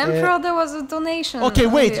 Emperor, there was a donation. Okay,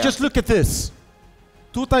 wait, earlier. just look at this.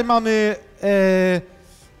 Tutaj mamy,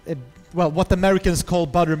 well, what Americans call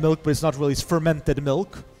buttermilk, but it's not really, it's fermented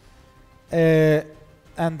milk.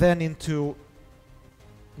 And then into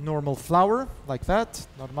normal flour, like that,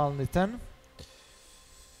 normalny ten.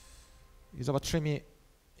 I zobaczymy,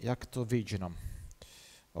 jak to wyjdzie nam.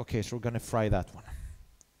 Okay, so we're gonna fry that one.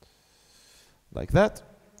 Like that.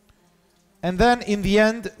 And then in the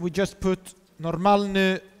end, we just put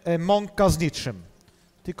normalny mąka z niczym.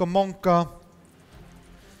 Tylko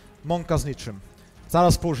mąka z niczym.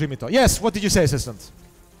 Zaraz położymy to. Yes, what did you say, assistant?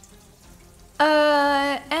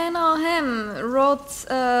 NOM wrote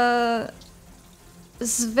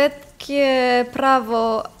Szwedzkie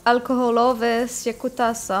prawo alkoholowe z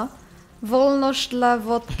Jakutasa. Wolność dla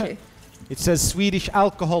wodki. It says Swedish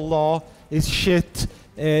alcohol law is shit,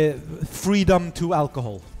 freedom to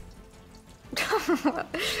alcohol.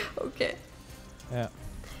 Okay. Yeah,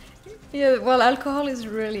 Yeah, well, alcohol is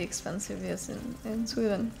really expensive, yes, in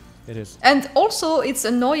Sweden. it is. And also, it's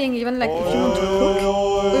annoying, even like if you want to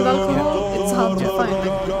cook with alcohol, it's hard to find. Like,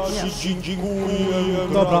 yeah.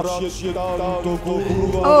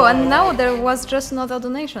 Oh, and now there was just another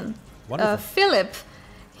donation. Wonderful. Philip,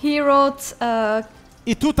 he wrote. I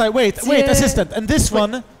tutaj, wait, assistant. And this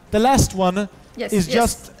one, the last one, Yes, is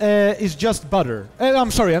yes. just butter.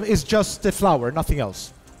 I'm sorry, it's just the flour, nothing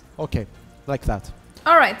else. Okay, like that.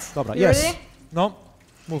 All right. Dobra, You yes. ready? No,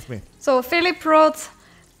 move me. So Philip wrote,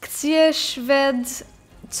 gdzie Szwed,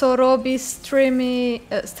 co robi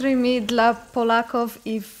streamy dla Polaków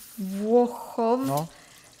i Włochów. No.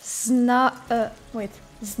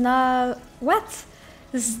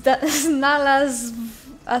 Znalazł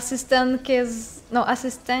asystentkę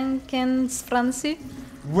z Francji.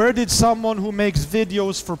 Where did someone who makes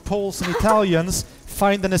videos for Poles and Italians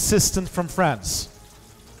find an assistant from France?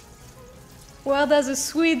 Well, there's a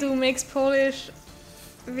Swede who makes Polish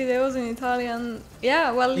videos in Italian.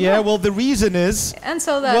 Yeah, well, Yeah, well, the reason is, and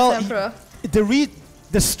so that's well, Emperor.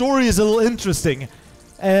 the story is a little interesting.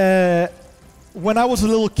 When I was a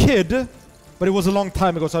little kid, but it was a long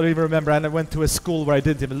time ago, so I don't even remember, and I went to a school where I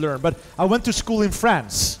didn't even learn, but I went to school in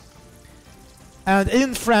France. And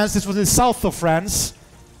in France, this was in the south of France,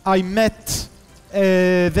 I met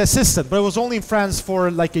the assistant, but I was only in France for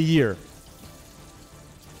like a year.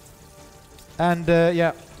 And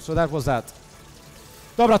yeah, so that was that.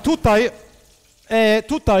 Dobra, tutaj,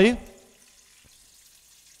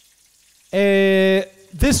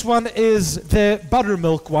 this one is the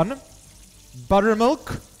buttermilk one.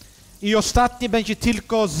 Buttermilk. I ostatni będzie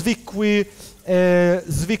tylko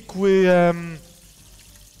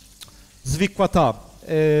zwykła ta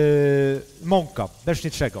mąka, bez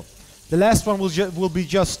niczego. The last one will be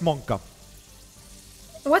just monka.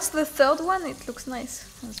 What's the third one? It looks nice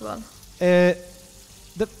as well.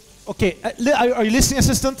 Okay, are you listening,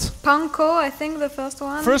 assistant? Panko, I think the first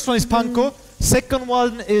one. First one is panko. Second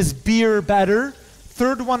one is beer batter.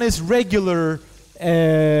 Third one is regular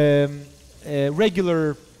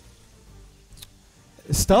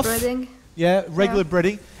stuff. Breading. Yeah, regular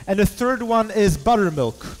breading. And the third one is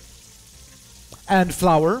buttermilk and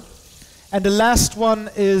flour. And the last one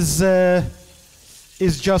is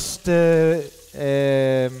just a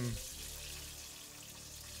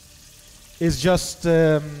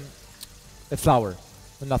flour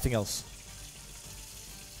and nothing else.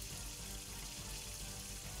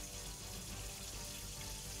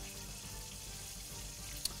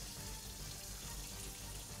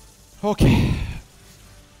 Okay.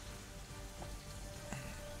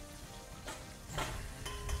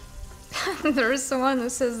 There is someone who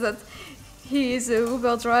says that he is a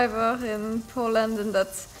Uber driver in Poland and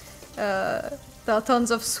that there are tons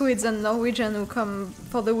of Swedes and Norwegians who come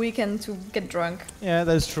for the weekend to get drunk. Yeah,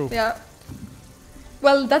 that is true. Yeah.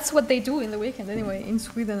 Well, that's what they do in the weekend anyway, in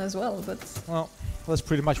Sweden as well, but... Well, that's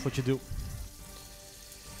pretty much what you do.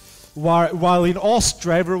 While in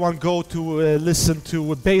Austria, everyone go to listen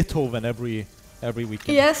to Beethoven every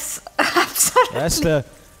weekend. Yes, absolutely.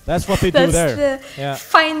 That's what they do there. Yeah.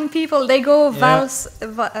 Fine people, they go valse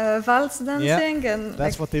dancing and...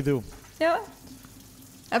 That's what they do. Yeah,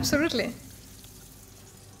 absolutely.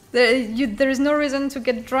 There is no reason to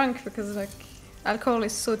get drunk because like alcohol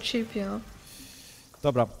is so cheap, you know.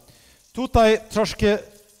 Dobra. Tutaj troszkę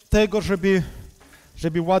tego, żeby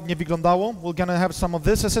ładnie wyglądało. We're gonna have some of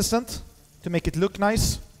this, assistant, to make it look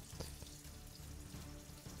nice.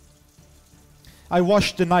 I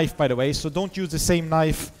washed the knife, by the way, so don't use the same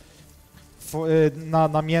knife for,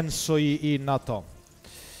 na mięso i na to.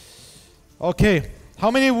 Okay.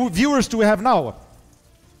 How many viewers do we have now?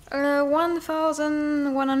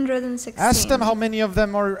 1,116. Ask them how many of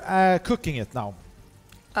them are cooking it now.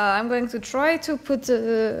 I'm going to try to put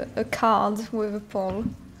a card with a poll.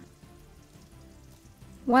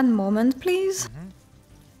 One moment, please.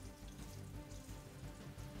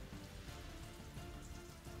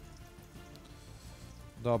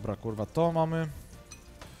 Dobra, kurwa, to mamy.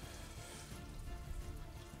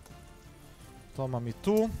 To mamy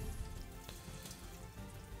tu.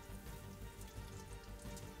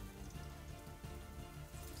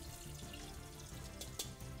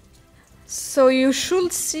 So you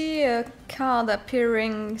should see a card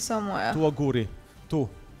appearing somewhere. Tu u góry. Tu.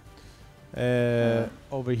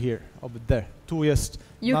 Over here. Over there. Tu jest.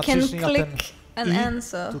 You can naciśnij na ten click an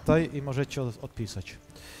answer. Tutaj i możecie odpisać.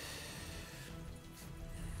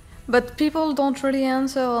 But people don't really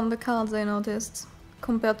answer on the cards, I noticed,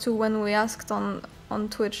 compared to when we asked on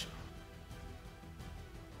Twitch.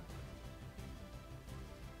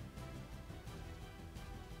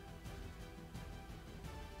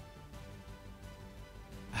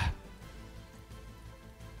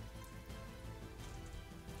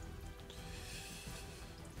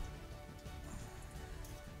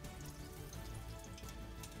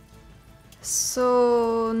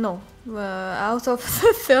 So, no. Out of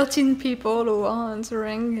the 13 people who are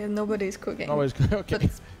answering, nobody's cooking. Nobody's okay. But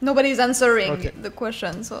nobody's answering Okay. the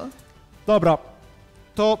question, so... Dobra.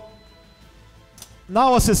 To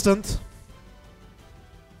now, assistant,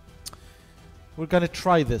 we're gonna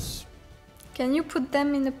try this. Can you put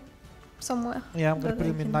them in somewhere? Yeah, I'm gonna that put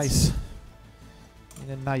I them in can nice,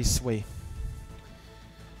 in a nice way.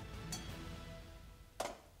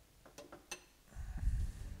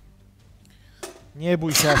 Nie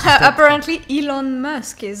bój się, asystent. Apparently, Elon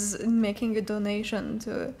Musk is making a donation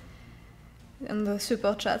to in the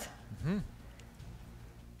super chat,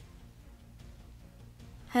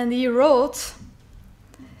 and he wrote,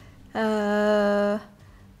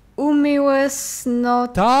 "Umiłeś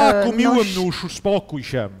not." Tak, umiłem noś- nóż, uspokój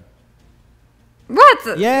się.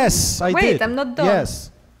 What? Yes, I Wait, did. I'm not done.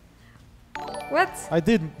 Yes, What? I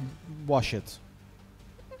did wash it.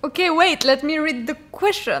 Okay, wait. Let me read the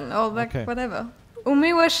question or like Okay. whatever.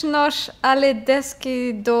 Umyłeś nóż, ale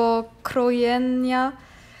deski do krojenia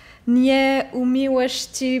nie umyłeś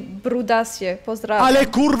ci brudasie. Pozdrawiam. Ale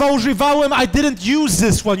kurwa używałem, I didn't use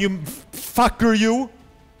this one, you fucker you.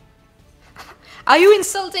 Are you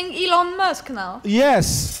insulting Elon Musk now?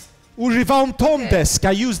 Yes, używałem tą Okay.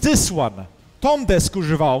 deskę, I use this one. Tą deskę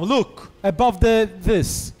używałem, look, above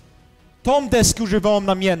this. Tą deskę używałem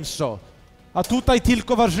na mięso, a tutaj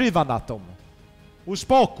tylko warzywa na tą.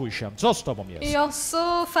 Uspokój się, co z tobą jest? You're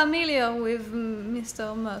so familiar with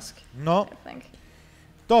Mr. Musk, No, I think.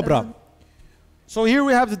 dobra. So here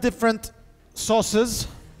we have the different sauces.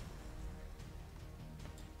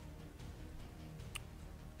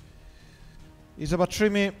 i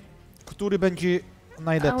zobaczymy, który będzie Are we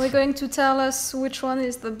najlepszy. going to tell us which one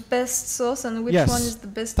is the best sauce and which Yes. one is the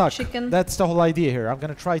best Tak, chicken? that's the whole idea here. I'm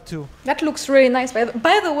gonna try to... That looks really nice.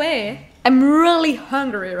 By the way, I'm really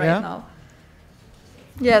hungry right Yeah? now.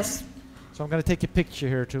 Yes. So I'm gonna take a picture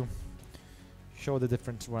here to show the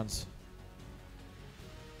different ones.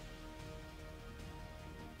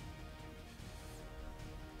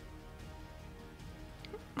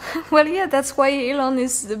 Well, yeah, that's why Elon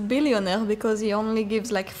is the billionaire, because he only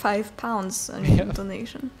gives like £5 on Yeah.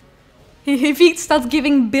 donation. If he starts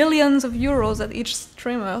giving billions of euros at each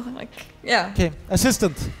streamer, like, yeah, Okay,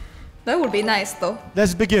 assistant, that would be nice though.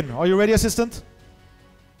 let's begin. Are you ready, assistant?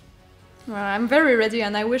 Well, I'm very ready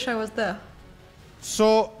and I wish I was there.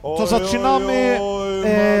 So, to zaczynamy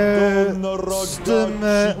z tym,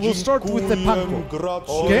 we'll start with the panko.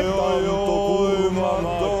 Okay?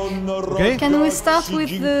 Okay? Can we start with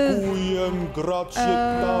the...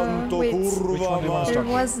 wait. Which one do you want to There start?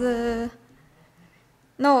 was the...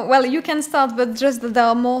 No, well, you can start, but just that there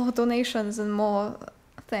are more donations and more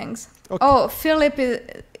things. Okay. Oh, Philip is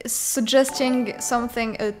suggesting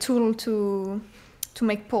something, a tool to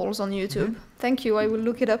make polls on YouTube. Thank you, I will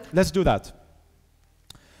look it up. Let's do that.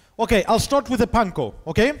 Okay, I'll start with the panko,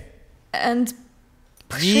 okay? And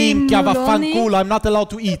Minka va Przymuloni fankula, I'm not allowed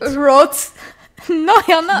to eat. wrote... No,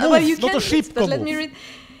 you're not. Mów, Well, you no can to eat, szybko but let me mów. read.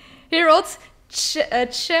 He wrote,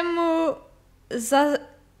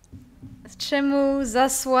 czemu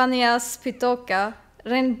zasłania spitoka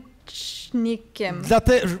ręcznikiem?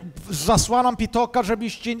 Zasłanam pitoka,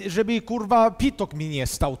 żeby kurwa pitok mi nie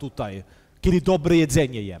stał tutaj, kiedy dobre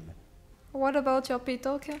jedzenie jem. What about your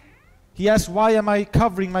pitok? He asked, why am I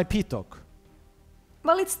covering my pitok?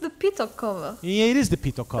 Well, it's the pitok cover. Yeah, it is the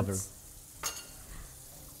pitok cover.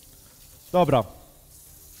 Dobra.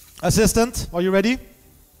 Assistant, are you ready?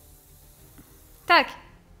 Tak.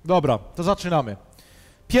 Dobra, to zaczynamy.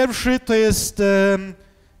 Pierwszy to jest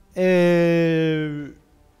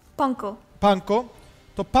Panko. panko.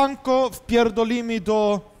 To panko wpierdolimy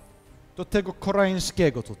do tego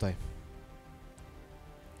koreańskiego tutaj.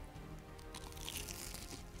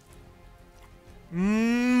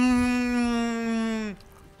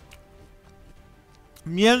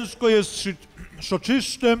 Mięsko jest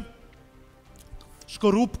soczyste.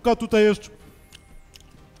 Skorupka tutaj jest...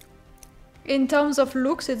 In terms of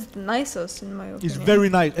looks, it's the nicest in my opinion. It's very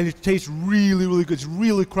nice and it tastes really, really good. It's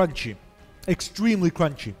really crunchy. Extremely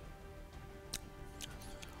crunchy.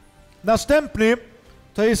 Następny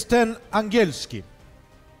to jest ten angielski.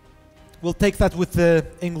 We'll take that with the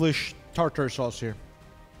English tartar sauce here.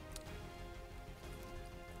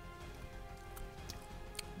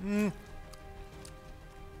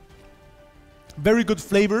 Very good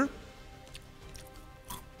flavor.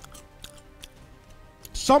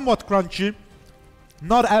 Somewhat crunchy.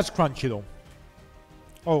 Not as crunchy though.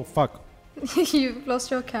 Oh fuck. You've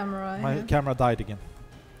lost your camera. My yeah. camera died again.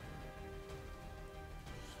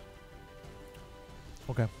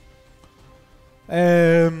 Okay.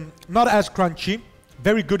 Not as crunchy.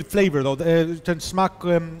 Very good flavor though. Ten smak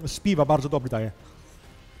z piwa bardzo dobry daje.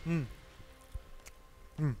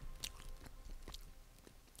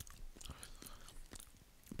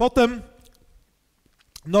 Potem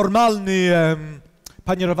normalny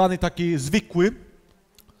panierowany taki zwykły.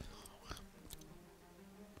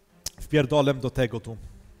 Wpierdolem do tego tu.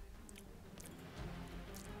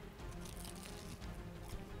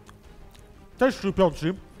 Też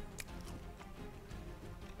chrupiący.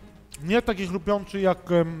 Nie taki chrupiący jak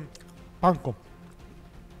panko.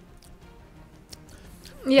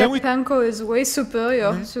 Yeah, we- panko is way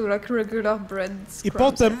superior to like regular bread scrubs, I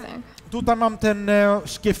potem I think. tutaj mam ten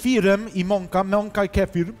z kefirem i mąka i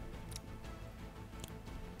kefir.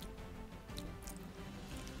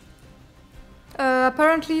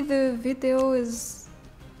 Apparently the video is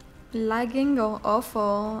lagging or off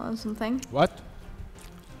or something. What?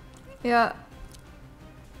 Yeah.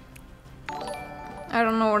 I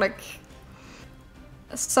don't know, like...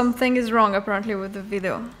 Something is wrong apparently with the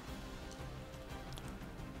video.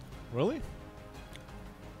 Really?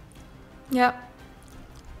 Yeah.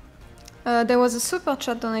 There was a super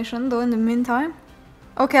chat donation though in the meantime.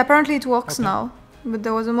 Okay, apparently it works Okay. now. But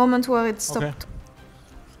there was a moment where it stopped.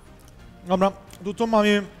 Dobra, tu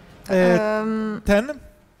mamy ten.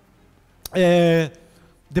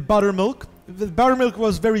 The buttermilk. The buttermilk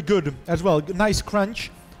was very good as well. Nice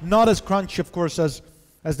crunch. Not as crunchy, of course,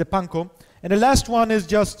 as the panko. And the last one is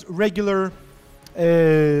just regular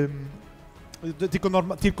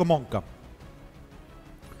tylko mąka.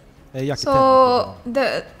 Jaki So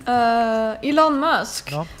the Elon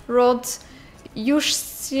Musk No. wrote, już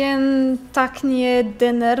się tak nie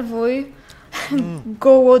denerwuj,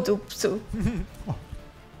 Gołodupcu.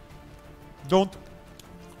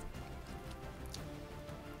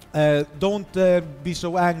 Don't be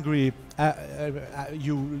so angry,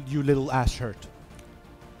 you little ass hurt.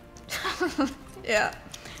 Yeah.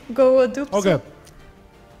 Gołodupcu. Okay.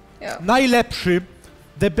 Yeah. Najlepszy,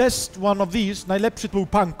 the best one of these, najlepszy to był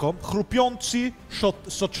panko. Chrupiący,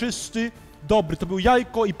 soczysty, dobry. To był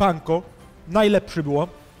jajko i panko. Najlepszy było.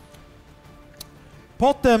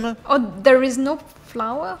 Potem... Oh, there is no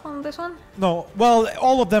flour on this one? No, well,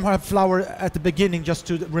 all of them have flour at the beginning just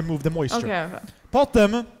to remove the moisture. Okay.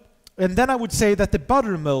 Potem, and then I would say that the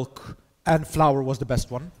buttermilk and flour was the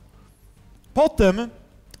best one. Potem,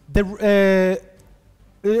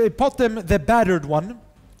 potem the battered one.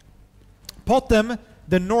 Potem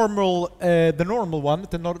the normal one,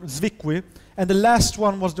 zwykły, and the last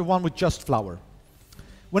one was the one with just flour.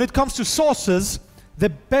 When it comes to sauces, the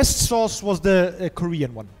best sauce was the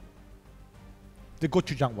Korean one, the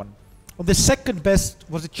gochujang one. And the second best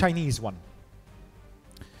was the Chinese one.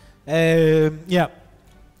 Yeah.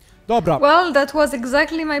 Dobra. Well, that was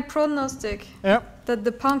exactly my prognostic. Yeah. That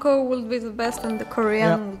the panko will be the best and the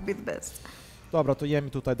Korean will be the best. Dobra, to jemy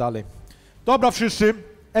tutaj dalej. Dobra, wszyscy.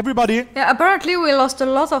 Everybody. Yeah, apparently we lost a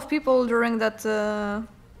lot of people during that.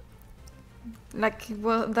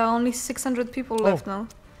 Well, there are only 600 people left now.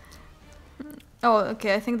 Oh,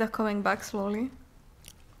 okay. I think they're coming back slowly.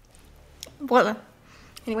 Well,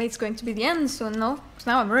 anyway, it's going to be the end soon, no? 'Cause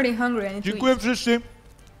now I'm really hungry. I need to Dziękuję eat. wszyscy.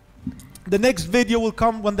 The next video will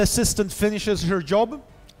come when the assistant finishes her job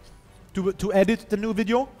to edit the new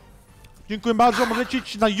video. Dziękuję bardzo. Możecie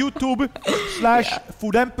iść na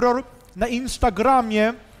YouTube/foodemperor, na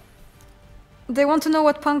Instagramie. They want to know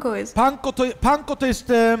what panko is. Panko to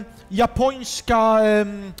jest japońska,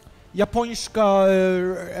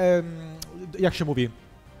 jak się mówi?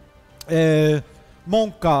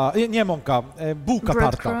 Mąka, nie mąka, bułka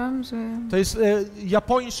tarta. Breadcrumbs, yeah. To jest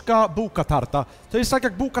japońska bułka tarta. To jest tak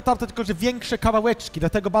jak bułka tarta, tylko że większe kawałeczki,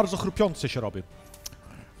 dlatego bardzo chrupiące się robi.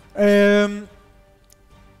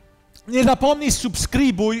 Nie zapomnij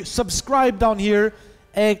subscribe down here,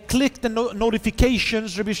 click the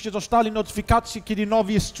notifications, żebyście dostali notyfikacje, kiedy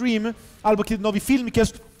nowy stream, albo kiedy nowy filmik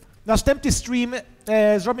jest. Następny stream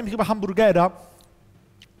zrobimy chyba hamburgera.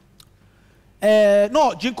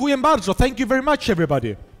 No, dziękuję bardzo. Thank you very much,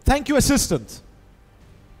 everybody. Thank you, assistant.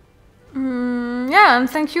 Yeah,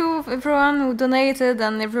 and thank you everyone who donated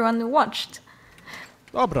and everyone who watched.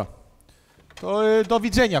 Dobra. To do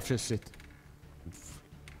widzenia wszyscy.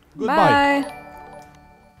 Goodbye. Bye.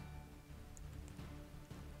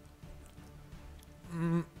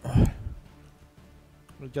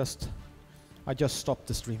 I just stopped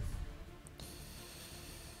the stream.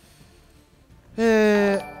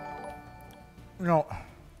 No,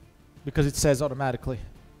 because it says automatically.